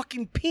dog was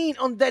fucking peeing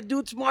on that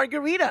dude's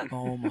margarita.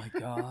 Oh my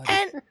God.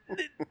 And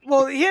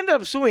well, he ended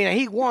up suing, and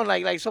he won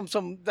like some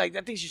like,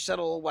 I think she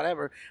settled or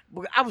whatever.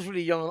 But I was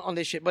really young on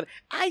this shit, but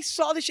I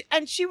saw this shit,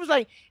 and she was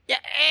like, "Yeah,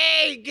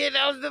 hey, get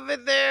out of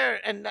it there,"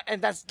 and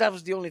that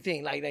was the only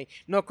thing. Like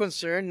no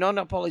concern,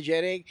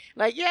 non-apologetic.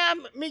 Like, yeah,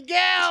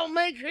 Miguel,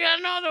 make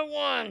another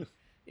one.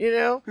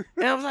 And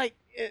I was like,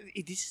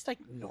 this is like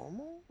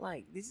normal.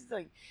 Like this is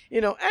like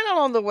and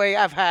along the way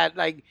I've had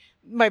like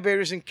my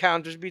various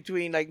encounters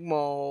between like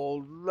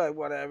mold, like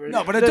whatever.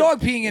 No, but a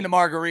dog peeing in a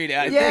margarita.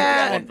 I think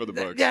that's one for the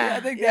books. Yeah, I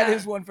think that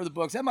is one for the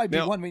books. That might be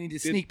Now, one we need to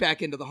sneak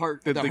back into the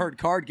herd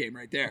card game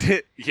right there.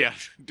 Yeah.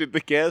 Did the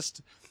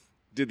guest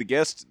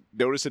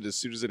notice it as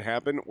soon as it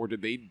happened, or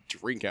did they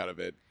drink out of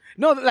it?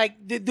 No,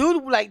 like the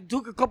dude like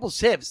took a couple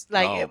sips,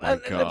 like Oh, my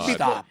God.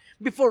 Stop.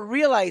 before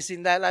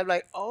realizing that I'm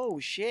like, oh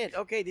shit,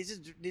 okay, this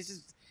is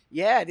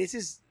yeah.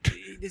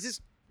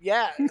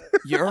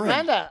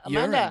 Urine.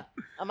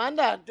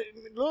 Amanda,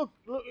 look,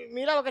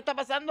 mira lo que está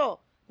pasando,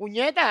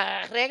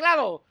 puñeta,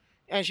 arréglalo.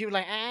 And she was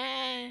like,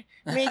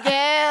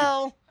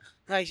 Miguel.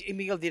 Like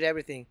Miguel did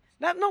everything.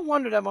 No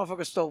wonder that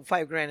motherfucker stole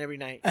 $5,000 every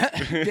night.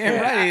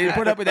 Damn right, he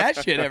put up with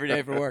that shit every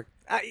day for work.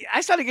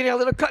 I started getting a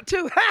little cut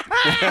too.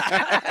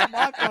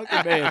 My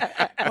fucking man.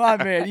 My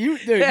man.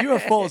 You are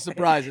full of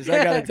surprises,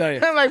 I gotta tell you.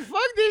 I'm like, fuck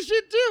this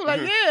shit too.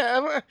 Like,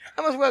 yeah,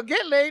 I must well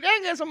get laid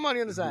and get some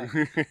money on the side.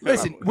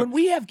 Listen, when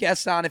we have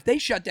guests on, if they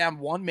shut down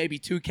one, maybe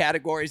two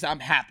categories, I'm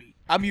happy.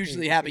 I'm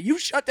usually happy. You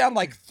shut down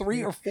like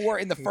 3 or 4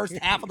 in the first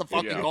half of the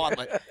fucking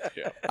gauntlet.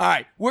 Yeah. All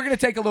right, we're going to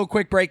take a little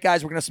quick break,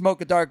 guys. We're going to smoke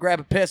a dart, grab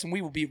a piss, and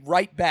we will be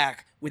right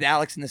back with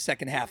Alex in the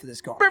second half of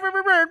this gauntlet.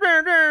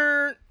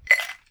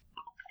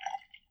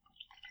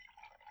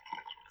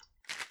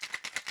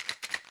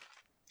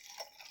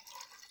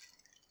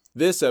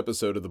 This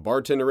episode of the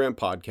Bartender Rant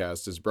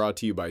Podcast is brought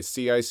to you by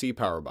CIC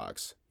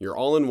Powerbox, your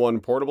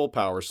all-in-one portable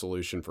power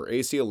solution for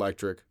AC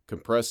electric,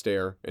 compressed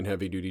air, and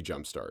heavy-duty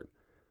jumpstart.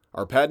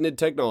 Our patented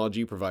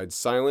technology provides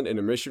silent and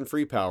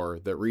emission-free power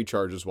that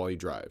recharges while you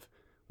drive.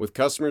 With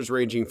customers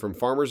ranging from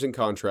farmers and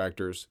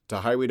contractors to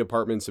highway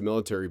departments and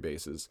military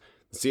bases,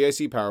 the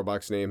CIC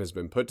Powerbox name has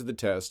been put to the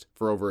test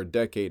for over a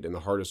decade in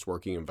the hardest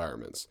working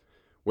environments.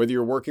 Whether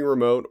you're working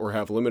remote or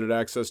have limited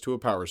access to a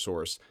power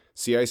source,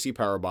 CIC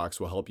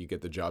Powerbox will help you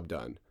get the job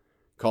done.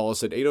 Call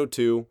us at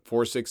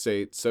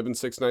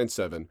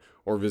 802-468-7697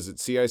 or visit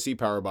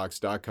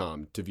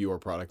cicpowerbox.com to view our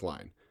product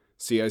line.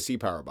 CIC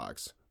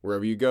Powerbox.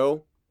 Wherever you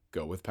go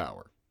with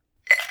power.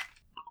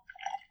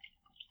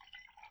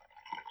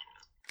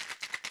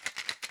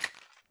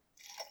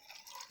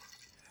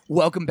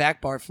 Welcome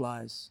back,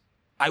 Barflies.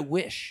 I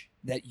wish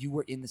that you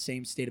were in the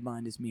same state of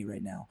mind as me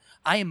right now.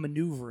 I am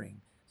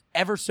maneuvering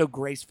ever so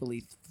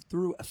gracefully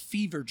through a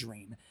fever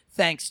dream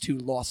thanks to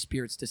Lost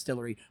Spirits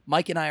Distillery.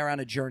 Mike and I are on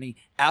a journey.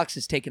 Alex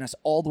has taken us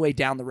all the way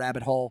down the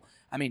rabbit hole.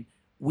 I mean,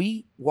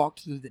 we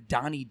walked through the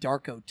Donnie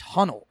Darko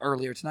tunnel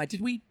earlier tonight.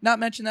 Did we not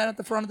mention that at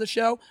the front of the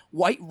show?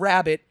 White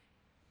Rabbit,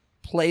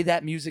 play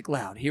that music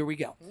loud. Here we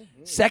go.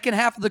 Mm-hmm. Second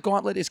half of the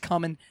gauntlet is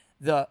coming.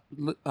 The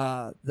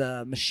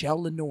Michelle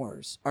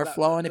Lenores are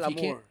flowing. If you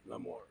can't,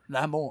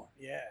 L'amour.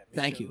 Yeah.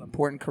 Thank you.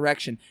 Important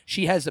correction.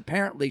 She has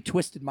apparently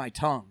twisted my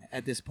tongue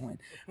at this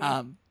point.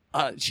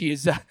 She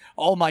is.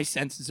 All my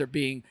senses are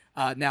being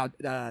now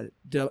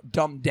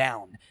dumbed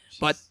down. Jeez.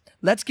 But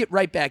let's get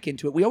right back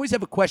into it. We always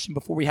have a question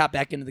before we hop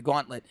back into the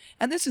gauntlet,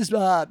 and this is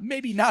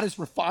maybe not as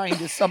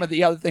refined as some of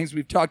the other things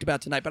we've talked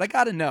about tonight. But I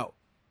got to know,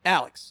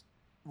 Alex,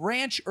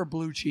 ranch or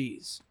blue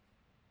cheese?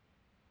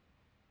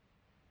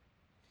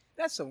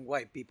 That's some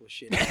white people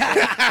shit.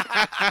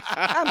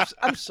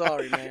 I'm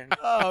sorry, man.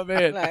 Oh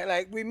man,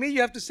 like with me,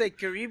 you have to say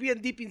Caribbean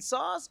dipping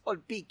sauce or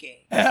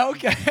pique.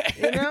 Okay,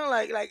 you know,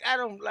 like I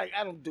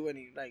don't do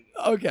any like.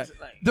 Okay,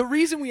 the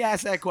reason we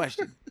asked that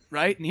question,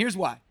 right, and here's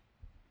why.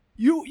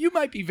 You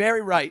might be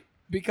very right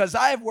because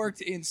I have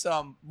worked in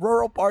some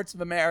rural parts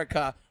of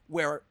America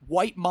where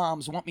white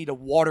moms want me to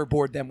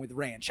waterboard them with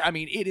ranch. I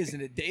mean, it is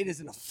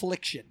an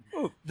affliction.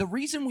 Ooh. The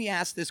reason we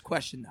asked this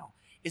question though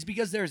is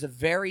because there's a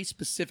very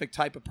specific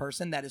type of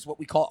person that is what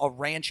we call a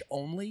ranch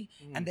only,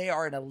 and they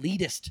are an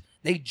elitist.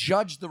 They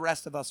judge the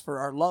rest of us for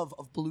our love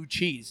of blue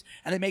cheese,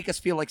 and they make us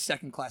feel like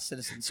second-class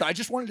citizens. So I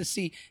just wanted to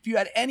see if you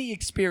had any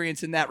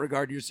experience in that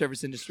regard, your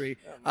service industry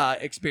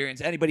experience.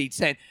 Anybody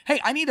saying,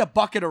 hey, I need a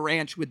bucket of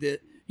ranch with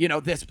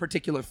this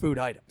particular food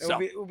item.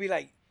 It would be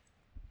like,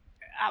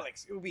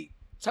 Alex, it would be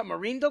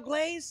tamarindo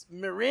glaze,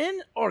 mirin,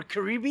 or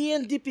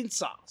Caribbean dipping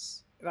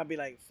sauce. And I'd be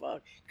like,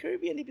 fuck,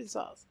 Caribbean dipping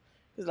sauce.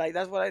 It's like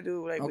that's what I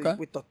do, like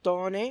with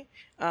tostone,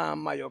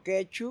 mayo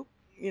ketchup.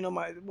 You know,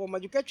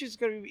 mayo ketchup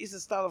is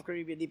a style of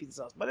Caribbean dipping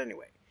sauce. But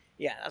anyway,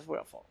 yeah, that's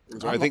where I fall.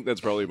 So I think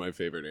that's probably my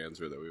favorite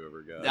answer that we've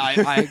ever got.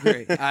 I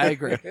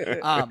agree.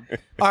 All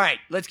right,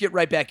 let's get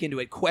right back into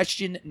it.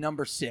 Question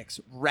number 6: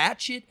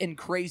 ratchet and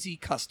crazy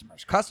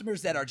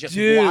customers that are just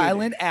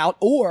wilding out,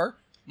 or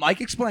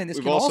Mike explained this.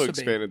 We've also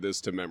expanded this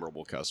to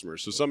memorable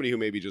customers. So somebody who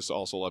maybe just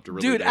also left a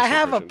really nice nice I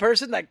have impression. a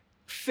person that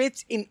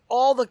fits in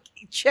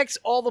checks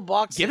all the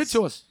boxes. Give it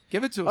to us.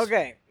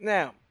 Okay,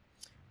 now,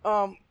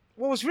 what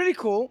was really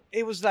cool,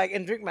 it was like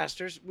in Drink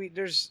Masters,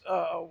 there's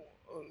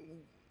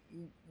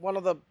one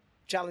of the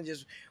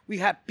challenges, we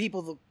have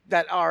people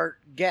that are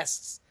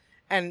guests,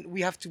 and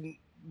we have to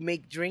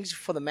make drinks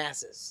for the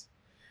masses.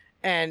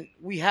 And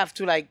we have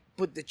to like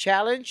put the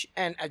challenge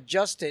and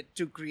adjust it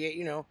to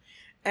create,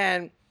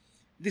 and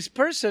this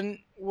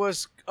person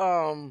was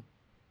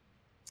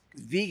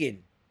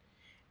vegan.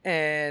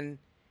 and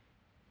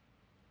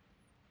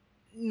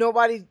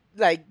nobody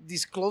like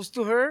disclosed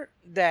to her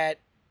that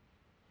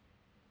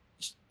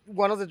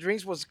one of the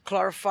drinks was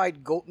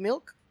clarified goat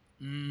milk.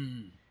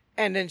 Mm.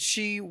 And then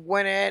she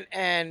went in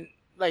and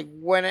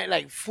went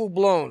in full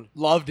blown.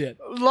 Loved it.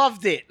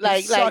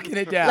 Sucking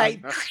it down.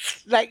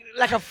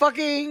 Like a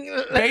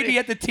fucking Baby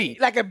at the teeth.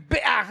 Like a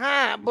bit,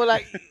 but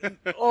like,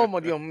 oh my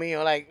Dios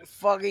mío, like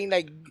fucking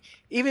like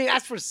even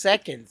asked for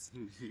seconds,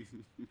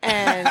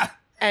 and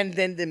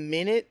then the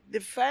minute they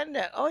found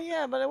out, oh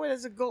yeah, by the way,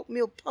 there's a goat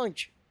milk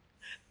punch.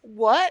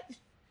 What?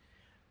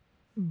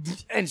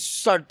 And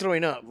start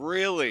throwing up.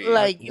 Really?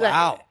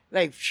 Wow.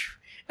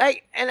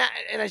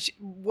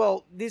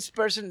 Well, this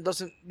person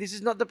doesn't. This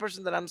is not the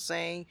person that I'm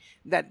saying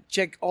that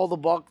checked all the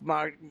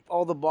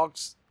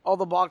boxes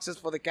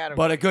for the category.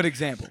 But a good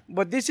example.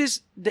 But this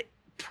is the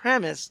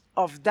premise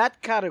of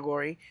that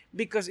category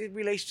because it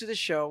relates to the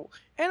show,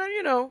 and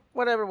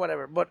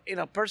whatever. But in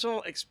a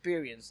personal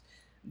experience,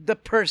 the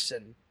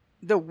person,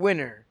 the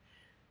winner,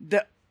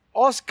 the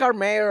Oscar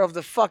mayor of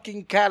the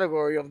fucking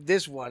category of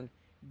this one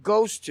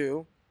goes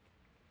to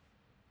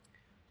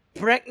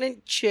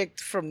pregnant chick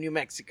from New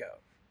Mexico.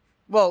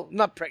 Well,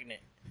 not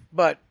pregnant,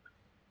 but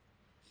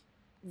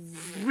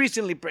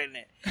recently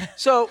pregnant.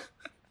 So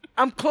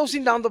I'm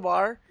closing down the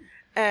bar,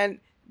 and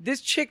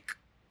this chick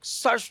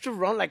starts to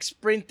run like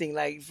sprinting,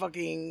 like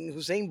fucking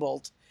Usain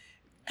Bolt,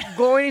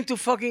 going into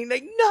fucking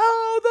like,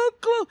 no, don't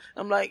close.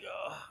 I'm like,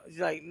 ugh. She's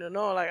like,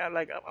 no,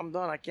 I'm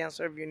done. I can't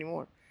serve you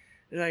anymore.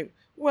 She's like,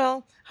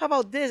 well, how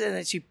about this? And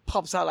then she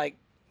pops out like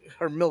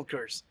her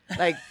milkers,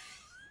 like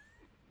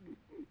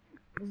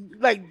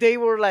they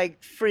were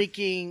like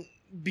freaking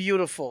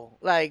beautiful.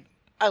 Like,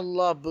 I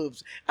love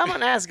boobs. I'm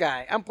an ass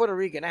guy. I'm Puerto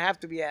Rican. I have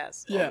to be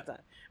ass all the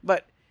time.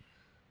 But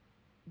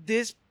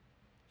this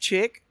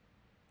chick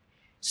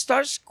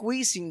starts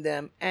squeezing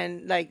them,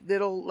 and like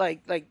little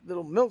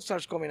milk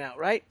starts coming out,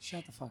 right?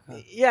 Shut the fuck up.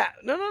 Yeah.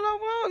 No.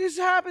 Well, this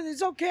happened.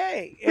 It's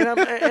okay. And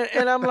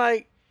I'm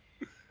like,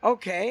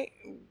 okay.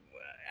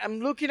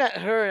 I'm looking at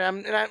her,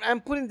 and I'm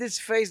putting this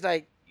face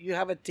like, you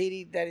have a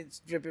titty that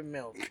is dripping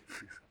milk.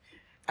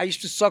 I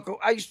used to suck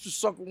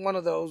one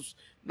of those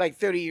like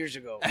 30 years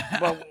ago.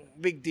 Well,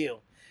 big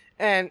deal.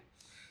 And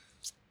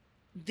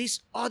this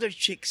other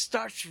chick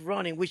starts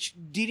running, which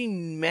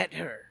didn't met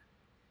her.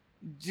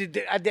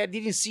 I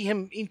didn't see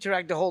him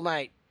interact the whole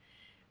night.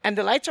 And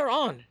the lights are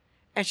on.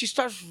 And she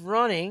starts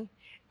running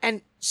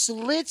and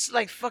slits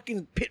like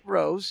fucking pit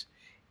rows,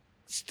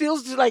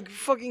 steals like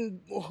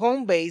fucking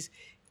home base,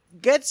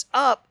 gets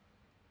up,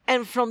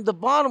 and from the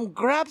bottom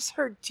grabs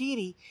her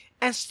titty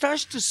and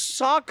starts to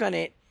suck on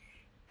it.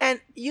 And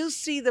you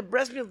see the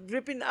breast milk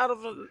dripping out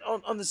of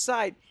on the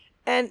side,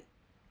 and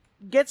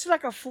gets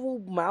like a full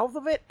mouth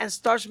of it and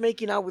starts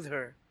making out with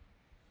her.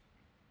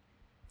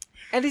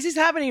 And this is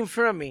happening in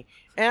front of me,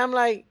 and I'm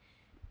like,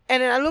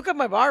 and then I look at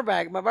my bar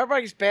bag. My bar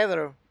bag is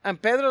Pedro,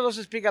 and Pedro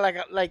doesn't speak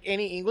like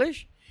any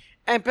English,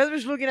 and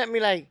Pedro's looking at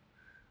me like,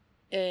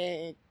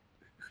 ¿Qué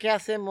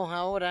hacemos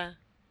ahora?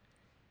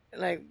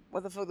 Like,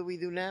 what the fuck do we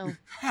do now?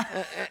 And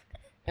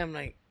I'm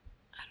like,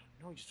 I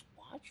don't know, just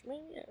watch,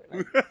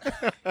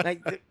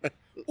 maybe.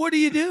 What do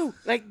you do?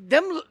 Like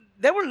them,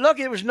 they were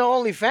lucky there was no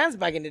OnlyFans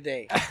back in the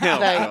day.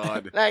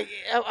 God. Like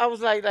I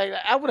was like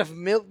I would have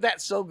milked that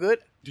so good.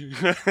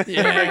 Yeah,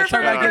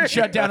 talk about getting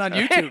shut down on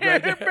YouTube.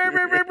 Right?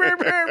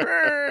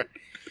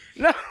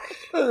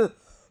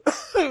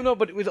 No,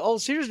 but with all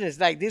seriousness,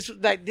 this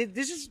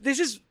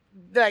is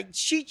like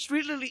she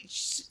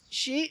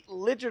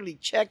literally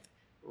checked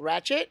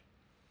Ratchet,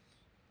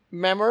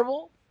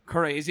 memorable,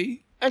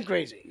 Crazy. and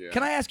crazy. Yeah.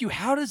 Can I ask you,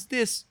 how does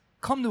this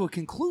come to a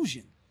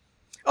conclusion?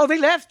 Oh, they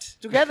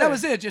left together. That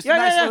was it. Just a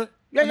nice little,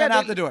 and then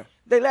out the door.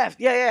 They left.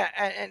 Yeah,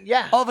 and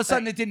yeah. All of a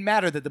sudden, it didn't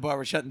matter that the bar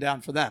was shutting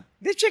down for them.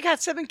 This chick had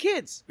 7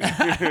 kids.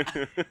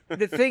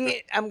 The thing,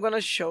 I'm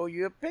gonna show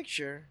you a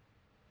picture,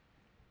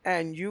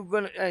 and you're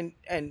gonna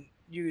and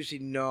you see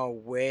no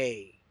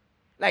way.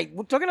 Like,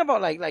 we're talking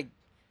about like.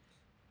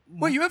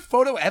 Well, you have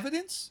photo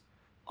evidence?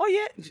 Oh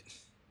yeah.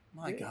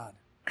 My God.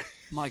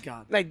 My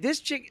God. Like this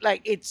chick,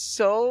 like it's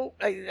so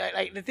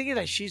like the thing is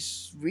like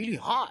she's really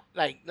hot.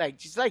 Like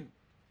she's like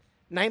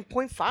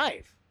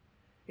 9.5,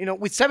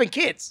 with 7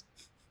 kids.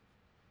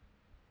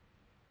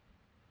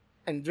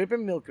 And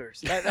dripping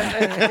milkers.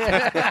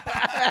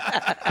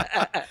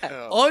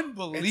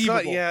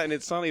 Unbelievable. And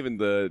it's not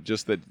even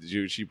just that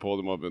she pulled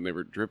them up and they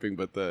were dripping,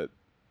 but the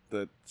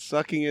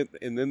sucking it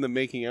and then the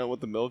making out with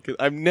the milk.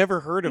 I've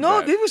never heard of that.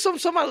 No, this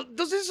was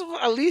this is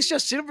Alicia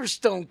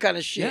Silverstone kind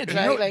of shit.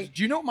 Yeah,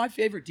 do you know what my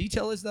favorite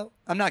detail is, though?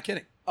 I'm not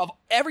kidding. Of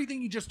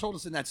everything you just told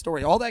us in that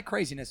story, all that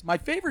craziness, my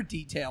favorite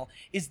detail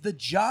is the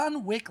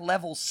John Wick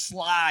level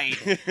slide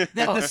that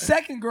the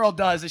second girl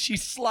does as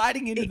she's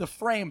sliding into the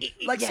frame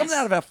like yes. something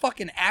out of a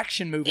fucking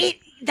action movie.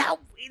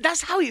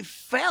 That's how it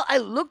felt. I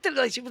looked at it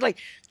like she was like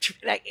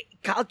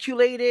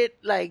calculated,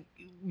 like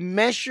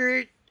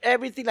measured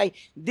everything. Like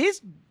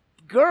this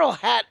girl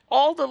had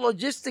all the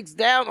logistics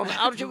down on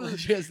how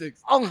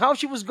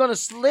she was gonna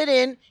slit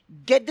in,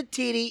 get the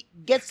titty,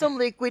 get some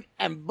liquid,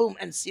 and boom,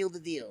 and seal the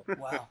deal.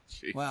 Wow.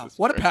 Wow. Jesus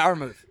What a Christ. power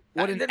move.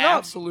 What an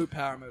absolute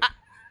power move.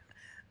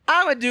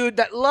 I'm a dude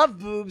that loved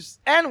boobs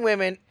and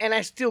women, and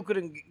I still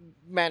couldn't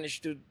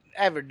manage to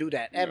ever do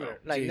that ever.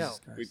 No. Like Jesus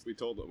no. Christ. We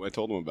told him. I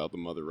told him about the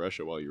Mother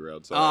Russia while you were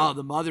outside. Oh,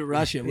 the Mother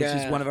Russia, which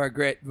is Yeah. one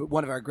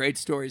of our great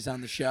stories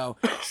on the show.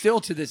 Still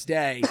to this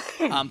day,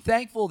 I'm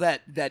thankful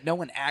that no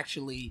one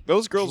actually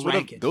those girls would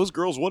have. drank it. Those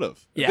girls would have.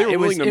 Yeah, they were it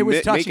was- willing to it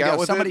was touch make and go. out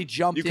with Somebody it,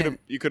 jumped you could in. have.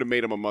 You could have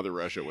made them a Mother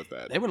Russia with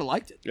that. They would have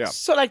liked it. Yeah.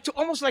 So like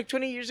almost like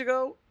 20 years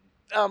ago,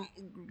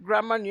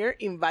 Grandma Nier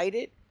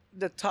invited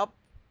the top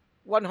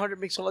 100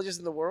 mixologists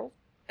in the world,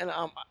 and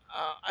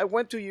I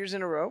went 2 years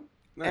in a row,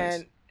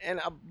 Nice. and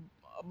a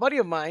buddy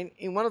of mine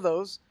in one of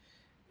those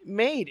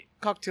made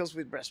cocktails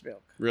with breast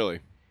milk, Really.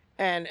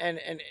 and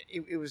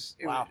it was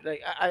Wow.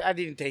 like I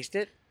didn't taste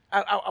it.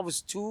 I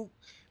was too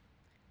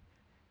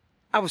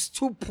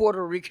Puerto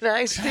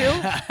Ricanized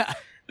still.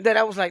 That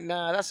I was like,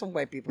 nah, that's some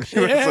white people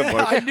shit. That's a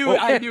bar-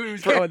 I knew he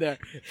was going there.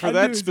 For I knew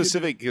he that was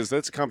specific, because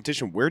that's a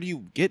competition. Where do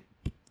you get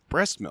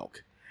breast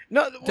milk?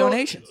 No well,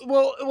 Donations.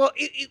 Well,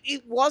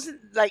 it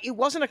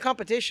wasn't a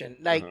competition.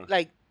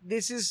 Like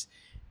this is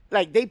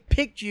like they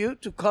picked you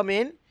to come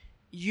in.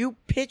 You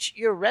pitch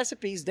your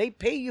recipes. They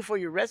pay you for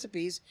your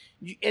recipes,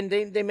 and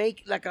they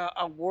make like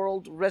a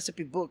world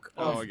recipe book.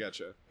 Oh, Of, I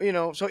gotcha.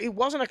 so it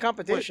wasn't a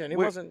competition. It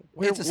wasn't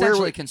It's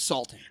essentially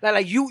consulting.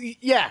 like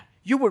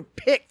you were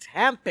picked,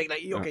 handpicked.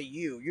 Like you're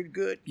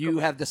good. You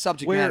have the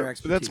subject matter Where?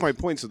 expertise. That's my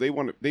point. So they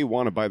want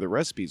to buy the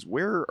recipes.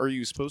 Where are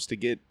you supposed to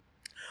get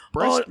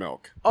breast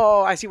milk?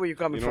 Oh, I see where you're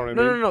coming You know from.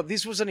 what I No, mean? no.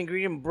 This was an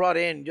ingredient brought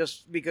in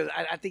just because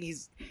I think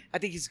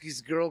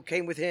his girl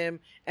came with him,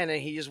 and then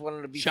he just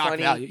wanted to be Shock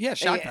funny. value. Yeah,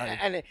 shock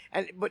value.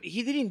 And but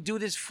he didn't do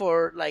this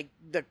for like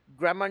the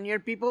Grandma Nier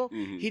people.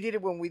 Mhm. He did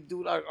it when we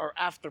do our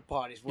after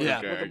parties. With,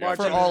 Yeah. with Okay, the I got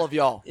for bartender. all of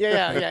y'all.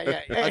 Yeah.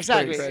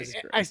 Exactly. crazy.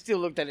 I still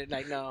looked at it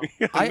like no.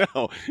 I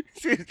know.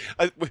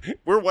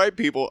 We're white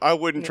people. I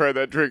wouldn't try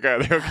that trick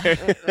either.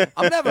 Okay.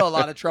 I'm having a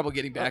lot of trouble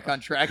getting back on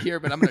track here,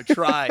 but I'm going to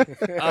try.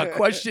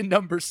 Question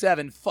number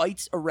 7,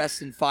 fights,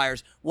 arrests, and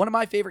fires. One of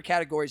my favorite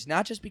categories,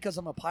 not just because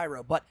I'm a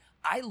pyro, but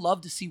I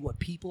love to see what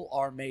people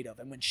are made of.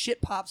 And when shit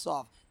pops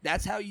off,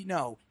 that's how you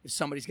know if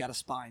somebody's got a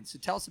spine. So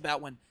tell us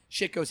about when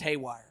shit goes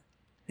haywire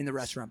in the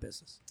restaurant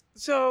business.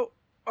 So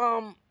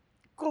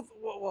cool.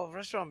 Well,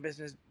 restaurant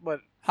business, but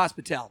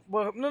Hospitality.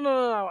 well,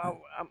 no.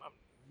 I'm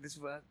this is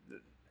what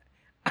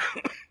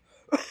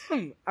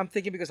I'm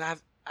thinking because I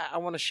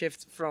want to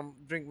shift from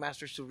drink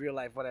masters to real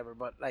life, whatever.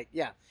 But like,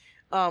 yeah,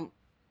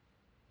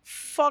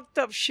 fucked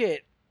up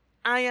shit.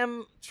 I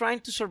am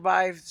trying to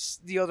survive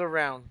the other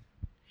round,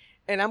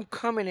 and I'm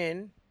coming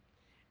in,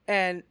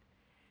 and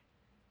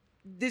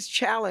this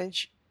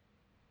challenge,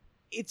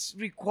 it's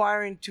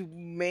requiring to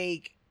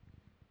make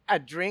a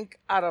drink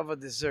out of a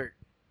dessert.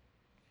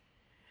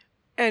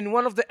 And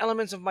one of the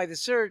elements of my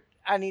dessert,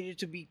 I needed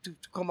to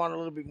come on a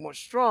little bit more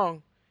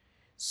strong.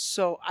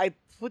 So I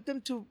put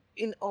them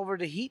over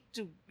the heat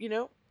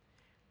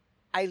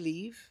I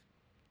leave,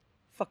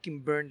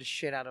 fucking burn the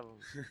shit out of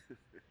them.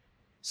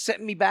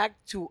 Set me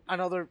back to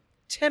another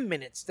 10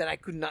 minutes that I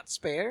could not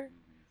spare.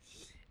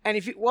 And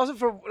if it wasn't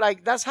for,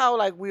 like, that's how,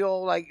 like, we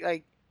all,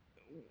 like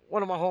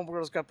one of my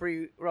homegirls,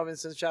 Capri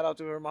Robinson, shout out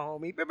to her, my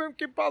homie,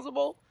 Kim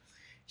Possible.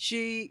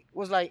 She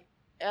was like,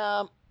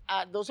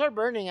 those are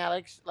burning,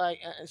 Alex. Like,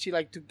 and she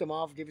like took them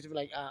off, gave it to me,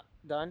 like,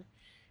 done.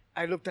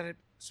 I looked at it,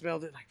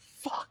 smelled it, like,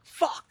 fuck.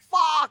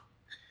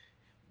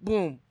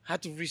 Boom.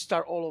 Had to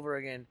restart all over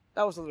again.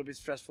 That was a little bit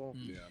stressful.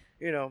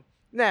 Yeah.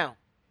 Now,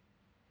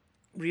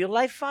 real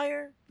life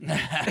fire.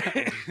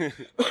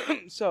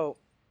 So,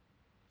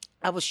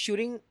 I was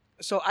shooting.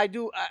 So I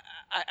do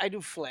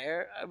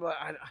flare. But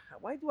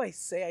why do I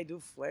say I do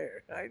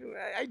flare?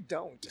 I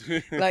don't.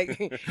 Like,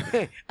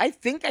 I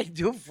think I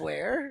do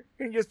flare,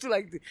 and just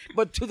to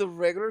but to the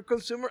regular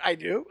consumer, I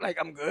do. Like,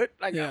 I'm good.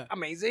 Like, Yeah.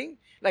 amazing.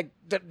 Like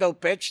the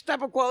pitch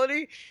type of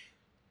quality.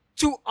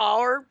 To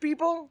our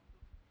people,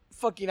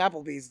 fucking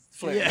Applebee's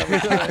flare.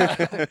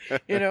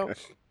 Yeah.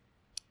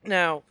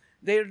 Now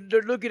they're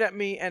looking at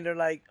me and they're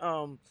like,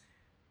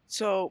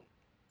 so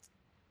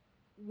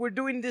we're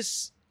doing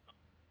this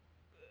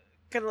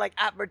kind of like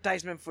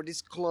advertisement for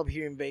this club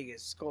here in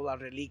Vegas called La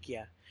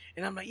Reliquia.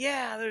 And I'm like,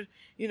 yeah, there's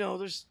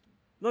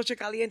Noche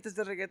Calientes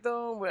de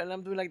Reggaeton, and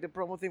I'm doing like the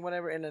promo thing,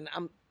 whatever. And then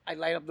I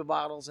light up the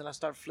bottles and I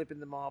start flipping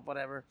them off,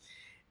 whatever.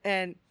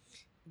 And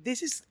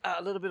this is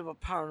a little bit of a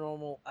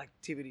paranormal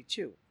activity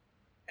too.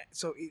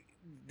 So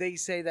they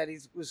say that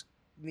it was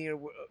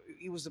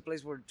the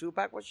place where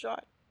Tupac was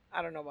shot.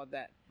 I don't know about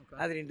that. Okay.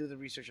 I didn't do the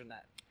research on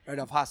that. Right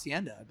off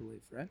Hacienda, I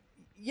believe, right?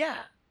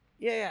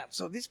 Yeah.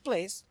 So this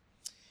place,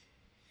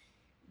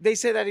 they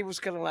say that it was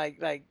kind of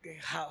like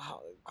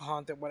how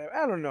haunted, whatever.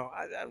 I don't know.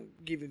 I'm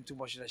giving too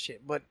much of that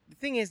shit. But the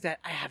thing is that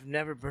I have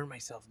never burned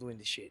myself doing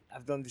this shit.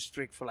 I've done this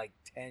trick for like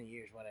 10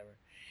 years,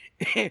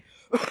 whatever.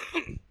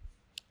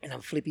 and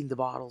I'm flipping the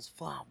bottles,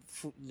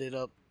 lit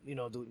up,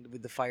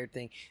 with the fire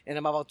thing, and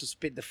I'm about to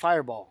spit the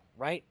fireball,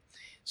 right?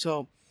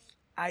 So,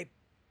 I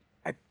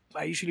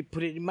usually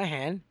put it in my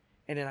hand,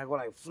 and then I go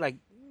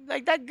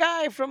like that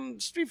guy from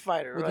Street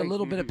Fighter, With right? a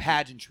little bit of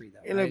pageantry, though.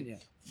 And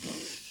Right?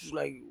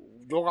 like you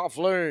got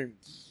flame,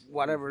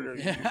 whatever.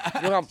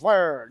 You got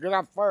fire. You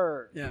got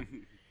fire. Yeah.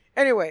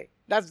 Anyway,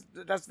 that's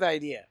the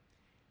idea.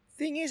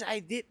 Thing is, I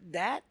did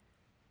that,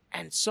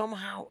 and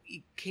somehow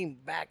it came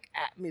back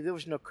at me. There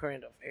was no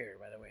current of air,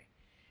 by the way,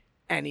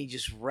 and he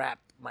just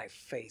wrapped my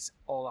face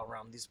all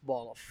around this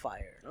ball of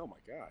fire. Oh my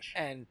gosh.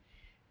 And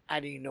I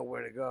didn't know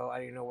where to go. I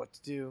didn't know what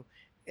to do.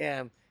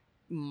 And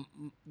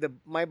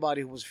my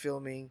buddy who was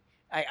filming,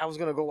 I was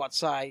gonna go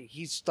outside.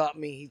 He stopped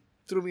me. He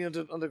threw me on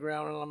the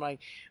ground, and I'm like,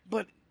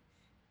 but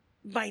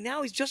by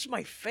now it's just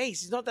my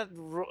face. It's not that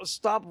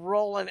stop,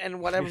 roll, and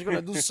whatever's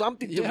gonna do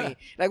something to Yeah. me.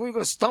 Like, we're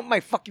gonna stomp my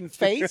fucking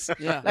face.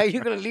 Yeah. Like,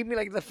 you're gonna leave me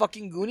like the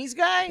fucking Goonies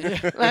guy.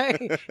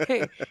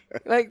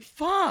 like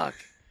fuck,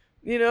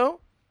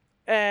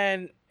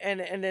 And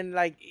then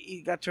like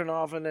it got turned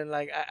off, and then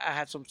like I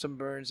had some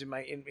burns in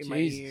my my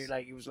ear.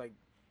 Like it was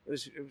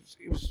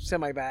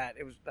semi bad.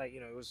 It was like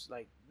it was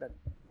like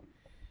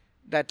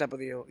that type of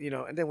deal.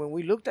 And then when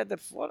we looked at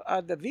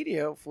the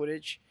video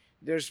footage,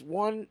 there's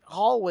one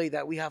hallway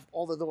that we have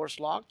all the doors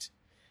locked,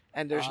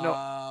 and there's no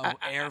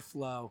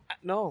airflow.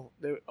 No,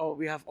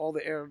 we have all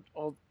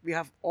we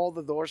have all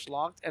the doors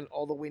locked and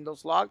all the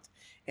windows locked,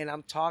 and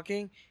I'm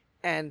talking,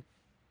 and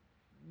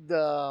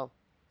the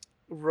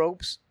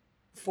ropes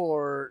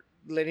for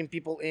letting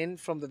people in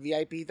from the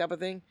VIP type of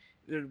thing,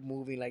 they're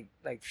moving like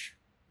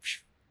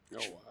Oh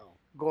wow.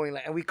 going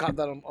like, and we caught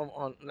that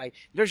on like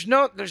there's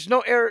no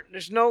air,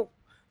 there's no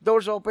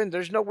doors open,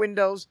 there's no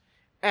windows,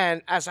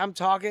 and as I'm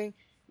talking,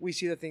 we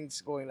see the things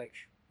going like.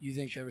 You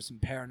think there was some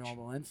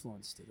paranormal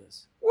influence to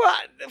this?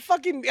 What?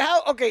 Fucking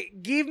how? Okay,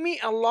 give me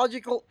a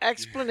logical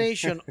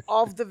explanation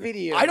of the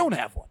video. I don't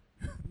have one.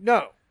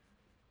 No,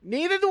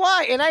 neither do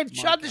I. And I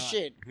shot the God.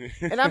 shit.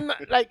 And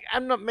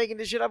I'm not making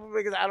this shit up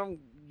because I don't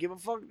give a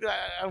fuck.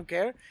 I don't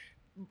care.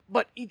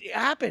 But it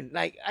happened.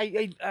 Like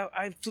I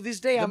to this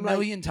day, A I'm like,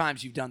 million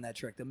times you've done that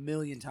trick. The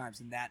million times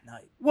in that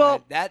night.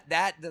 Well, right?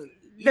 the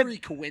eerie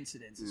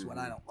coincidence is what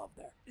I don't love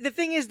there. the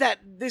thing is that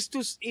these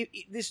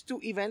two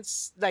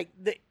events, like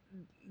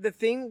the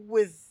thing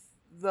with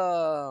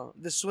the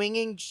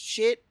swinging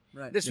shit,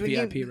 Right. the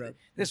swinging VIP rope.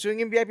 the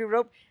swinging VIP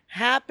rope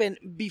happened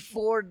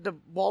before the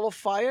ball of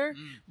fire,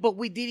 but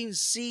we didn't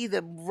see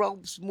the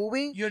ropes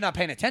moving. You're not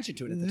paying attention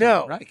to it at the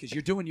No. time, right? Because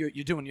you're doing your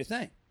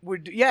thing.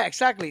 Yeah,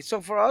 exactly. So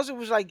for us, it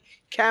was like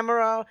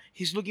camera.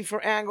 He's looking for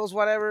angles,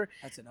 whatever.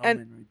 That's an And-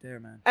 omen right there,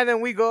 man. And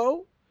then we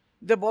go.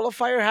 The ball of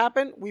fire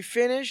happened. We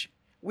finish.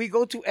 We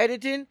go to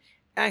editing,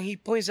 and he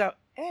points out,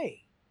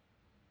 "Hey,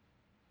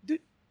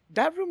 dude,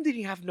 that room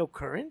didn't have no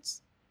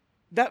currents.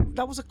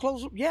 That was a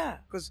closed room. Yeah,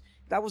 because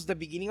that was the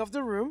beginning of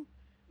the room.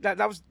 That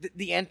was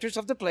the entrance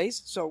of the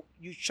place. So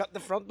you shut the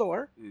front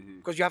door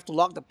because you have to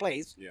lock the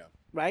place, Yeah.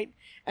 right?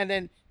 And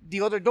then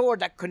the other door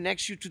that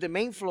connects you to the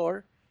main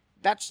floor,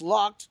 that's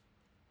locked,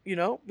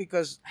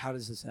 because How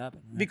does this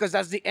happen? Right? because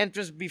that's the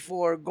entrance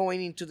before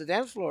going into the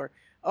dance floor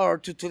or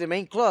to the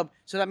main club.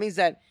 So that means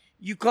that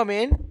you come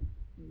in,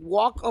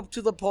 walk up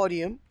to the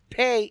podium,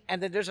 pay,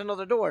 and then there's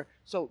another door.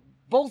 So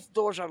both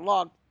doors are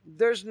locked.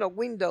 There's no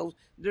windows.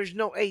 There's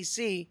no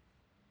AC.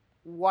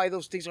 Why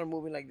those things are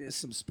moving like This is this?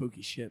 some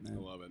spooky shit, I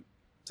man. love it.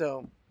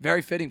 So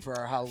Very fitting for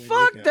our Halloween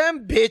fuck weekend.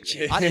 them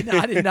bitches.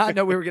 I did not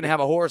know we were going to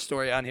have a horror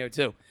story on here,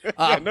 too.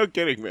 Yeah, no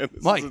kidding, man.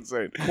 This Mike, is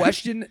insane.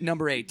 question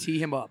number 8. Tee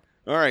him up.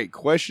 All right,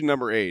 question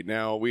number 8.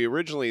 Now,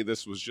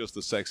 this was just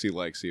the Sexy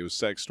Lexi. It was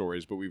sex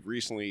stories, but we've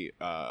recently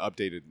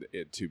updated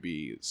it to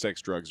be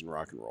sex, drugs, and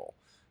rock and roll.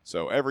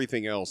 So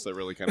everything else that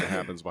really kind of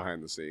happens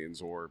behind the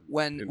scenes or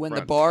When in the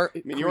front. bar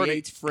mean, you already-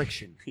 creates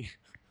friction,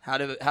 how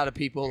do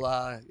people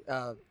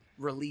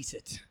release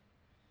it?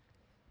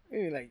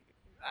 Maybe like,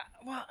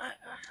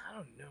 I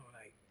don't know.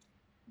 Like,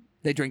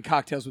 They drink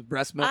cocktails with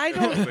breast milk. I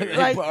don't They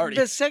like party.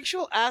 the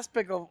sexual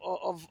aspect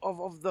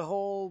of the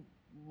whole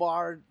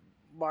bar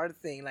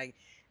thing. Like,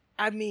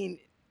 I mean,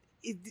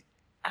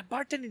 I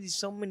bartended in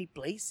so many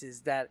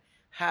places that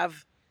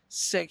have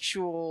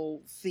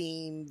sexual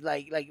themed,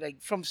 like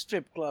from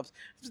strip clubs.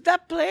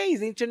 That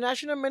place,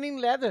 International Men in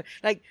Leather.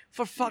 Like,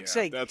 for fuck's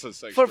Yeah, sake, that's a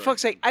sex for drug.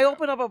 fuck's sake, I Yeah.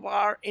 opened up a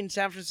bar in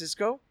San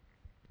Francisco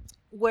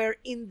where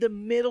in the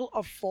middle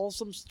of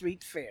Folsom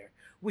Street Fair,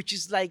 which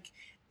is like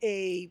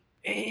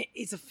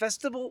it's a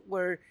festival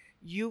where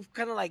you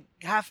kind of like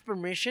have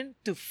permission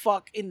to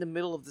fuck in the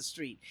middle of the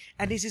street.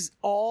 And this is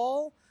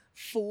all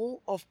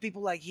full of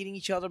people like hitting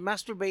each other,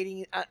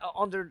 masturbating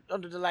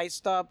under the light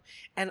stop,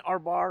 and our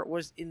bar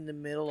was in the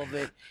middle of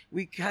it.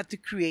 We had to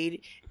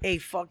create a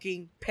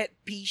fucking pet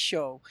pee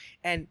show,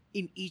 and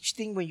in each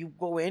thing when you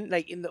go in,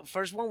 like in the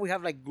first one we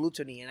have like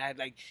gluttony, and I had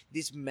like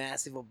this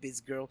massive obese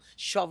girl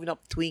shoving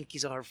up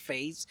Twinkies on her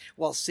face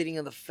while sitting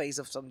on the face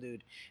of some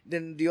dude.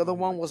 Then the other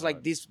one was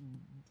like this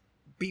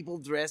people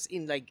dressed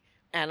in like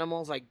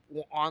animals, like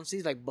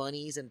onsies, like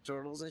bunnies and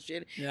turtles and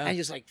shit, and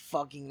just like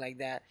fucking like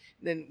that.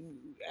 Then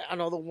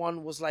another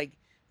one was like,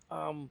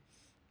 I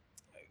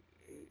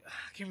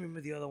can't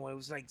remember the other one. It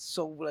was like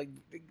it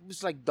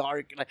was like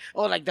dark,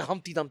 like the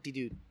Humpty Dumpty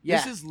dude. Yeah,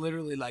 this is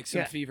literally like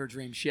some fever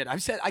dream shit.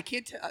 I've said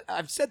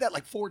that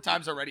like 4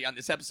 times already on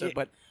this episode,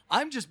 but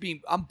I'm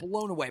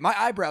blown away. My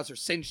eyebrows are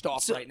singed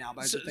off right now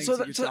by the things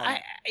that you're telling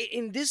me.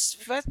 In this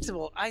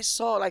festival, I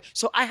saw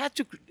I had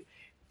to.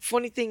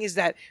 Funny thing is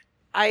that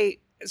I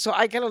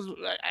kind of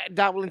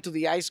dabble into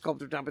the ice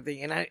sculpture type of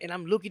thing, and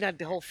I'm looking at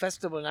the whole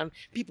festival, and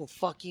people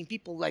fucking,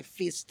 people like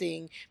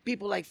fisting,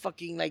 people like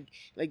fucking like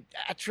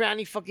a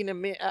tranny fucking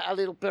a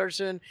little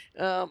person.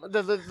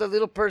 The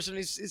little person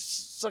is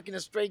sucking a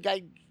straight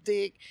guy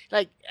dick.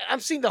 Like I'm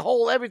seeing the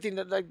whole everything,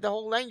 like the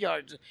whole 9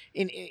 yards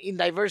in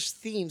diverse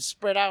themes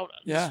spread out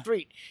the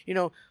street. You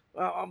know.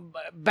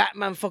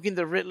 Batman fucking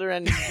the Riddler,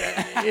 and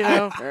you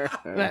know,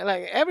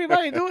 like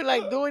everybody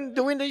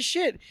doing this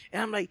shit, and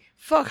I'm like,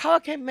 fuck, how I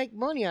can make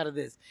money out of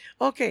this?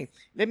 Okay,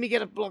 let me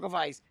get a block of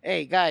ice.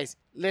 Hey guys,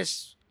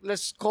 let's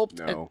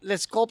sculpt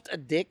a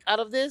dick out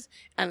of this,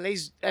 and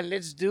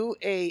let's do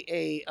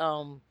a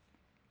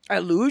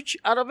luge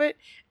out of it,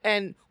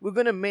 and we're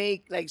gonna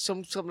make like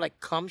some like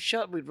cum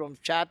shot with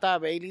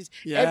horchata, Baileys.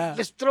 And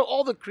let's throw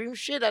all the cream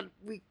shit that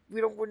we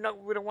don't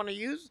want to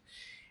use.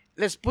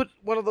 Let's put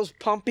one of those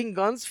pumping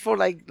guns for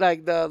like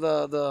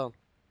the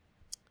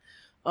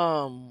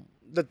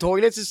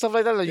toilets and stuff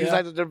like that. They use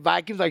like their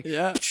vacuums, like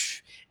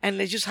and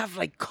let's just have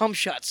like cum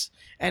shots,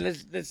 and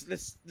let's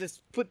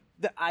put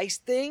the ice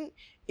thing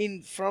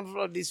in front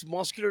of this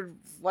muscular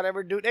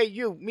whatever dude. Hey,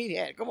 you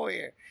meathead, come over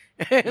here.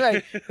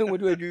 Like,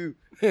 what do I do?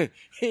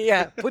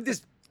 Put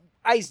this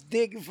ice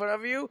dick in front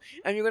of you,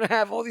 and you're gonna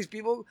have all these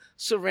people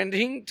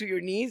surrendering to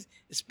your needs,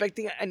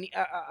 expecting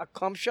a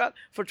cum shot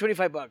for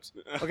 $25.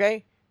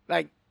 Okay.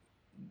 Like,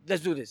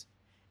 let's do this.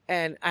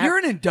 And you're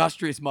an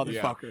industrious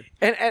motherfucker.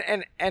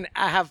 Yeah. And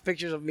I have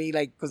pictures of me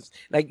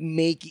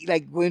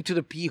making going to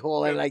the pee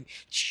hole and like.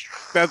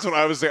 That's what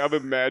I was saying. I'm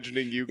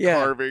imagining you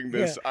carving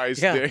this ice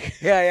dick.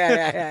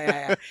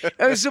 Yeah.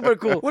 That was super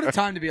cool. What a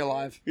time to be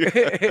alive.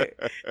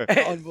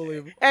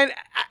 Unbelievable. And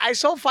I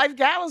sold 5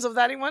 gallons of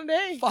that in one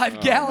day.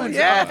 5 gallons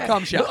of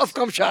cum shots. Of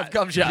cum shots.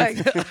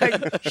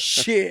 Like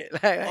shit.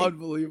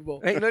 Unbelievable.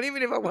 Like, not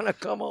even if I want to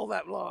come all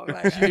that long.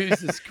 Like,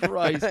 Jesus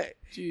Christ.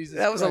 Jesus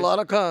that was Christ. A lot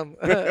of cum.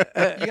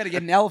 You got to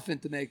get an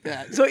elephant to make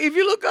that. So if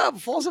you look up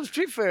Folsom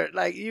Street Fair,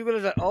 like you're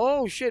gonna say,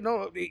 oh shit,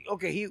 no,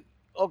 okay,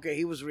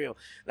 he was real.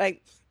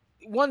 Like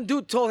one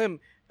dude told him,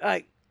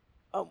 like,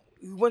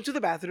 he went to the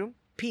bathroom,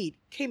 peed,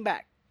 came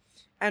back,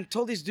 and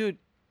told this dude,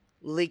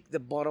 lick the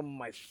bottom of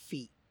my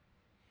feet.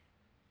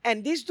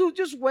 And this dude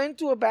just went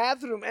to a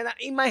bathroom, and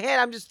in my head,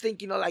 I'm just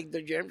thinking, like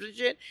the germs and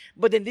shit.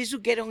 But then this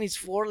dude get on his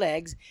 4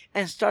 legs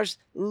and starts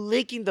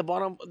licking the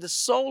bottom, the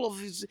sole of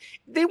his.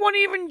 They weren't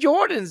even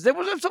Jordans. They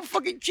were some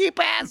fucking cheap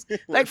ass,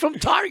 like from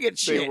Target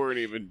shit. They weren't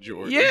even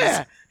Jordans.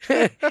 Yeah,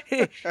 they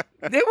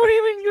weren't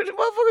even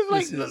motherfuckers.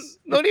 Like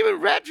not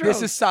even retro.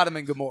 This is Sodom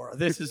and Gomorrah.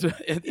 This is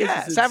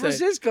San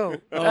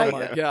Francisco. Oh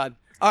my god!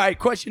 All right,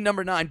 question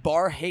number 9: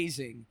 bar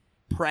hazing,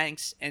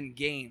 pranks, and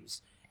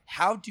games.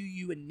 How do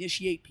you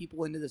initiate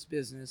people into this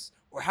business,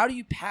 or how do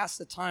you pass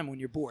the time when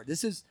you're bored?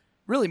 This is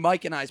really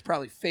Mike and I's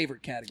probably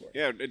favorite category.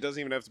 Yeah, it doesn't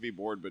even have to be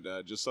bored,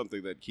 but just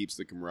something that keeps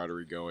the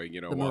camaraderie going.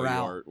 You know,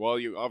 while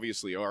you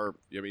obviously are.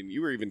 I mean,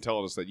 you were even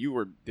telling us that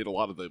you did a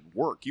lot of the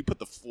work. You put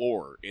the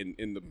floor in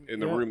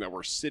the room that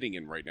we're sitting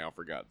in right now,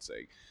 for God's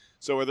sake.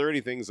 So, are there any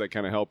things that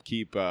kind of help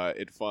keep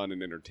it fun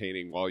and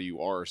entertaining while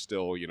you are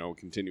still,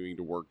 continuing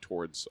to work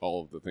towards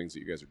all of the things that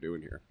you guys are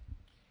doing here?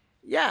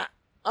 Yeah,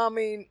 I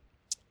mean.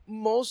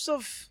 Most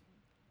of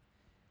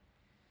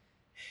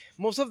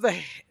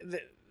the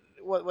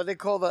what they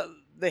call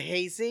the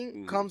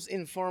hazing comes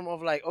in form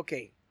of like,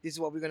 okay, this is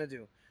what we're gonna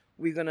do.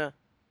 We're gonna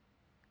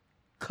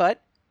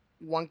cut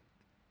 1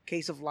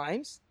 case of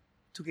limes,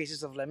 2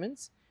 cases of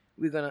lemons.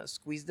 We're gonna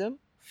squeeze them,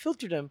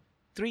 filter them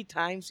 3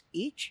 times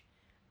each,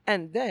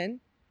 and then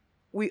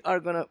we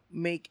are gonna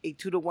make a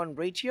 2-to-1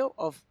 ratio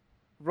of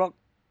rock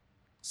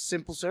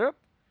simple syrup,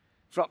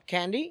 rock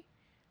candy.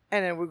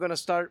 And then we're going to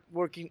start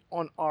working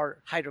on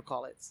our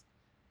hydrocolloids.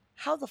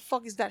 How the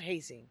fuck is that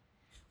hazing?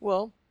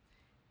 Well,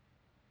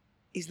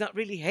 it's not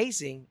really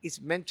hazing. It's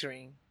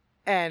mentoring.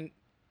 And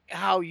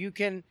how you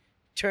can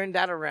turn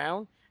that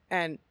around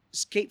and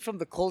escape from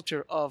the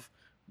culture of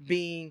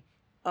being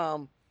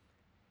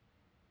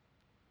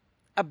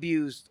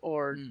abused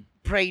or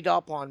preyed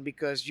upon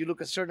because you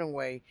look a certain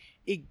way.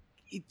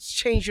 It's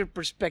changed your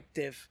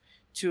perspective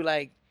to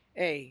like,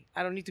 hey,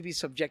 I don't need to be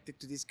subjected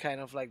to this kind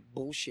of like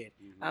bullshit.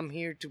 Mm-hmm. I'm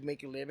here to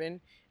make a living.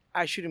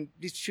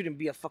 This shouldn't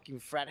be a fucking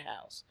frat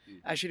house.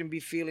 Mm-hmm. I shouldn't be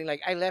feeling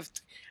like I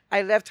left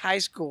high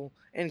school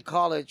and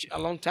college a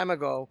long time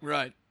ago.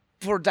 Right.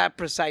 For that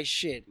precise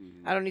shit.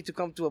 Mm-hmm. I don't need to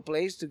come to a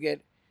place to get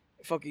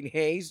fucking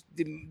hazed,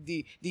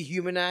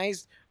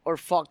 dehumanized, or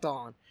fucked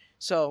on.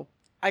 So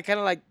I kind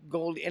of like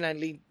go and I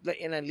lean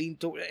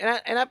toward,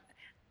 and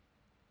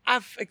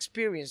I've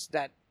experienced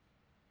that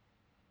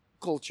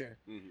culture.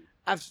 Mm-hmm.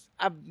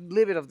 I've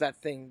lived of that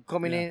thing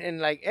coming in and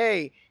like,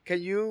 hey,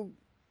 can you,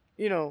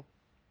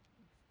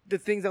 the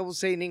things I would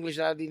say in English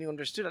that I didn't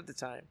understood at the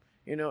time.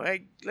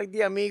 Hey, like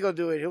the amigo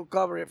do it, he'll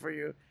cover it for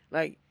you.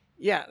 Like,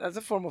 yeah, that's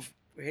a form of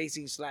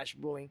hazing /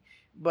 bullying,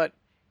 but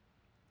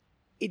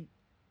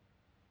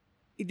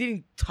it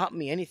didn't taught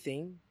me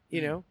anything.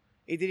 It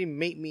didn't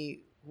make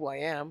me who I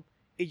am.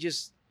 It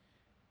just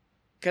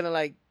kind of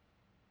like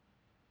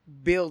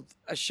build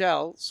a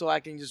shell so I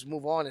can just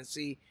move on and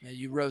see. Yeah,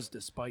 you rose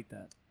despite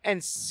that.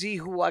 And see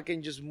who I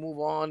can just move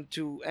on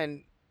to,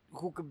 and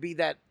who could be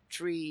that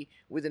tree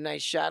with a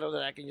nice shadow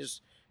that I can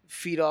just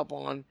feed up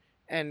on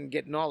and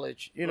get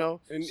knowledge,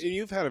 And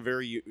you've had a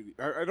very,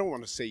 I don't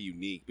want to say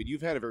unique, but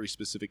you've had a very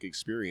specific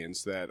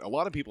experience that a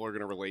lot of people are going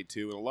to relate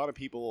to, and a lot of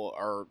people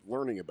are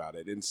learning about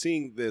it and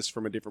seeing this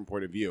from a different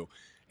point of view.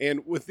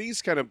 And with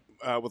these kind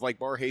of, with like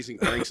bar hazing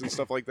pranks and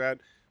stuff like that,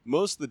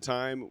 most of the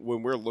time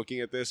when we're looking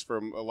at this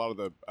from a lot of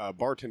the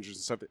bartenders and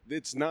stuff,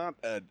 it's not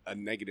a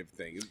negative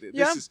thing.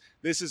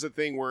 This is a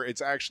thing where I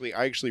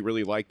actually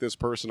really like this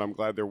person. I'm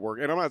glad they're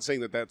working. And I'm not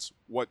saying that that's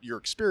what your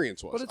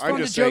experience was. But it's I'm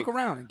fun just to joke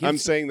around. I'm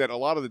saying that a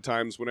lot of the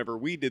times whenever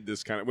we did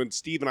this kind of, when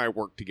Steve and I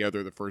worked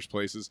together the first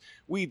places,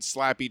 we'd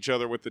slap each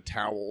other with the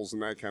towels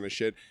and that kind of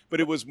shit.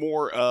 But it was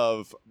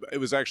it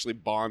was actually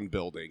bond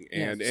building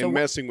and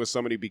messing with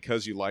somebody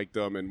because you liked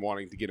them and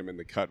wanting to get them in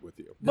the cut with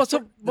you.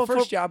 The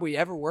first job we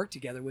ever worked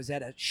together was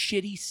at a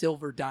shitty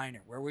silver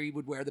diner where we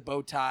would wear the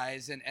bow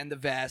ties and the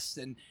vests,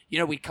 and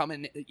we'd come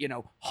in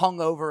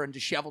hungover and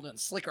disheveled and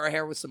slick our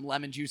hair with some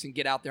lemon juice and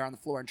get out there on the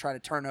floor and try to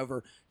turn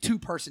over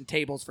 2-person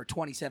tables for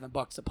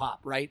 $27 a pop,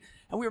 right?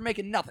 And we were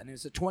making nothing. It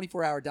was a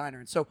 24-hour diner,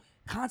 and so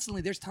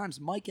constantly there's times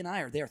Mike and I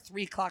are there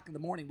 3 o'clock in the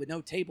morning with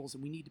no tables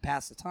and we need to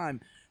pass the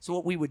time. So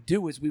what we would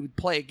do is we would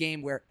play a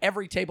game where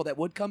every table that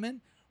would come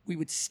in, we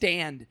would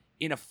stand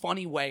in a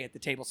funny way at the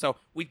table. So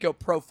we'd go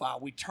profile.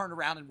 We'd turn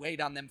around and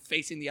wait on them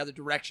facing the other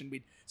direction.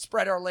 We'd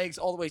spread our legs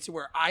all the way to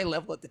where eye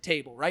level at the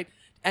table, right?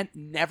 And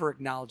never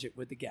acknowledge it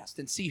with the guest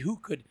and see who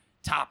could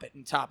top it.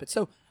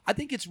 So I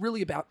think it's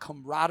really about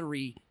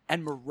camaraderie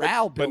and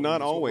morale building. But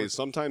not always.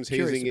 Sometimes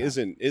hazing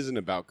isn't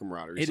about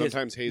camaraderie.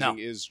 Sometimes hazing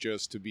is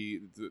just to be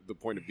the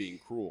point of being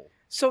cruel.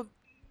 So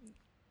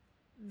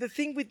the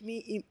thing with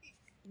me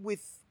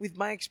with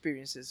my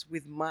experiences,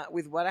 with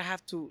what I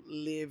have to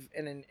live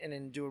and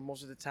endure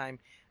most of the time,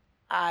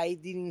 I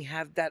didn't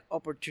have that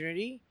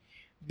opportunity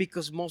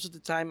because most of the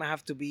time I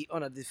have to be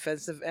on a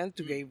defensive end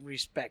to gain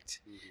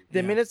respect.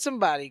 The minute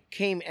somebody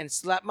came and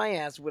slapped my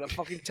ass with a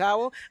fucking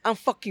towel, I'm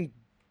fucking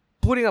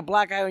putting a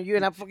black eye on you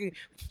and I'm fucking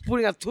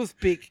putting a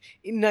toothpick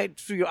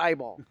through your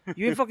eyeball.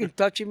 You ain't fucking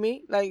touching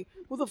me. Like,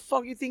 who the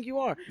fuck you think you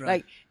are?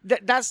 Right.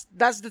 Like, that's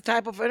the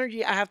type of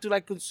energy I have to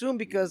like consume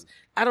because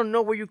I don't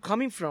know where you're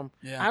coming from.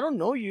 Yeah. I don't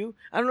know you.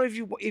 I don't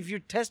know if you're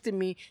testing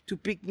me to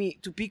pick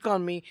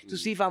on me to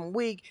see if I'm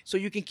weak, so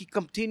you can keep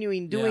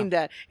continuing doing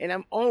that, and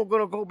I'm all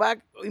gonna go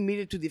back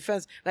immediately to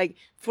defense. Like,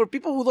 for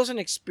people who doesn't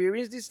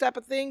experience these type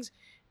of things,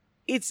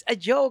 it's a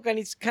joke and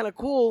it's kind of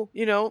cool,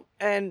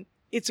 and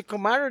it's a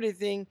camaraderie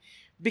thing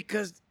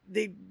because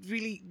they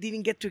really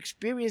didn't get to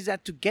experience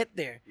that to get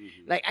there.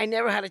 Like, I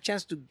never had a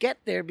chance to get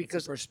there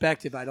because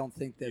perspective. I don't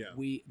think that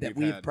we've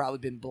probably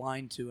been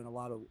blind to in a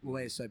lot of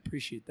ways. So I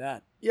appreciate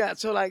that. Yeah.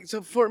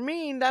 So for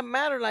me, in that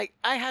matter, like,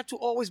 I had to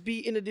always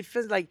be in a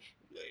defense. Like,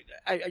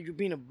 are you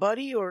being a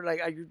buddy, or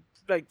like, are you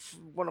like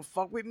want to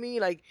fuck with me?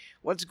 Like,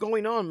 what's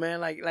going on, man?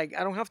 Like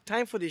I don't have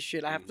time for this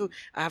shit. I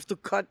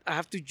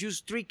have to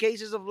juice 3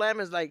 cases of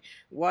lemons. Like,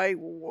 why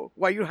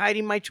you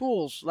hiding my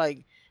tools?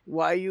 Like,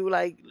 why you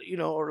like,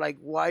 or like,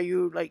 why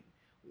you like,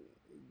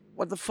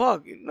 what the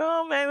fuck?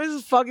 No, man, this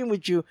is fucking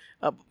with you.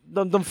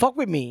 Don't fuck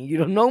with me. You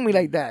don't know me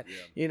like that.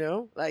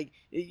 Like,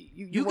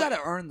 you got to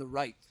earn the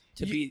right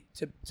to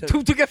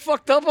get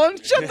fucked up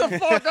on. Shut the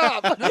fuck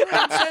up.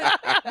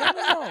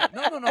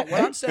 No.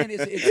 What I'm saying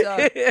is,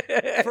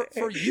 it's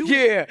for you.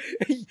 Yeah.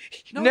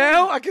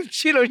 Now I can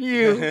cheat on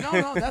you.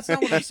 No, that's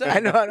not what I'm saying. I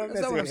know. That's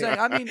not what I'm saying.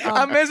 I mean,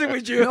 I'm messing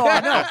with you. No, I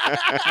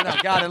know.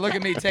 God, look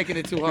at me taking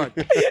it too hard.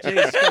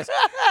 Jesus Christ.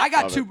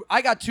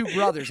 I got 2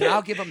 brothers, and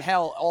I'll give them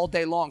hell all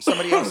day long.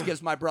 Somebody else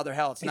gives my brother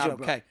hell. It's not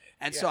okay.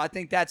 And so I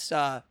think that's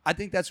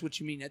what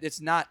you mean.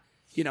 It's not,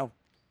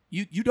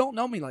 You don't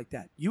know me like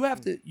that. You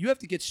have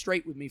to get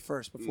straight with me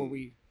first before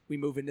we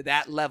move into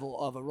that level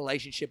of a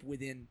relationship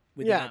within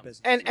our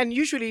business. And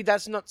usually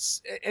that's not.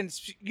 And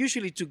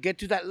usually to get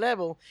to that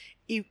level,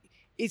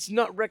 it's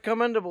not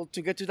recommendable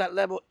to get to that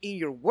level in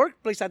your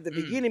workplace at the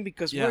beginning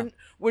because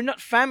we're not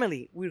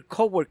family. We're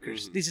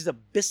coworkers. This is a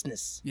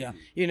business. Yeah.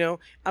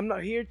 I'm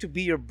not here to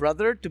be your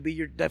brother,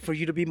 for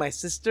you to be my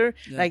sister.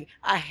 Yeah. Like,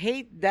 I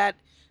hate that.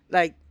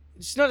 Like,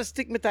 it's not a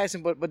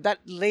stigmatizing, but that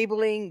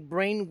labeling,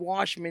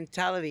 brainwash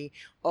mentality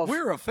of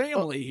we're a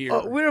family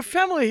here. We're a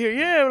family here,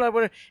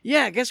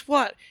 yeah. Guess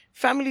what?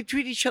 Family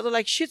treat each other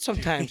like shit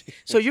sometimes.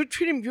 So you're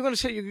gonna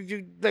say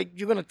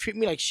you're gonna treat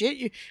me like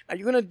shit. Are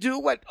you gonna do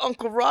what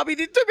Uncle Robbie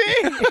did to me?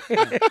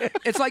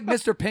 It's like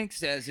Mr. Pink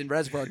says in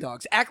Reservoir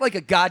Dogs: act like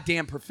a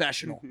goddamn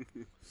professional.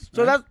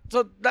 So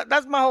Right.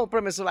 that's my whole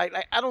premise. So like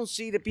I don't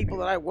see the people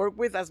that I work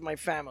with as my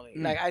family.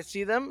 Mm. Like I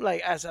see them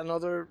like as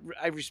another.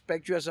 I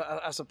respect you as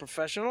a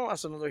professional,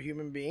 as another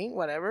human being,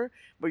 whatever.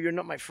 But you're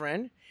not my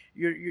friend.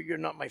 You're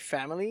not my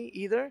family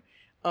either.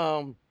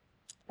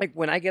 Like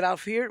when I get out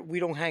here, we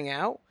don't hang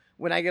out.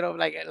 When I get up,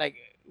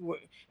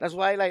 that's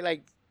why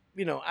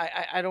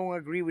I don't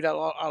agree with a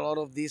lot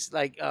of these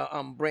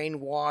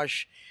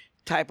brainwash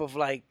type of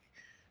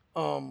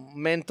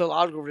mental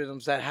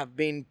algorithms that have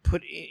been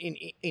put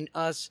in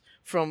us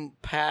from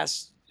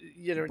past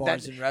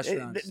Bars and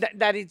restaurants.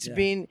 that it's Yeah.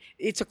 been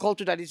it's a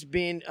culture that it's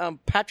been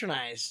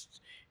patronized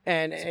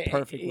and It's a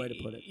perfect way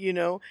to put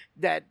it.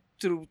 That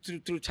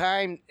through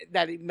time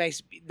that it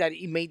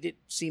made it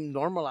seem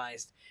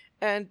normalized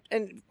and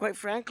quite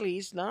frankly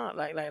it's not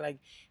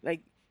like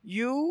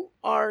you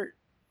are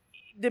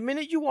the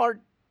minute you are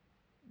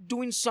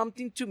doing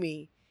something to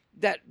me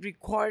that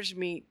requires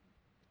me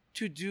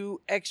to do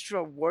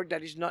extra work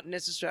that is not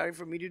necessary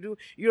for me to do,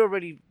 you're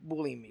already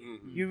bullying me.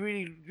 Mhm. You're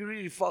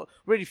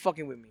really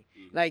fucking with me.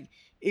 Like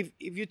if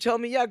you tell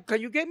me, yeah,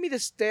 can you get me the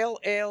stale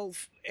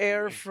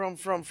air from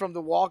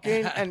the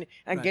walk-in and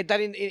Right. get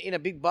that in a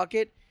big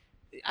bucket?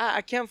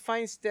 I can't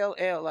find stale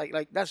ale.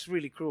 Like that's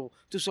really cruel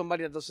to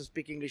somebody that doesn't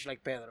speak English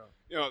like Pedro.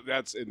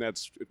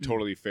 That's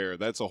totally fair.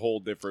 That's a whole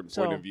different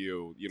point So- of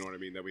view. You know what I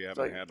mean? That we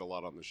haven't had a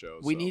lot on the show.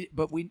 We so.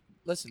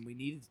 we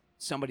needed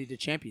somebody to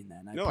champion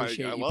that. And I No, I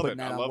appreciate you love putting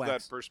it. that I on love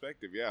wax. that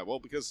perspective. Yeah, well,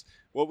 because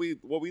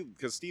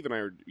because Steve and I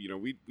are,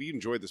 we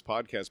enjoyed this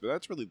podcast, but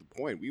that's really the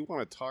point. We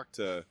want to talk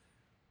to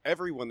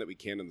everyone that we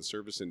can in the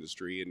service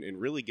industry and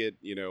really get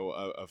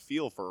a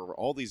feel for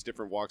all these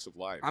different walks of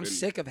life. I'm And-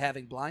 sick of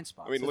having blind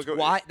spots. I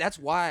mean, That's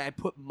why I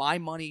put my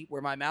money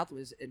where my mouth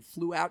was and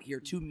flew out here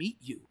to meet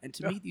you and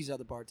to meet these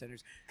other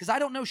bartenders because I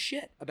don't know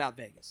shit about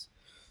Vegas.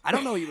 I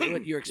don't know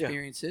what your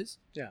experience is.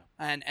 Yeah.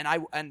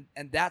 And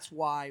that's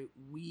why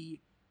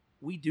we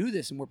do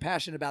this and we're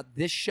passionate about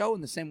this show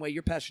in the same way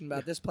you're passionate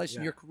about this place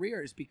in your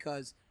career is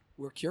because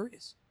we're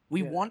curious.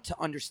 We want to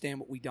understand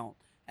what we don't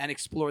and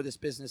explore this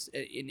business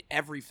in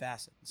every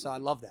facet. So I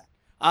love that.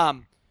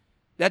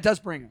 That does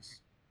bring us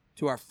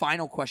to our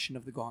final question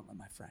of the gauntlet,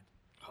 my friend.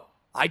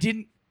 I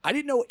didn't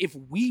know if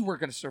we were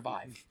going to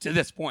survive to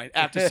this point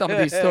after some of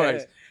these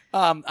stories.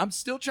 I'm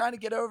still trying to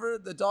get over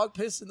the dog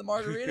piss in the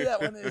margarita.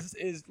 That one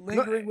is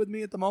lingering with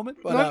me at the moment.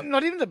 But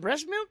Not even the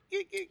breast milk.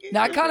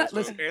 now I kind of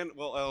listen. And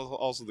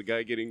also the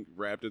guy getting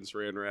wrapped in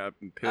saran wrap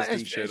and pissed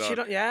and shit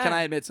on. Yeah. Can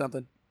I admit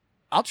something?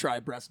 I'll try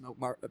a breast milk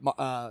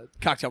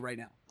cocktail right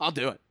now. I'll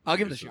do it. I'll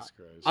give it a Jesus shot.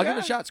 Christ. I'll give it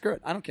a shot. Screw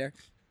it. I don't care.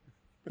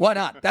 Why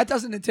not? That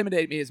doesn't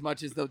intimidate me as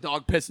much as the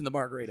dog piss in the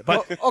margarita.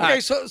 But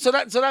Okay, so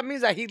that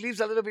means that he leaves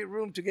a little bit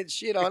room to get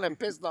shit on and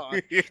pissed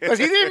on because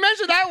he didn't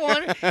mention that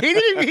one.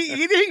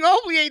 He didn't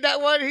obviate that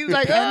one. He was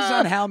like, depends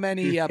on how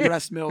many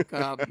breast milk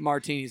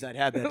martinis I'd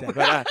had that day.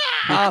 But,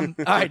 all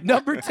right,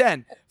 number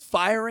 10,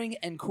 firing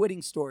and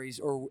quitting stories,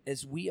 or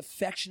as we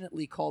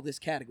affectionately call this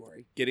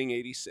category. Getting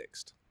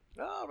 86th.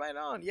 Oh, right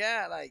on.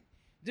 Yeah,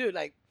 dude,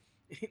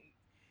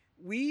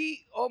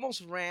 we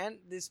almost ran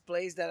this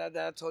place that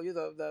I told you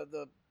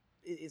the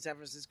in San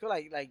Francisco,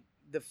 like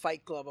the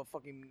Fight Club of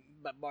fucking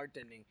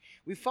bartending.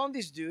 We found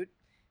this dude.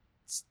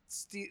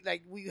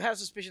 We had a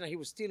suspicion that he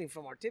was stealing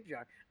from our tip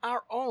jar,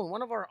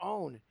 one of our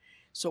own.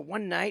 So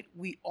one night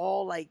we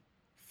all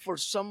for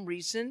some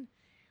reason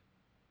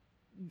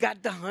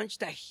got the hunch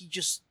that he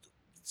just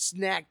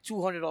snagged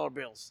 $200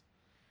 bills,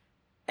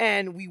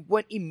 and we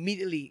went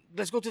immediately.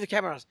 Let's go to the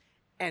cameras,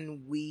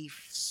 and we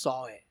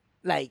saw it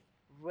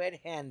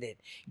red-handed,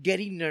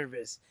 getting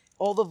nervous,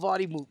 all the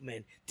body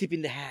movement,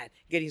 tipping the hat,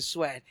 getting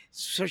sweat,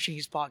 searching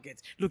his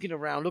pockets, looking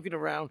around, looking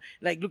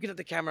at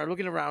the camera,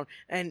 looking around,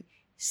 and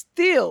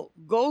still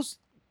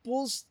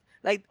pulls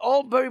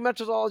all very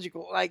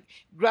methodological,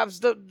 grabs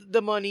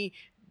the money,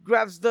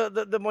 grabs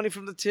the money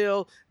from the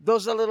till,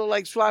 does a little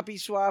swappy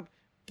swap,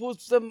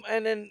 puts them,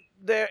 and then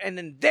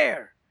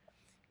there.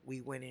 We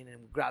went in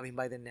and grabbed him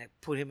by the neck,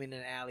 put him in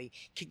an alley,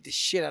 kicked the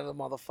shit out of the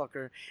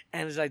motherfucker,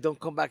 and it's don't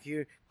come back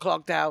here,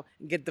 clocked out,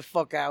 and get the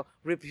fuck out,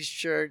 rip his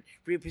shirt,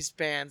 rip his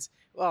pants,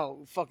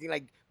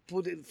 fucking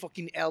put a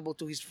fucking elbow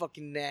to his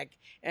fucking neck,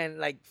 and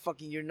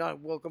fucking you're not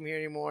welcome here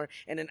anymore.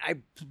 And then I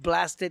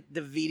blasted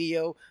the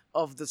video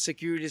of the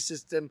security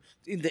system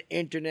in the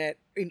internet,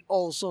 in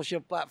all social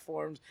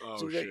platforms.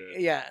 Oh, shit.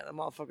 Yeah, the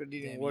motherfucker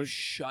didn't Damn, work.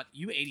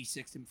 you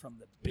 86'd him from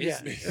the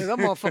Yeah, business. that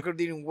motherfucker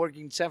didn't work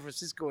in San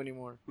Francisco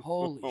anymore.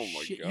 Holy Oh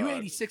my shit. God. You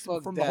 86'd him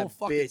Fuck from the that whole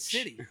fucking bitch.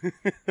 city.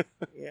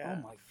 Yeah.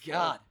 Oh my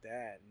God. Fuck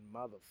that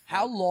motherfucker.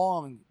 How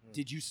long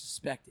did you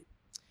suspect it?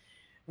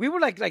 We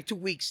were like 2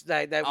 weeks.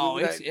 Oh,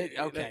 we,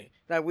 okay.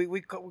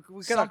 We kind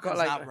of Something's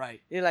not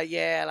right.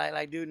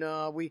 You're dude,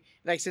 no. We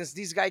since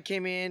this guy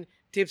came in,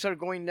 tips are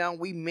going down.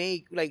 We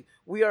make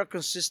we are a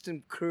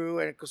consistent crew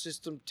and a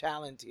consistent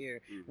talent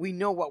here. Mm-hmm. We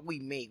know what we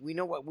make. We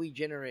know what we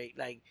generate.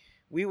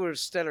 We were a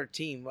stellar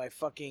team. The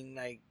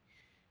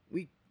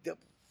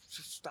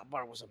Stop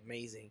Bar was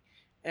amazing.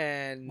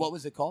 And What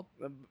was it called?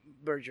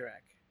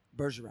 Bergerac.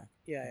 Bergerac.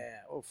 Yeah.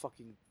 Oh,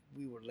 fucking,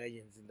 we were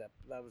legends in that.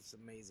 That was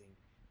amazing.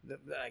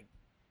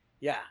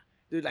 Yeah,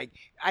 dude. Like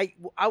I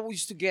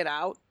used to get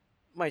out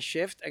my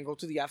shift and go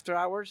to the after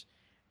hours,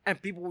 and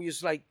people were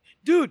just like,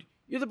 "Dude,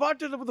 you're the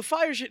bartender with the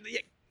fire shit." Yeah,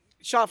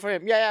 shot for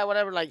him. Yeah,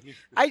 whatever. Like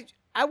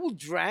I will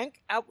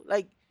drink.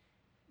 Like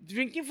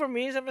drinking for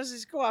me in San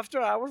Francisco after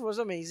hours was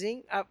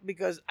amazing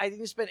because I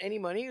didn't spend any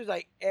money. It was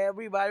like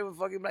everybody would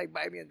fucking like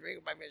buy me a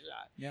drink, buy me a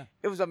shot. Yeah,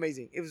 it was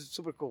amazing. It was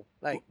super cool.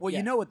 Like, well,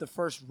 you know what the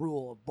first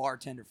rule of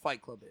Bartender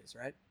Fight Club is,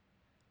 right?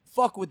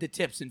 Fuck with the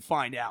tips and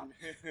find out.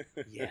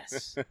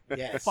 Yes.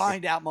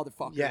 Find out,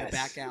 motherfucker, in Yes. the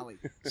back alley.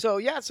 So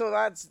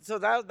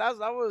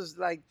that was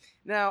like.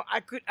 Now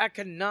I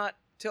cannot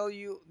tell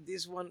you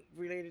this one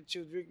related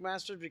to Drink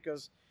Masters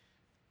because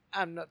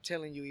I'm not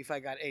telling you if I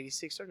got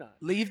 86 or not.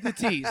 Leave the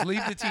tease.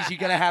 Leave the tease. You're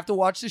going to have to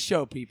watch the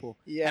show, people.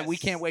 Yes. And we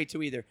can't wait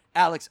to either.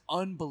 Alex,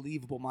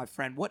 unbelievable, my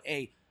friend. What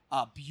a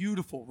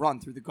beautiful run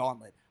through the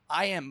gauntlet.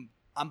 I'm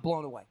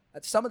blown away.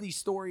 Some of these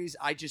stories,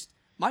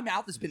 my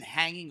mouth has been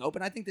hanging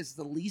open. I think this is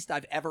the least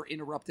I've ever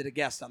interrupted a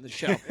guest on the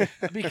show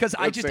because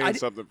I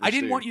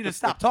didn't want you to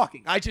stop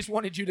talking. I just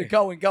wanted you to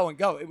go and go and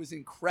go. It was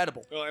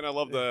incredible. Well, and I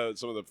love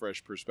some of the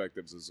fresh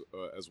perspectives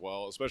as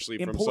well, especially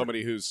from Important.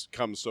 somebody who's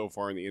come so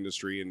far in the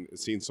industry and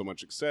seen so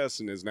much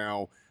success and is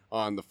now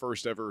on the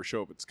first ever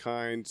show of its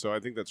kind. So I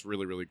think that's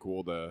really, really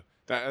cool.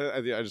 I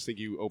just think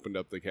you opened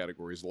up the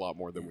categories a lot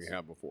more than we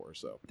have before.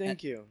 So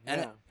Thank you.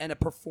 And a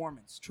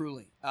performance,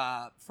 truly,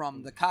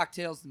 from the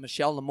cocktails, the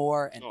Michelle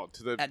L'Amour, and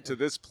to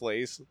this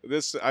place.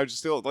 This I just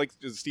still, like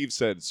Steve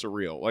said,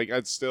 surreal. Like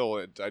I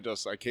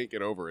can't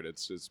get over it.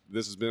 It's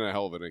this has been a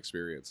hell of an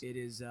experience. It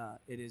is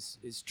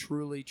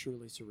truly,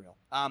 truly surreal.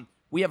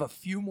 We have a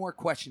few more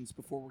questions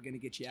before we're going to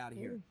get you out of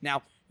here.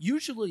 Now,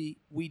 usually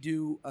we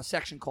do a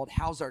section called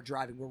How's Our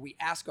Driving, where we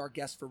ask our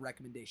guests for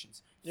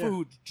recommendations,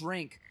 food,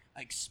 drink,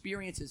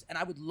 experiences, and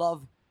I would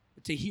love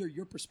to hear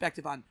your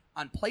perspective on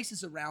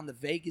places around the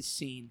Vegas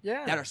scene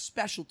that are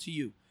special to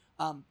you.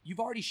 You've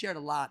already shared a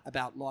lot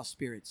about Lost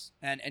Spirits,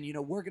 and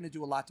we're going to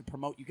do a lot to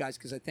promote you guys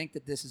because I think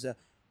that this is a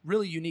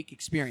really unique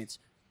experience.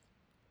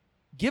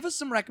 Give us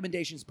some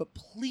recommendations, but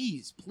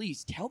please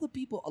tell the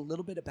people a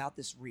little bit about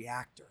this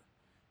reactor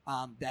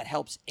that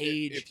helps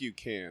age. If you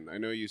can. I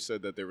know you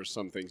said that there were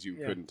some things you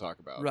couldn't talk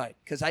about. Right,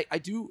 because I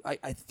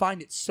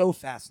find it so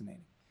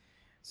fascinating.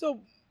 So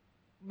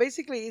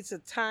basically, it's a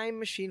time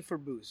machine for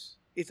booze.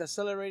 It's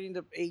accelerating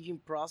the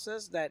aging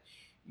process that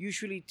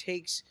usually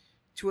takes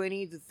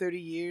 20 to 30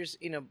 years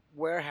in a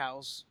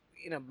warehouse,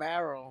 in a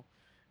barrel,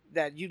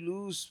 that you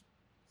lose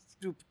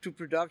to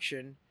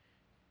production.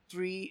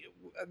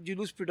 You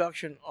lose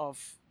production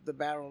of the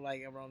barrel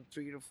like around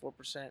 3 to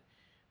 4%.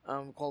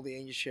 Called the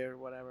angel share,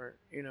 whatever,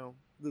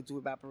 due to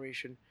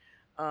evaporation.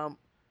 The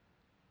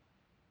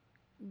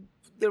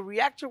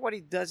reactor, what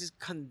it does is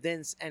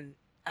condense and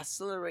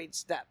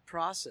accelerates that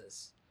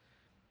process.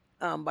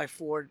 By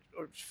 4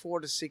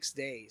 to 6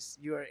 days,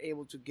 you are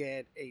able to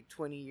get a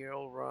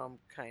 20-year-old rum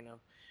kind of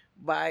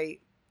by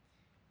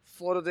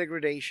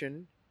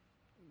photodegradation,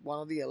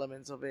 one of the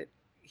elements of it,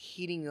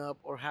 heating up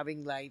or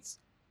having lights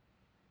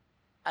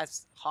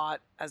as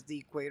hot as the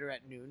equator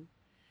at noon.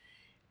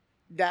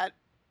 That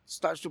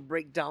starts to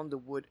break down the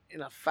wood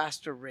in a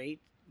faster rate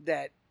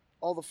that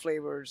all the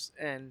flavors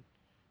and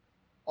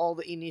all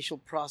the initial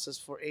process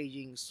for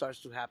aging starts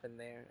to happen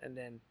there, and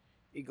then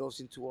it goes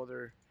into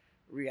other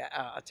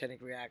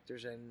actinic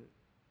reactors and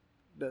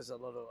does a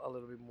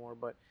little bit more.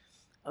 But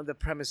the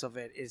premise of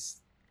it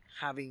is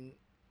having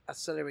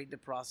accelerate the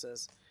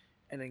process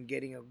and then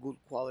getting a good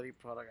quality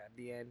product at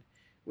the end,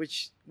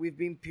 which we've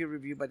been peer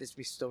reviewed by the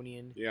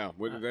Smithsonian. Yeah,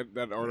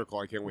 that article,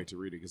 I can't wait to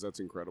read it because that's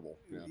incredible.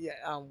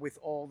 With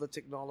all the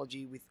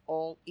technology, with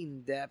all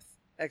in-depth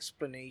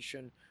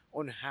explanation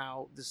on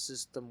how the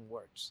system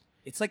works.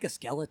 It's like a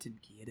skeleton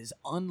key. It is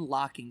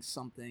unlocking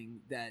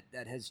something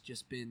that has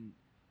just been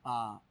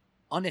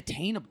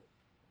unattainable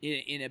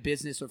in a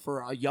business or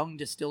for a young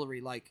distillery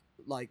like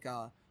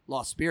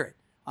Lost Spirit.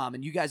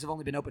 And you guys have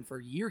only been open for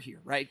a year here,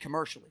 right?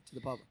 Commercially to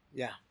the public.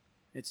 Yeah.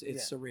 It's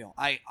surreal.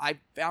 I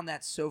found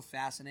that so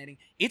fascinating.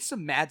 It's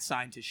some mad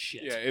scientist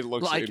shit. Yeah, it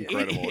looks like,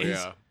 incredible. It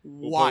is yeah,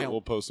 wild.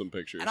 We'll post some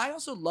pictures. And I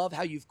also love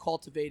how you've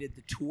cultivated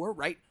the tour,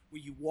 right?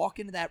 Where you walk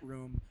into that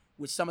room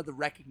with some of the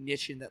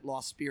recognition that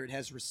Lost Spirit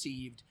has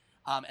received,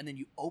 and then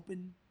you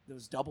open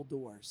those double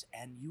doors,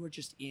 and you are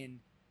just in.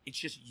 It's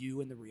just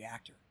you and the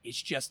reactor.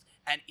 It's just,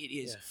 and it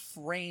is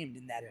framed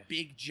in that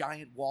big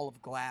giant wall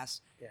of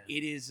glass. Yeah.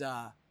 It is.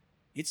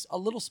 It's a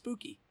little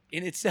spooky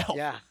in itself.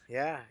 Yeah.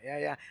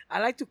 I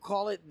like to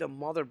call it the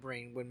mother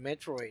brain when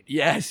Metroid.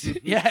 Yes.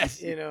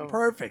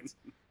 Perfect.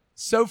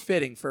 So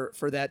fitting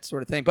for that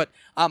sort of thing. But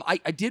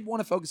I did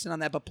want to focus in on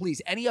that. But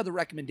please, any other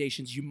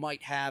recommendations you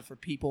might have for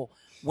people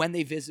when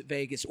they visit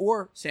Vegas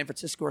or San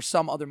Francisco or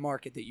some other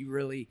market that you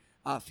really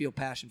feel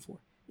passion for?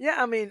 Yeah,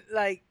 I mean,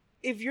 like,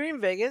 if you're in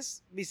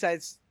Vegas,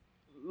 besides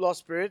Lost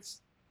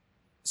Spirits,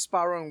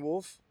 Sparrow and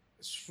Wolf,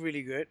 it's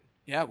really good.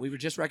 Yeah, we were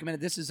just recommended.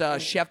 This is a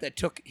chef that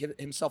took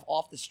himself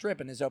off the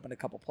strip and has opened a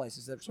couple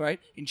places. That's right,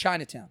 in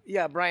Chinatown.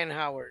 Yeah, Brian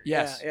Howard.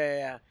 Yes.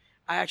 Yeah.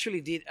 I actually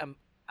did an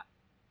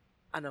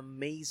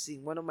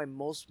amazing, one of my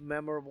most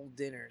memorable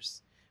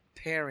dinners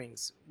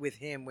pairings with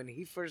him when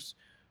he first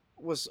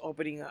was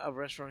opening a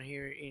restaurant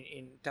here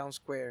in Town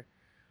Square.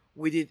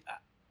 We did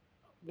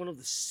one of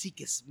the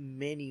sickest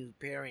menu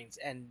pairings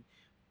and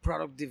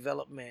product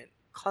development,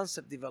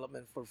 concept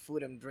development for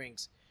food and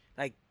drinks,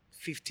 like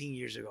 15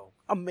 years ago.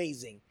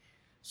 Amazing.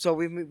 So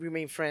we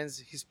remain friends.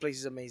 His place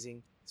is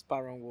amazing.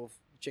 Sparrow and Wolf.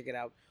 Check it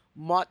out.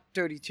 Mott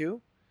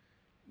 32.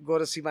 Go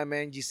to see my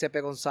man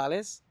Giuseppe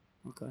Gonzalez.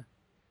 Okay.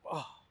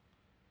 Oh,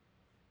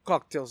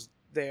 cocktails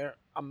there,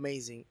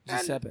 amazing.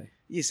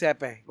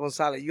 Giuseppe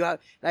Gonzalez. You have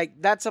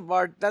like that's a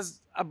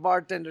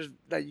bartender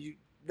that you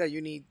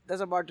need.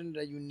 That's a bartender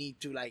that you need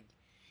to like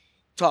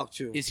talk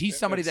to. Is he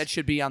somebody that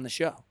should be on the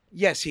show?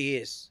 Yes, he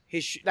is.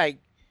 Like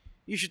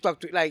you should talk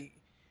to like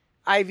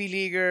Ivy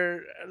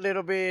Leaguer a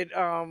little bit.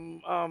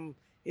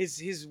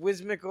 He's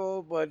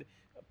whimsical but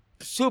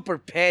super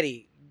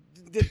petty.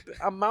 The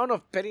amount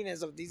of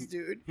pettiness of this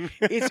dude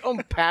is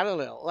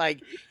unparalleled.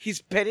 Like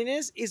his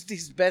pettiness is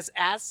his best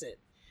asset.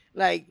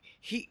 Like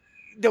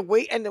the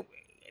way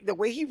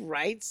he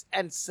writes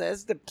and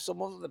says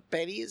some of the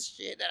pettiest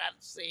shit that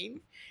I've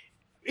seen,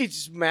 it's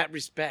just mad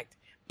respect.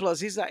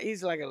 Plus he's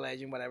like a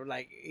legend, whatever.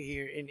 Like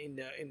here in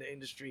the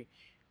industry,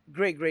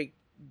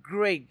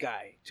 great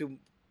guy to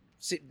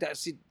sit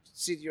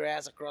your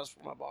ass across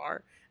from a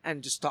bar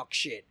and just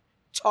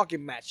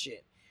talking mad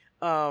shit.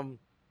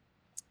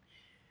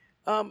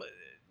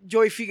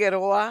 Joy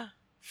Figueroa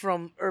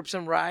from Herbs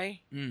and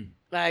Rye.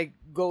 Like,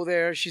 go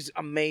there. She's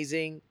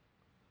amazing.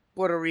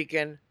 Puerto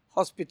Rican,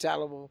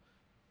 hospitable.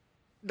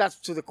 That's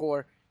to the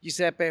core.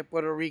 Giuseppe,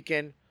 Puerto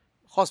Rican,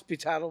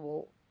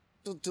 hospitable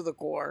to the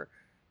core.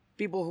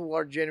 People who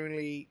are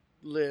genuinely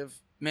live.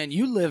 Man,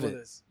 you live it.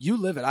 This. You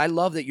live it. I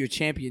love that you're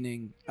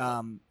championing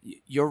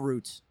your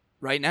roots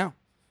right now.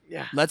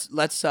 Yeah. Let's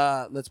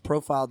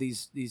profile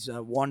these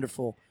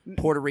wonderful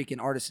Puerto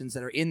Rican artisans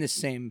that are in the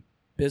same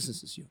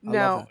business as you.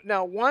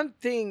 Now, one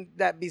thing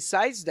that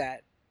besides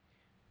that,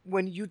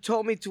 when you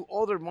told me to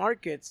other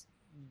markets,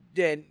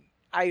 then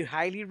I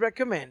highly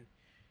recommend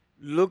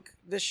look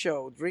the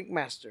show Drink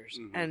Masters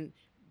and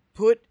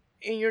put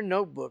in your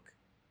notebook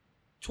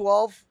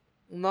 12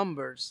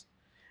 numbers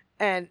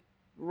and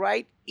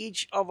write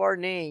each of our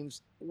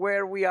names,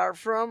 where we are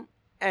from,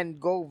 and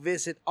go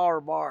visit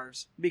our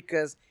bars,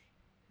 because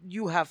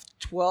you have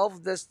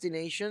 12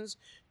 destinations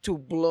to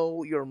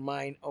blow your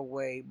mind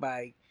away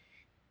by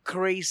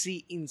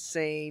crazy,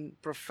 insane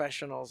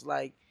professionals.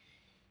 Like,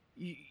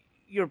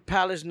 your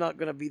palate's not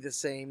gonna be the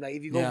same. Like,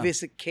 if you go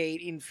visit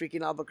Kate in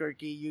freaking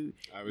Albuquerque,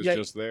 I was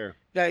just there.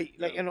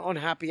 Like an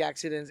Unhappy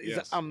Accidents,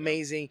 it's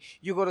amazing.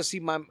 You go to see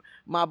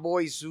my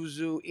boy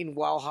Zuzu in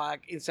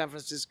Wowhawk in San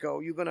Francisco.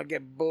 You're gonna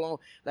get blown.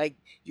 Like,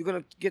 you're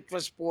gonna get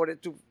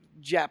transported to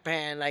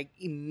Japan like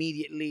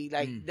immediately.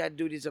 Like that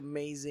dude is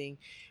amazing.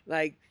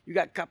 Like, you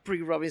got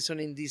Capri Robinson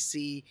in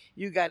DC.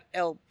 You got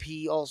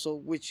LP also,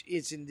 which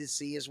is in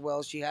DC as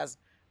well. She has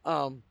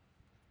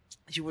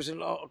she was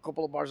in a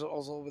couple of bars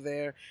also over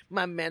there.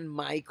 My man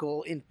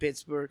Michael in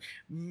Pittsburgh.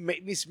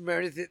 Miss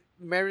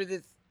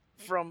Meredith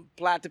from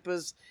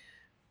Platypus,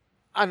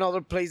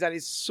 another place that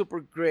is super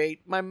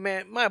great. My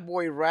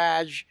boy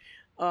Raj.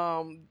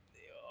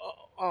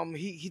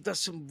 He does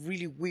some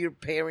really weird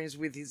pairings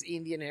with his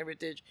Indian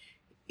heritage.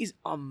 He's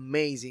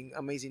amazing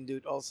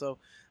dude. Also,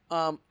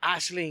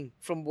 Ashling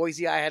from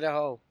Boise,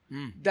 Idaho.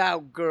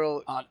 That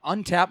girl,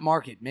 untapped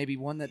market, maybe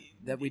one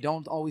that we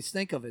don't always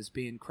think of as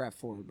being craft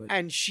forward,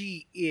 but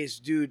she is,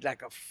 dude,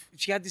 like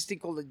she had this thing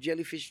called the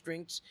jellyfish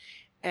drinks,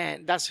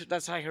 and that's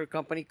like her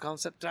company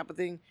concept type of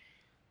thing.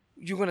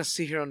 You're gonna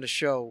see her on the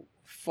show,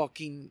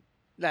 fucking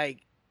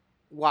like,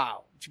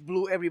 wow, she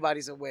blew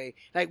everybody's away.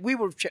 Like, we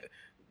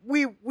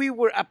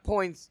were at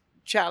points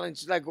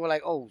challenged, like we're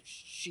like, oh,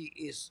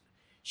 she's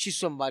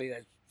somebody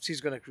that she's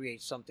gonna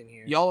create something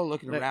here. Y'all are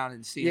looking around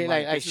and seeing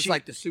this is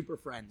like the Super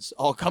Friends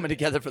all coming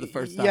together for the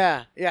first time.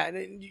 Yeah. And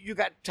then you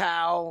got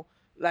Tao,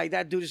 like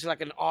that dude is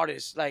like an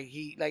artist. Like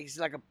he's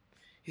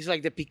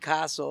like the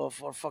Picasso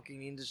of our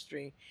fucking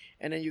industry.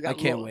 And then you got I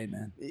can't wait,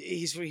 man.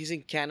 He's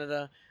in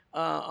Canada.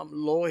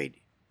 Lloyd,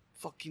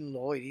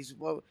 he's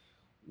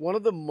one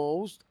of the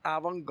most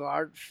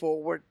avant-garde,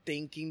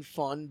 forward-thinking,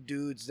 fun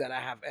dudes that I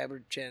have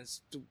ever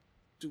chanced to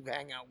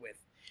hang out with.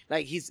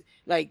 Like, he's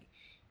like,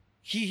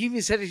 he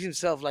even said it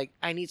himself, like,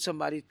 I need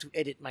somebody to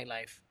edit my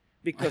life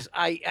because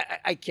I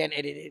can't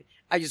edit it.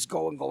 I just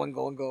go and go and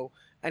go and go,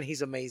 and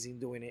he's amazing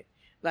doing it.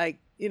 Like,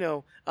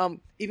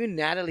 even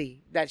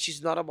Natalie, that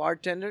she's not a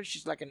bartender,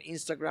 she's like an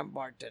Instagram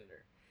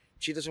bartender.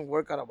 She doesn't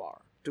work at a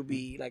bar to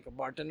be like a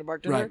bartender,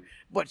 right,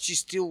 but she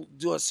still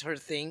does her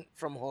thing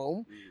from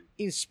home,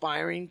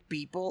 inspiring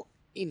people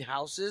in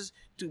houses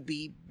to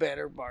be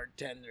better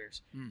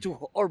bartenders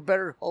or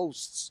better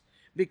hosts,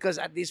 because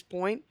at this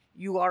point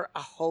you are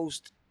a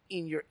host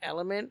in your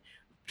element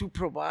to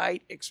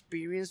provide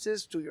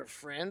experiences to your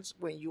friends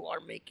when you are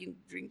making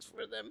drinks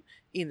for them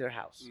in their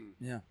house.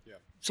 Yeah.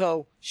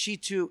 So she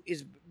too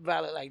is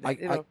valid like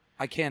that.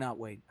 I cannot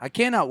wait. I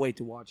cannot wait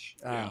to watch.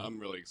 I'm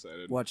really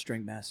excited. Watch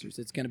Drink Masters.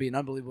 It's going to be an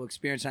unbelievable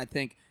experience. And I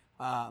think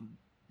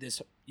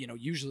this,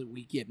 usually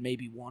we get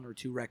maybe 1 or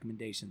 2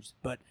 recommendations,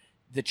 but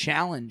the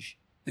challenge,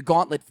 the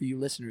gauntlet for you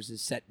listeners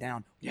is set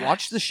down. Yes.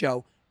 Watch the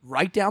show,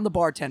 write down the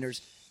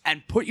bartenders,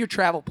 and put your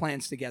travel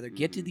plans together.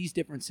 Get to these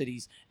different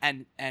cities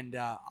and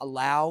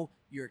allow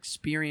your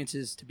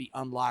experiences to be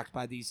unlocked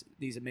by these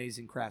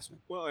amazing craftsmen.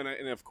 Well,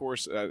 and of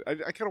course, I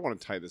kind of want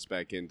to tie this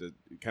back into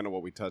kind of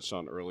what we touched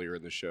on earlier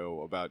in the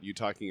show about you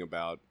talking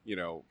about,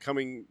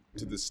 coming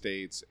to the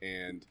States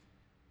and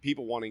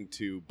people wanting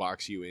to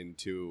box you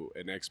into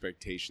an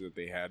expectation that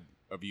they had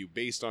of you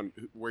based on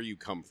where you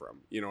come from.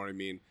 You know what I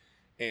mean?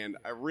 And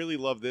I really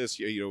love this.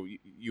 I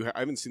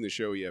haven't seen the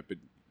show yet, but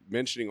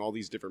mentioning all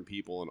these different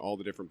people and all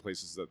the different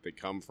places that they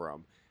come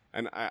from.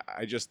 And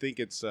I just think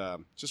it's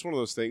just one of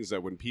those things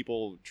that when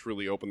people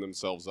truly open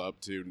themselves up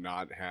to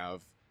not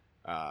have,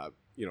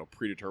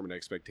 predetermined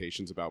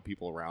expectations about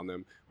people around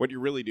them, what you're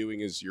really doing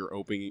is you're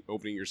opening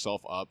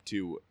yourself up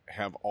to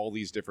have all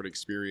these different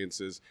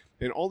experiences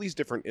and all these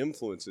different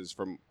influences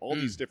from all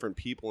these different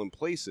people and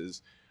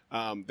places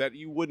that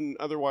you wouldn't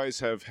otherwise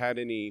have had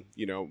any,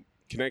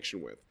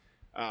 connection with.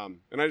 And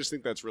I just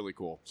think that's really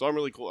cool. So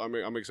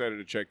I'm excited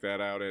to check that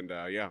out. And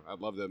I'd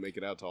love to make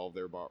it out to all of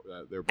their bars.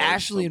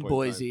 Ashley and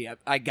Boise,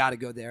 I got to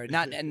go there.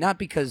 Not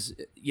because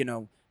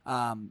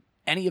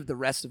any of the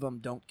rest of them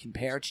don't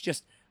compare. It's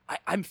just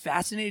I'm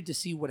fascinated to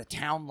see what a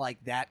town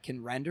like that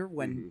can render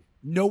when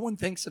no one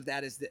thinks of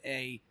that as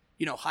a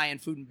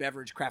high-end food and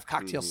beverage craft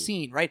cocktail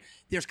scene, right?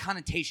 There's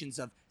connotations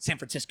of San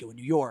Francisco and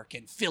New York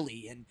and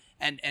Philly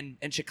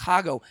and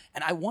Chicago,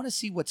 and I want to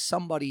see what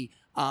somebody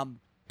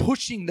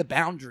pushing the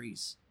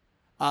boundaries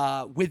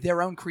with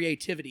their own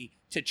creativity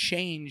to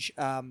change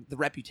the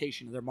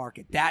reputation of their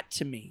market. That,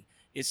 to me,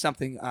 is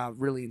something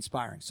really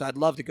inspiring. So I'd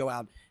love to go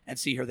out and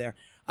see her there.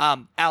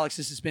 Alex,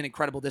 this has been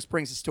incredible. This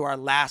brings us to our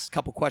last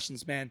couple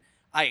questions, man.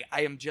 I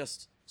am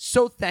just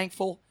so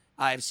thankful.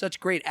 I have such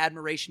great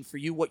admiration for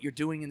you, what you're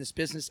doing in this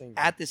business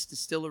at this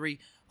distillery,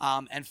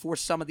 and for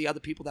some of the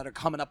other people that are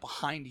coming up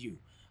behind you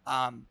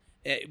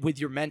with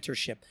your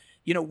mentorship.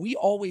 We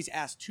always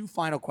ask 2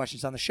 final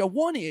questions on the show.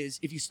 One is,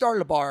 if you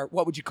started a bar,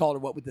 what would you call it or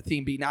what would the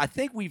theme be? Now, I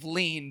think we've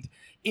leaned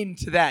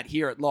into that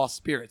here at Lost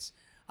Spirits.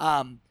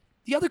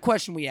 The other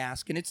question we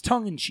ask, and it's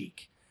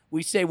tongue-in-cheek,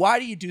 we say, why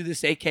do you do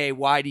this, a.k.a.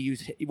 why do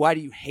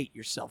you hate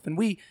yourself? And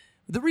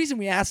the reason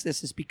we ask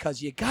this is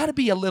because you got to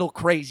be a little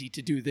crazy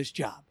to do this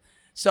job.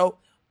 So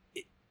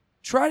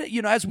try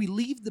to, as we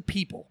leave the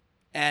people,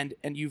 and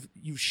you've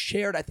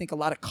shared, I think, a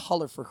lot of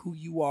color for who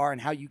you are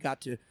and how you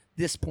got to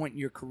this point in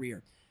your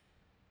career.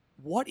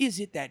 What is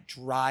it that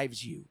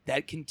drives you,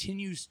 that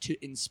continues to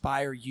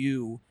inspire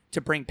you to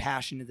bring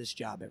passion to this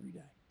job every day?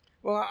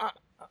 Well,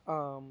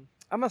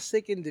 I'm a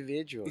sick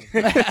individual.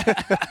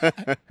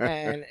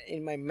 And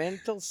in my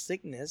mental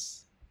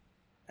sickness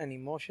and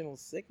emotional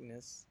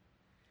sickness,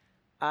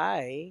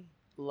 I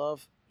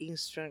love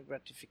instant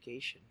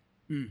gratification.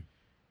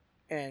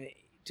 And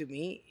to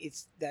me,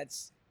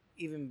 that's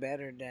even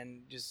better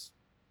than just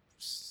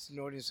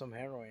snorting some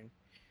heroin.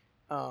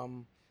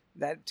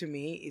 That to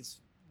me, it's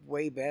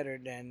way better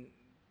than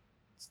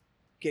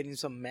getting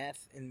some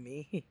meth in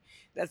me.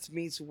 That's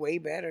me. It's way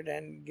better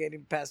than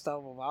getting passed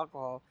out of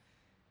alcohol.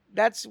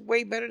 That's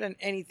way better than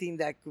anything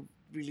that could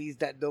release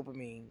that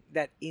dopamine,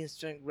 that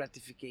instant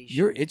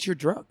gratification. It's your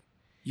drug.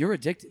 You're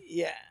addicted.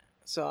 Yeah.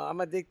 So I'm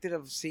addicted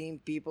of seeing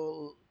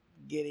people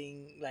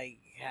getting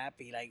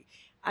happy.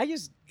 I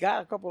just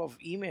got a couple of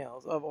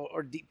emails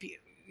or DP.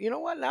 You know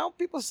what? Now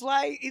people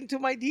slide into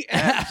my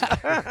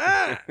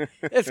DMs.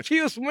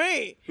 Excuse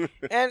me.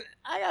 And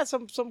I got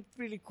some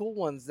really cool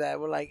ones that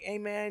were like, "Hey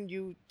man,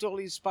 you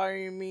totally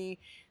inspiring me.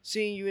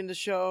 Seeing you in the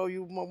show,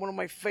 you one of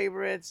my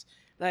favorites.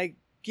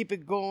 Keep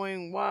it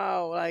going.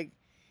 Wow.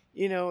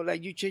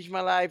 You changed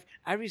my life."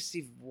 I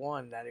received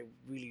one that it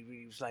really,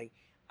 really was like,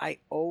 "I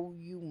owe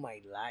you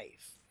my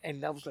life,"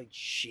 and that was like,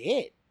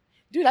 shit.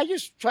 Dude, I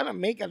just trying to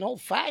make an old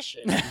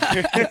fashioned.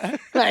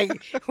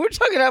 We're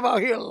talking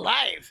about your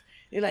life.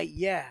 You're like,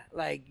 yeah,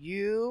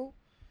 you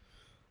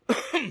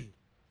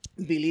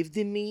believed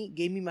in me,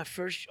 gave me my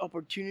first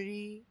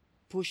opportunity,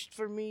 pushed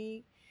for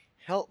me,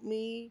 helped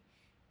me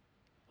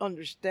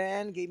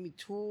understand, gave me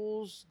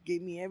tools,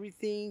 gave me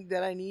everything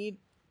that I need.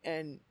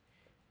 And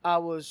I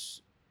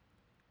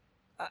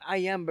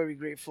am very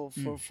grateful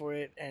for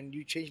it. And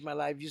you changed my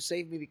life. You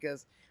saved me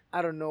because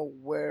I don't know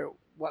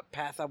what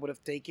path I would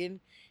have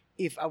taken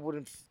if I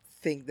wouldn't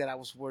think that I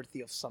was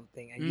worthy of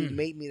something. And you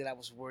made me that I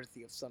was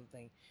worthy of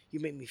something. You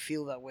made me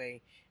feel that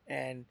way.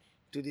 And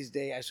to this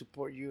day, I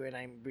support you, and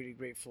I'm really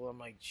grateful. I'm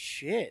like,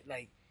 shit,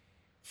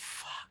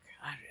 fuck.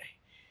 I'm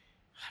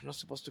not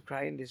supposed to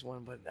cry in this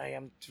one, but I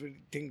am.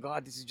 Thank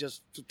God this is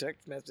just a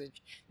text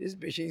message. This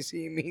bitch ain't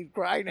seeing me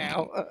cry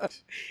now.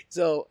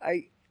 So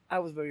I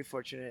was very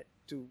fortunate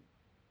to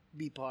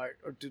be part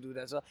or to do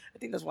that. So I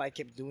think that's why I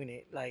kept doing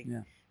it.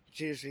 Yeah.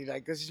 Seriously,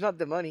 because it's not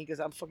the money, because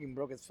I'm fucking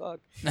broke as fuck.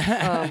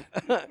 It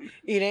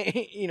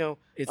ain't,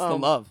 it's the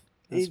love.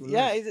 It's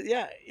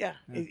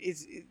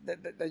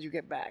that you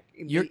get back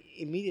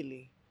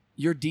immediately.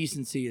 Your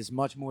decency is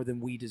much more than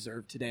we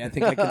deserve today. I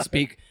think I can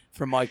speak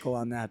for Michael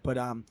on that. But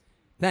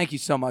Thank you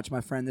so much,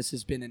 my friend. This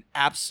has been an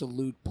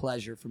absolute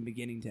pleasure from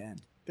beginning to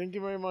end. Thank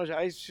you very much.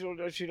 I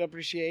should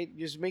appreciate.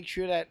 Just make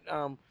sure that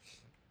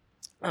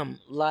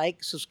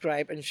like,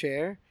 subscribe, and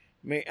share.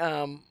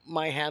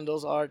 My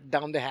handles are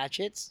Down the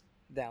Hatchets.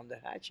 Down the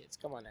Hatchets.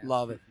 Come on now.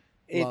 Love it.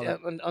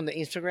 On the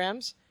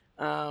Instagrams.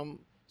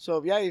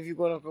 So yeah, if you're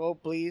gonna go,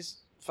 please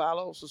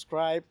follow,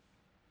 subscribe,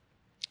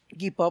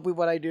 keep up with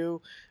what I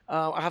do.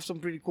 I have some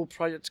pretty cool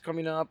projects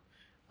coming up.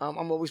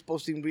 I'm always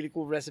posting really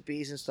cool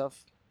recipes and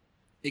stuff.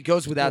 It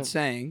goes without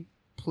saying,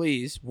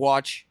 please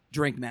watch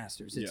Drink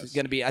Masters. It's Yes.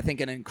 going to be, I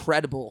think, an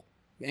incredible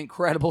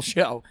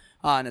show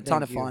and a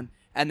ton of fun.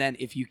 And then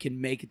if you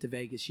can make it to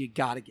Vegas, you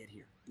got to get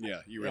here.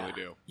 Yeah, you really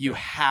do. You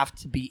have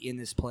to be in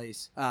this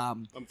place.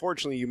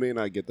 Unfortunately, you may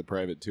not get the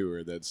private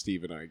tour that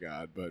Steve and I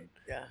got, but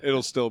Yeah.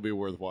 it'll still be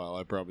worthwhile.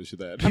 I promise you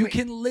that. You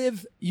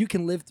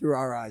can live through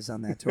our eyes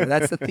on that tour.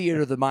 That's the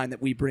theater of the mind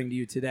that we bring to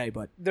you today.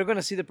 But They're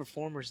gonna see the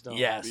performers though.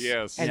 yes,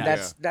 Yes. And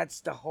Yeah. that's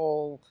the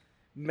whole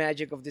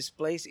magic of this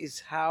place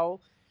is how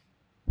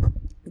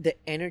the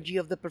energy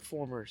of the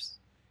performers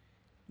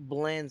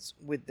blends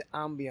with the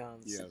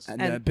ambiance. Yes.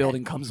 and the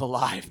building comes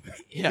alive.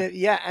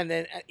 Yeah. And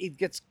then it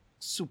gets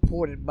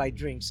supported by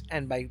drinks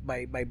and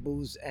by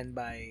booze and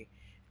by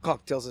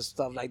cocktails and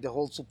stuff. Like the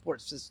whole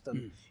support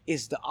system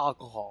is the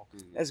alcohol.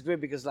 That's great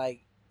because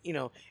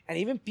and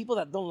even people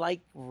that don't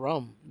like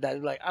rum, that are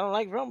like, I don't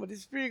like rum, but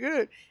it's pretty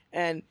good.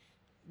 And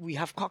we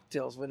have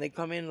cocktails when they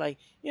come in, like,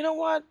 you know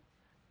what?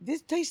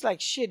 This tastes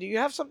like shit. Do you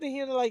have something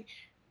here to like,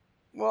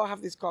 well, I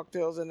have these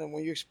cocktails. And then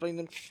when you explain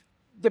them,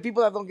 the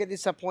people that don't get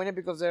disappointed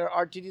because they're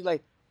RTD,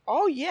 like,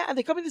 oh, yeah, and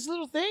they come in this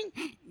little thing?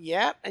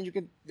 Yeah, and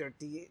they're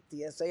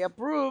TSA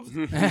approved.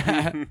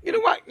 You know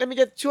what? Let me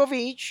get 2 of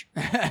each.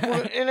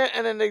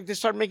 And then they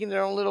start making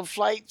their own little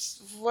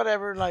flights,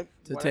 whatever.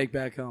 To take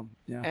back home.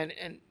 Yeah.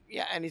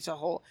 And it's a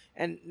whole,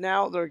 and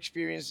now their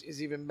experience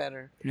is even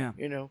better. Yeah.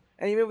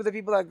 And even with the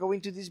people that go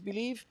into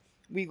disbelief,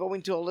 we go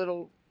into a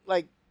little,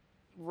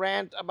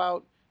 rant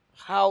about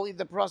how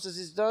the process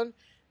is done,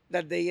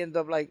 that they end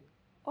up like,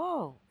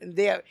 oh, and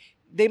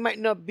they might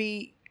not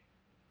be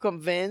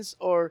convinced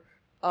or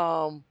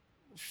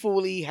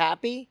fully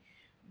happy,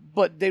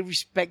 but they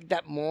respect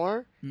that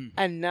more.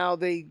 And now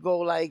they go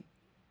like,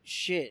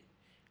 shit,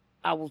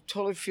 I will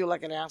totally feel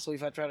like an asshole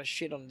if I try to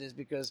shit on this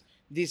because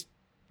this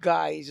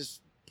guy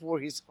just pour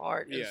his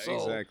heart and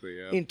soul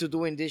into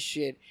doing this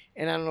shit,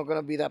 and I'm not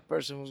gonna be that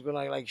person who's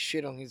gonna like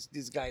shit on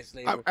this guy's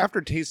later.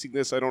 After tasting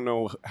this, I don't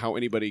know how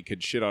anybody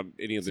could shit on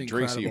any of the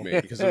drinks you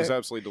made because it was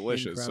absolutely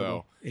delicious.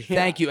 So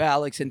Thank you,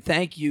 Alex, and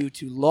thank you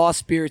to Lost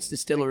Spirits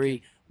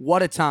Distillery.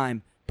 What a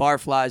time.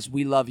 Barflies,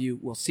 we love you.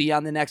 We'll see you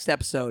on the next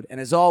episode.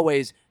 And as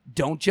always,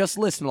 don't just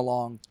listen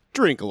along.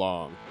 drink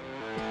along.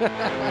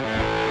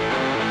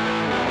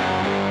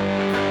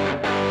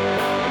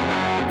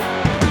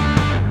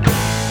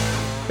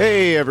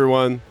 Hey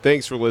everyone,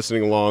 thanks for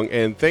listening along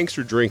and thanks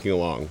for drinking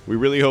along. We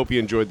really hope you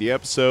enjoyed the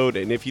episode,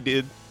 and if you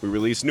did, we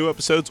release new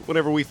episodes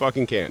whenever we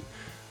fucking can.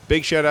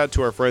 Big shout out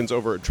to our friends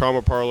over at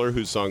Trauma Parlor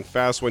whose song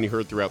Fast One you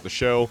heard throughout the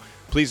show.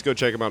 Please go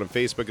check them out on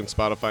Facebook and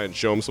Spotify and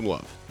show them some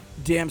love.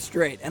 Damn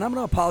straight. And I'm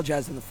going to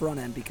apologize on the front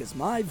end because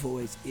my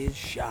voice is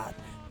shot.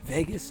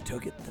 Vegas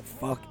took it the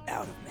fuck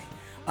out of me.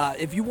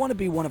 If you want to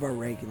be one of our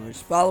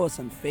regulars, follow us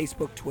on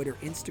Facebook, Twitter,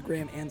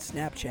 Instagram, and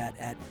Snapchat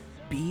at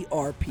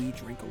BRP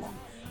Drink Along.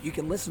 You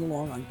can listen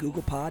along on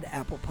Google Pod,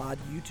 Apple Pod,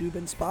 YouTube,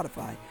 and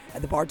Spotify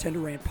at the Bartender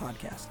Rant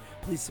Podcast.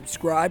 Please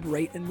subscribe,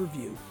 rate, and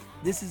review.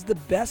 This is the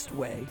best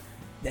way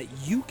that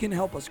you can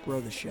help us grow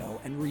the show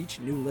and reach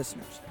new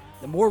listeners.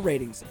 The more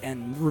ratings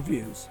and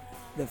reviews,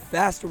 the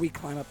faster we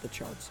climb up the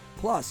charts.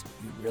 Plus,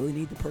 you really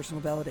need the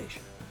personal validation.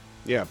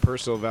 Yeah,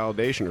 personal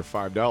validation or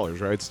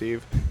 $5, right,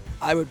 Steve?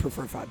 I would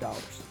prefer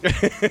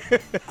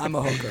 $5. I'm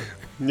a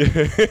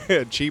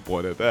hooker. Cheap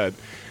one at that.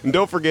 And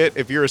don't forget,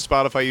 if you're a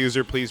Spotify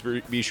user, please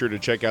be sure to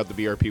check out the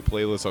BRP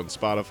playlist on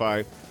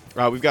Spotify.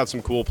 We've got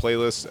some cool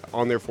playlists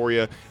on there for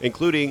you,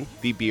 including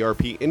the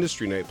BRP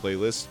Industry Night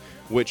playlist,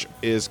 which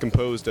is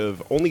composed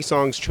of only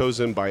songs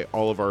chosen by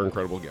all of our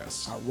incredible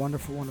guests. Our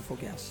wonderful, wonderful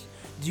guests.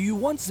 Do you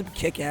want some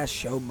kick-ass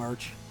show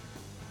merch?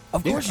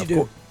 Of course you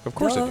do. Of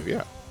course I do,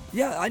 yeah.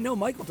 Yeah, I know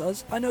Michael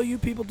does. I know you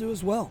people do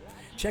as well.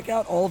 Check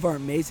out all of our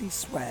amazing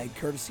swag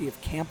courtesy of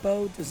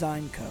Campo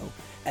Design Co.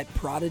 at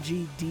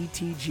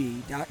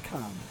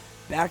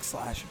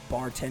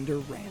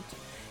prodigydtg.com/bartenderrant.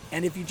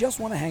 And if you just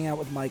want to hang out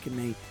with Mike and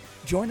me,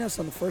 join us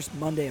on the first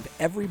Monday of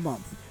every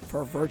month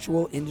for a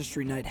virtual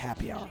Industry Night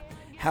happy hour.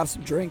 Have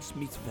some drinks,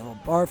 meet some fellow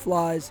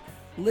barflies,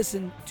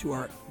 listen to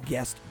our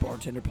guest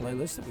bartender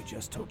playlist that we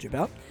just told you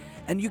about,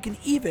 and you can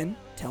even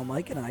tell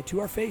Mike and I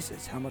to our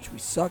faces how much we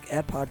suck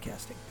at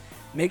podcasting.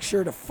 Make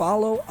sure to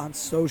follow on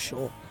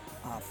social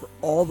for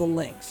all the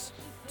links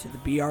to the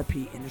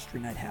BRP Industry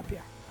Night Happy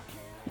Hour.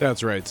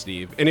 That's right,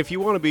 Steve. And if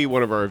you want to be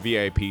one of our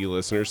VIP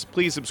listeners,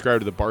 please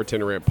subscribe to the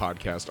Bartender Rant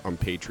podcast on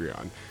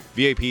Patreon.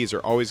 VIPs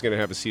are always going to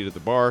have a seat at the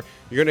bar.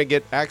 You're going to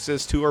get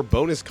access to our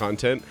bonus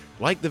content,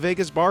 like the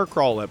Vegas Bar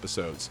Crawl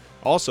episodes.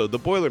 Also, the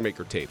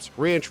Boilermaker tapes,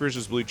 Ranch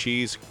vs. Blue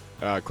Cheese,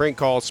 crank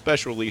calls,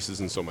 special releases,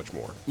 and so much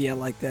more. Yeah,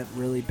 like that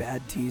really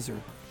bad teaser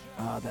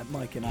that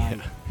Mike and I.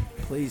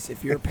 Please,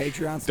 if you're a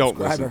Patreon Don't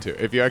subscriber, listen to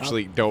it. If you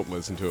actually don't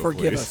listen to it,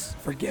 forgive please. us.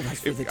 Forgive us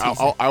for If, the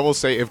teaser. I will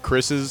say,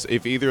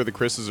 if either of the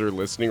Chris's are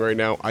listening right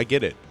now, I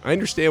get it. I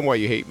understand why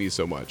you hate me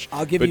so much.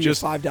 I'll give but you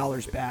just your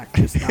 $5 back.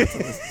 Just not to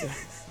listen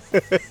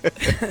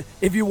to.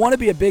 If you want to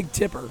be a big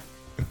tipper,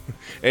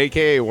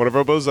 AKA one of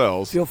our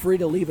Bozels. feel free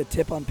to leave a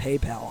tip on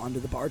PayPal under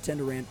the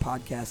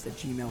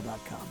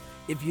bartenderrantpodcast@gmail.com.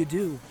 If you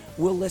do,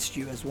 we'll list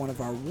you as one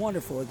of our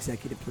wonderful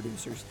executive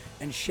producers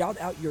and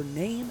shout out your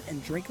name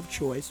and drink of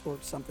choice or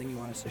something you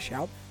want us to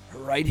shout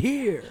right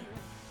here.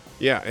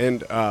 Yeah,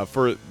 and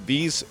for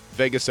these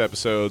Vegas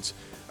episodes,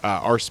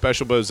 our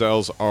special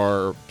Bozels,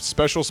 our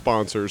special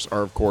sponsors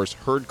are, of course,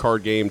 Herd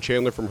Card Game,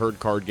 Chandler from Herd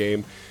Card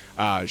Game.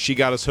 She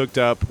got us hooked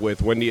up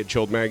with Wendy at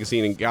Chilled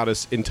Magazine and got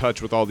us in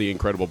touch with all the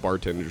incredible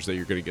bartenders that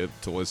you're going to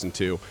get to listen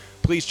to.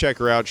 Please check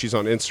her out. She's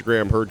on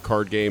Instagram, Herd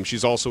Card Game.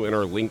 She's also in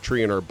our link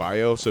tree in our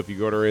bio. So if you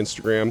go to our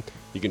Instagram,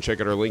 you can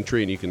check out our link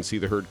tree and you can see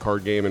the Herd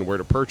Card Game and where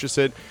to purchase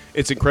it.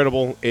 It's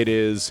incredible. It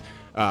is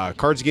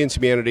Cards Against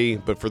Humanity,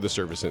 but for the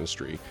service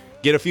industry.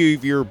 Get a few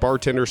of your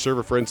bartender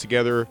server friends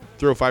together,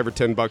 throw $5 or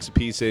 $10 a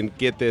piece in.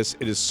 Get this.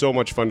 It is so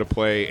much fun to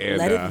play. And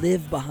Let it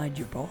live behind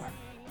your bar.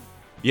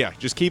 Yeah,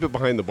 just keep it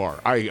behind the bar.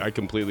 I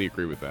completely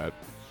agree with that.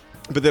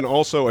 But then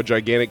also a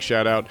gigantic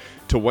shout out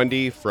to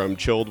Wendy from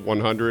Chilled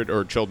 100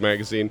 or Chilled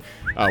Magazine.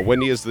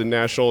 Wendy is the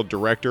national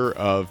director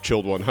of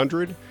Chilled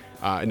 100.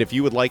 And if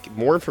you would like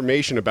more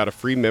information about a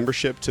free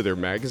membership to their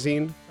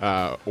magazine,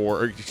 a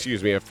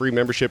free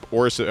membership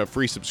or a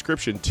free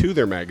subscription to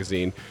their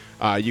magazine,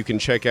 you can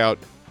check out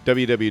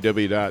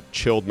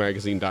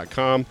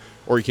www.chilledmagazine.com,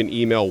 or you can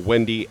email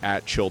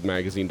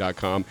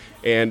wendy@chilledmagazine.com.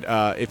 And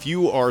if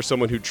you are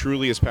someone who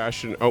truly is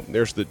passionate, oh,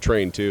 there's the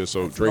train too,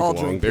 so drink along.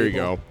 Drink, there people.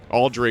 You go.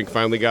 All drink.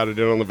 Finally got it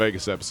in on the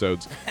Vegas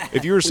episodes.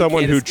 If you are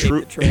someone can't who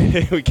escape the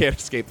train. we can't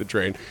escape the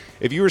train.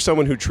 If you are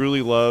someone who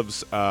truly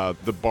loves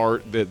the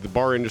bar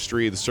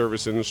industry, the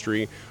service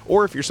industry,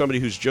 or if you're somebody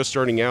who's just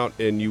starting out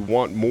and you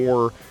want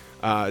more.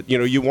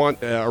 You want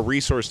a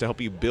resource to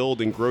help you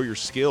build and grow your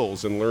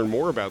skills and learn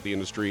more about the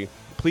industry,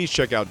 please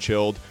check out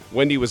Chilled.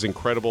 Wendy was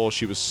incredible.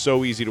 She was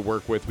so easy to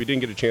work with. We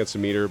didn't get a chance to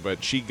meet her,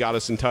 but she got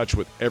us in touch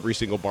with every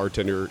single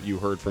bartender you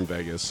heard from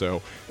Vegas.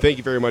 So thank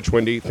you very much,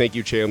 Wendy. Thank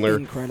you, Chandler.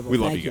 Incredible. We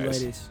love Thank you guys.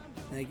 Ladies.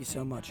 Thank you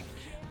so much.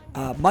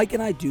 Mike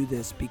and I do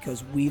this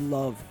because we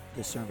love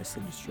the service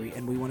industry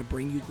and we want to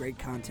bring you great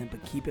content,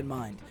 but keep in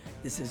mind,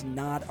 this is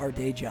not our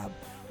day job.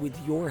 With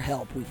your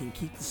help, we can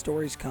keep the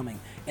stories coming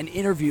and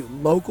interview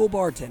local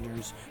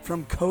bartenders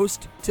from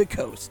coast to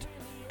coast.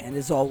 And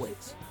as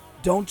always,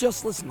 don't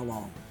just listen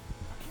along.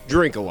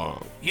 Drink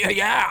along.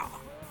 Yeah.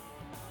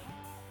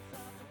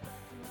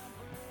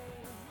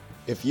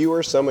 If you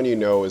or someone you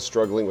know is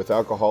struggling with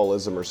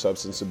alcoholism or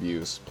substance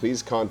abuse,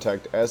 please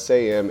contact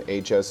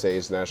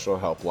SAMHSA's National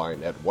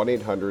Helpline at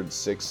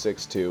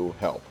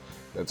 1-800-662-HELP.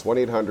 That's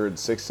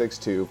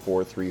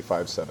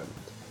 1-800-662-4357.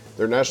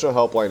 Their national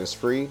helpline is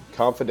free,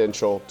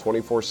 confidential,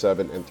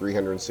 24/7, and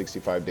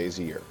 365 days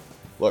a year.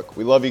 Look,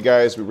 we love you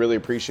guys. We really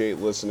appreciate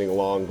listening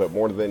along, but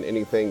more than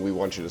anything, we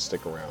want you to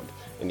stick around.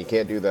 And you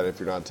can't do that if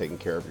you're not taking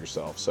care of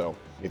yourself. So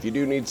if you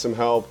do need some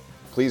help,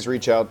 please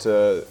reach out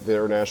to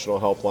their national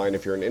helpline.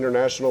 If you're an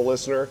international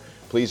listener,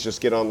 please just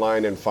get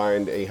online and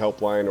find a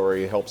helpline or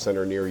a help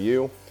center near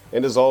you.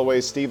 And as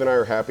always, Steve and I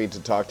are happy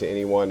to talk to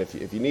anyone.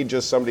 If you need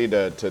just somebody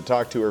to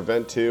talk to or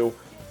vent to,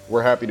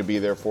 we're happy to be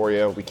there for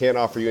you. We can't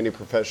offer you any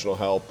professional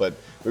help, but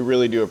we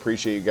really do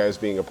appreciate you guys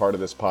being a part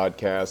of this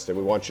podcast, and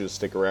we want you to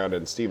stick around,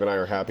 and Steve and I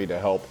are happy to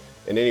help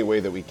in any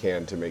way that we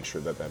can to make sure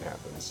that that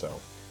happens. So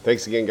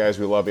thanks again, guys.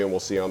 We love you, and we'll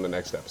see you on the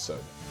next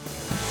episode.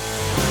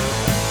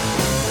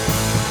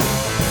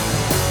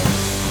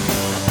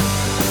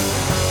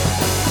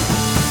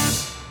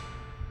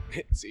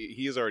 See,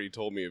 he has already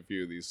told me a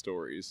few of these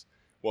stories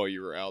while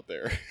you were out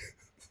there.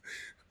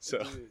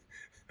 So...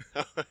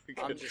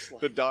 I'm just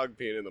like, the dog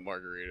peeing in the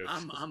margaritas.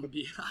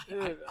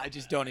 I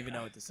just don't even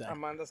know what to say.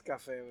 Amanda's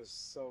Cafe was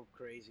so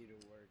crazy to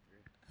work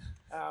with.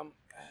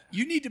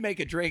 You need to make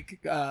a drink.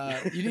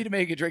 You need to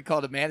make a drink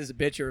called "Amanda's a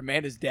Bitch" or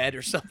 "Amanda's Dead"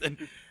 or something.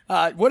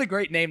 What a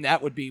great name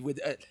that would be! With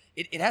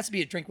it has to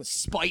be a drink with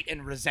spite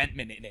and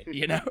resentment in it.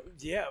 You know?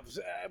 Yeah,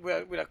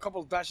 with a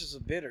couple of dashes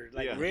of bitter,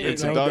 like yeah, really. and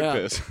some No dog doubt.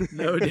 piss.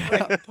 No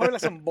doubt. Probably like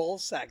some ball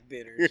sack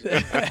bitters.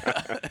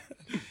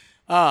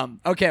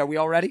 Okay, are we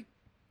all ready?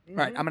 All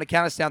right, I'm going to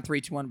count us down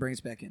 3, 2, 1. Bring us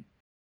back in.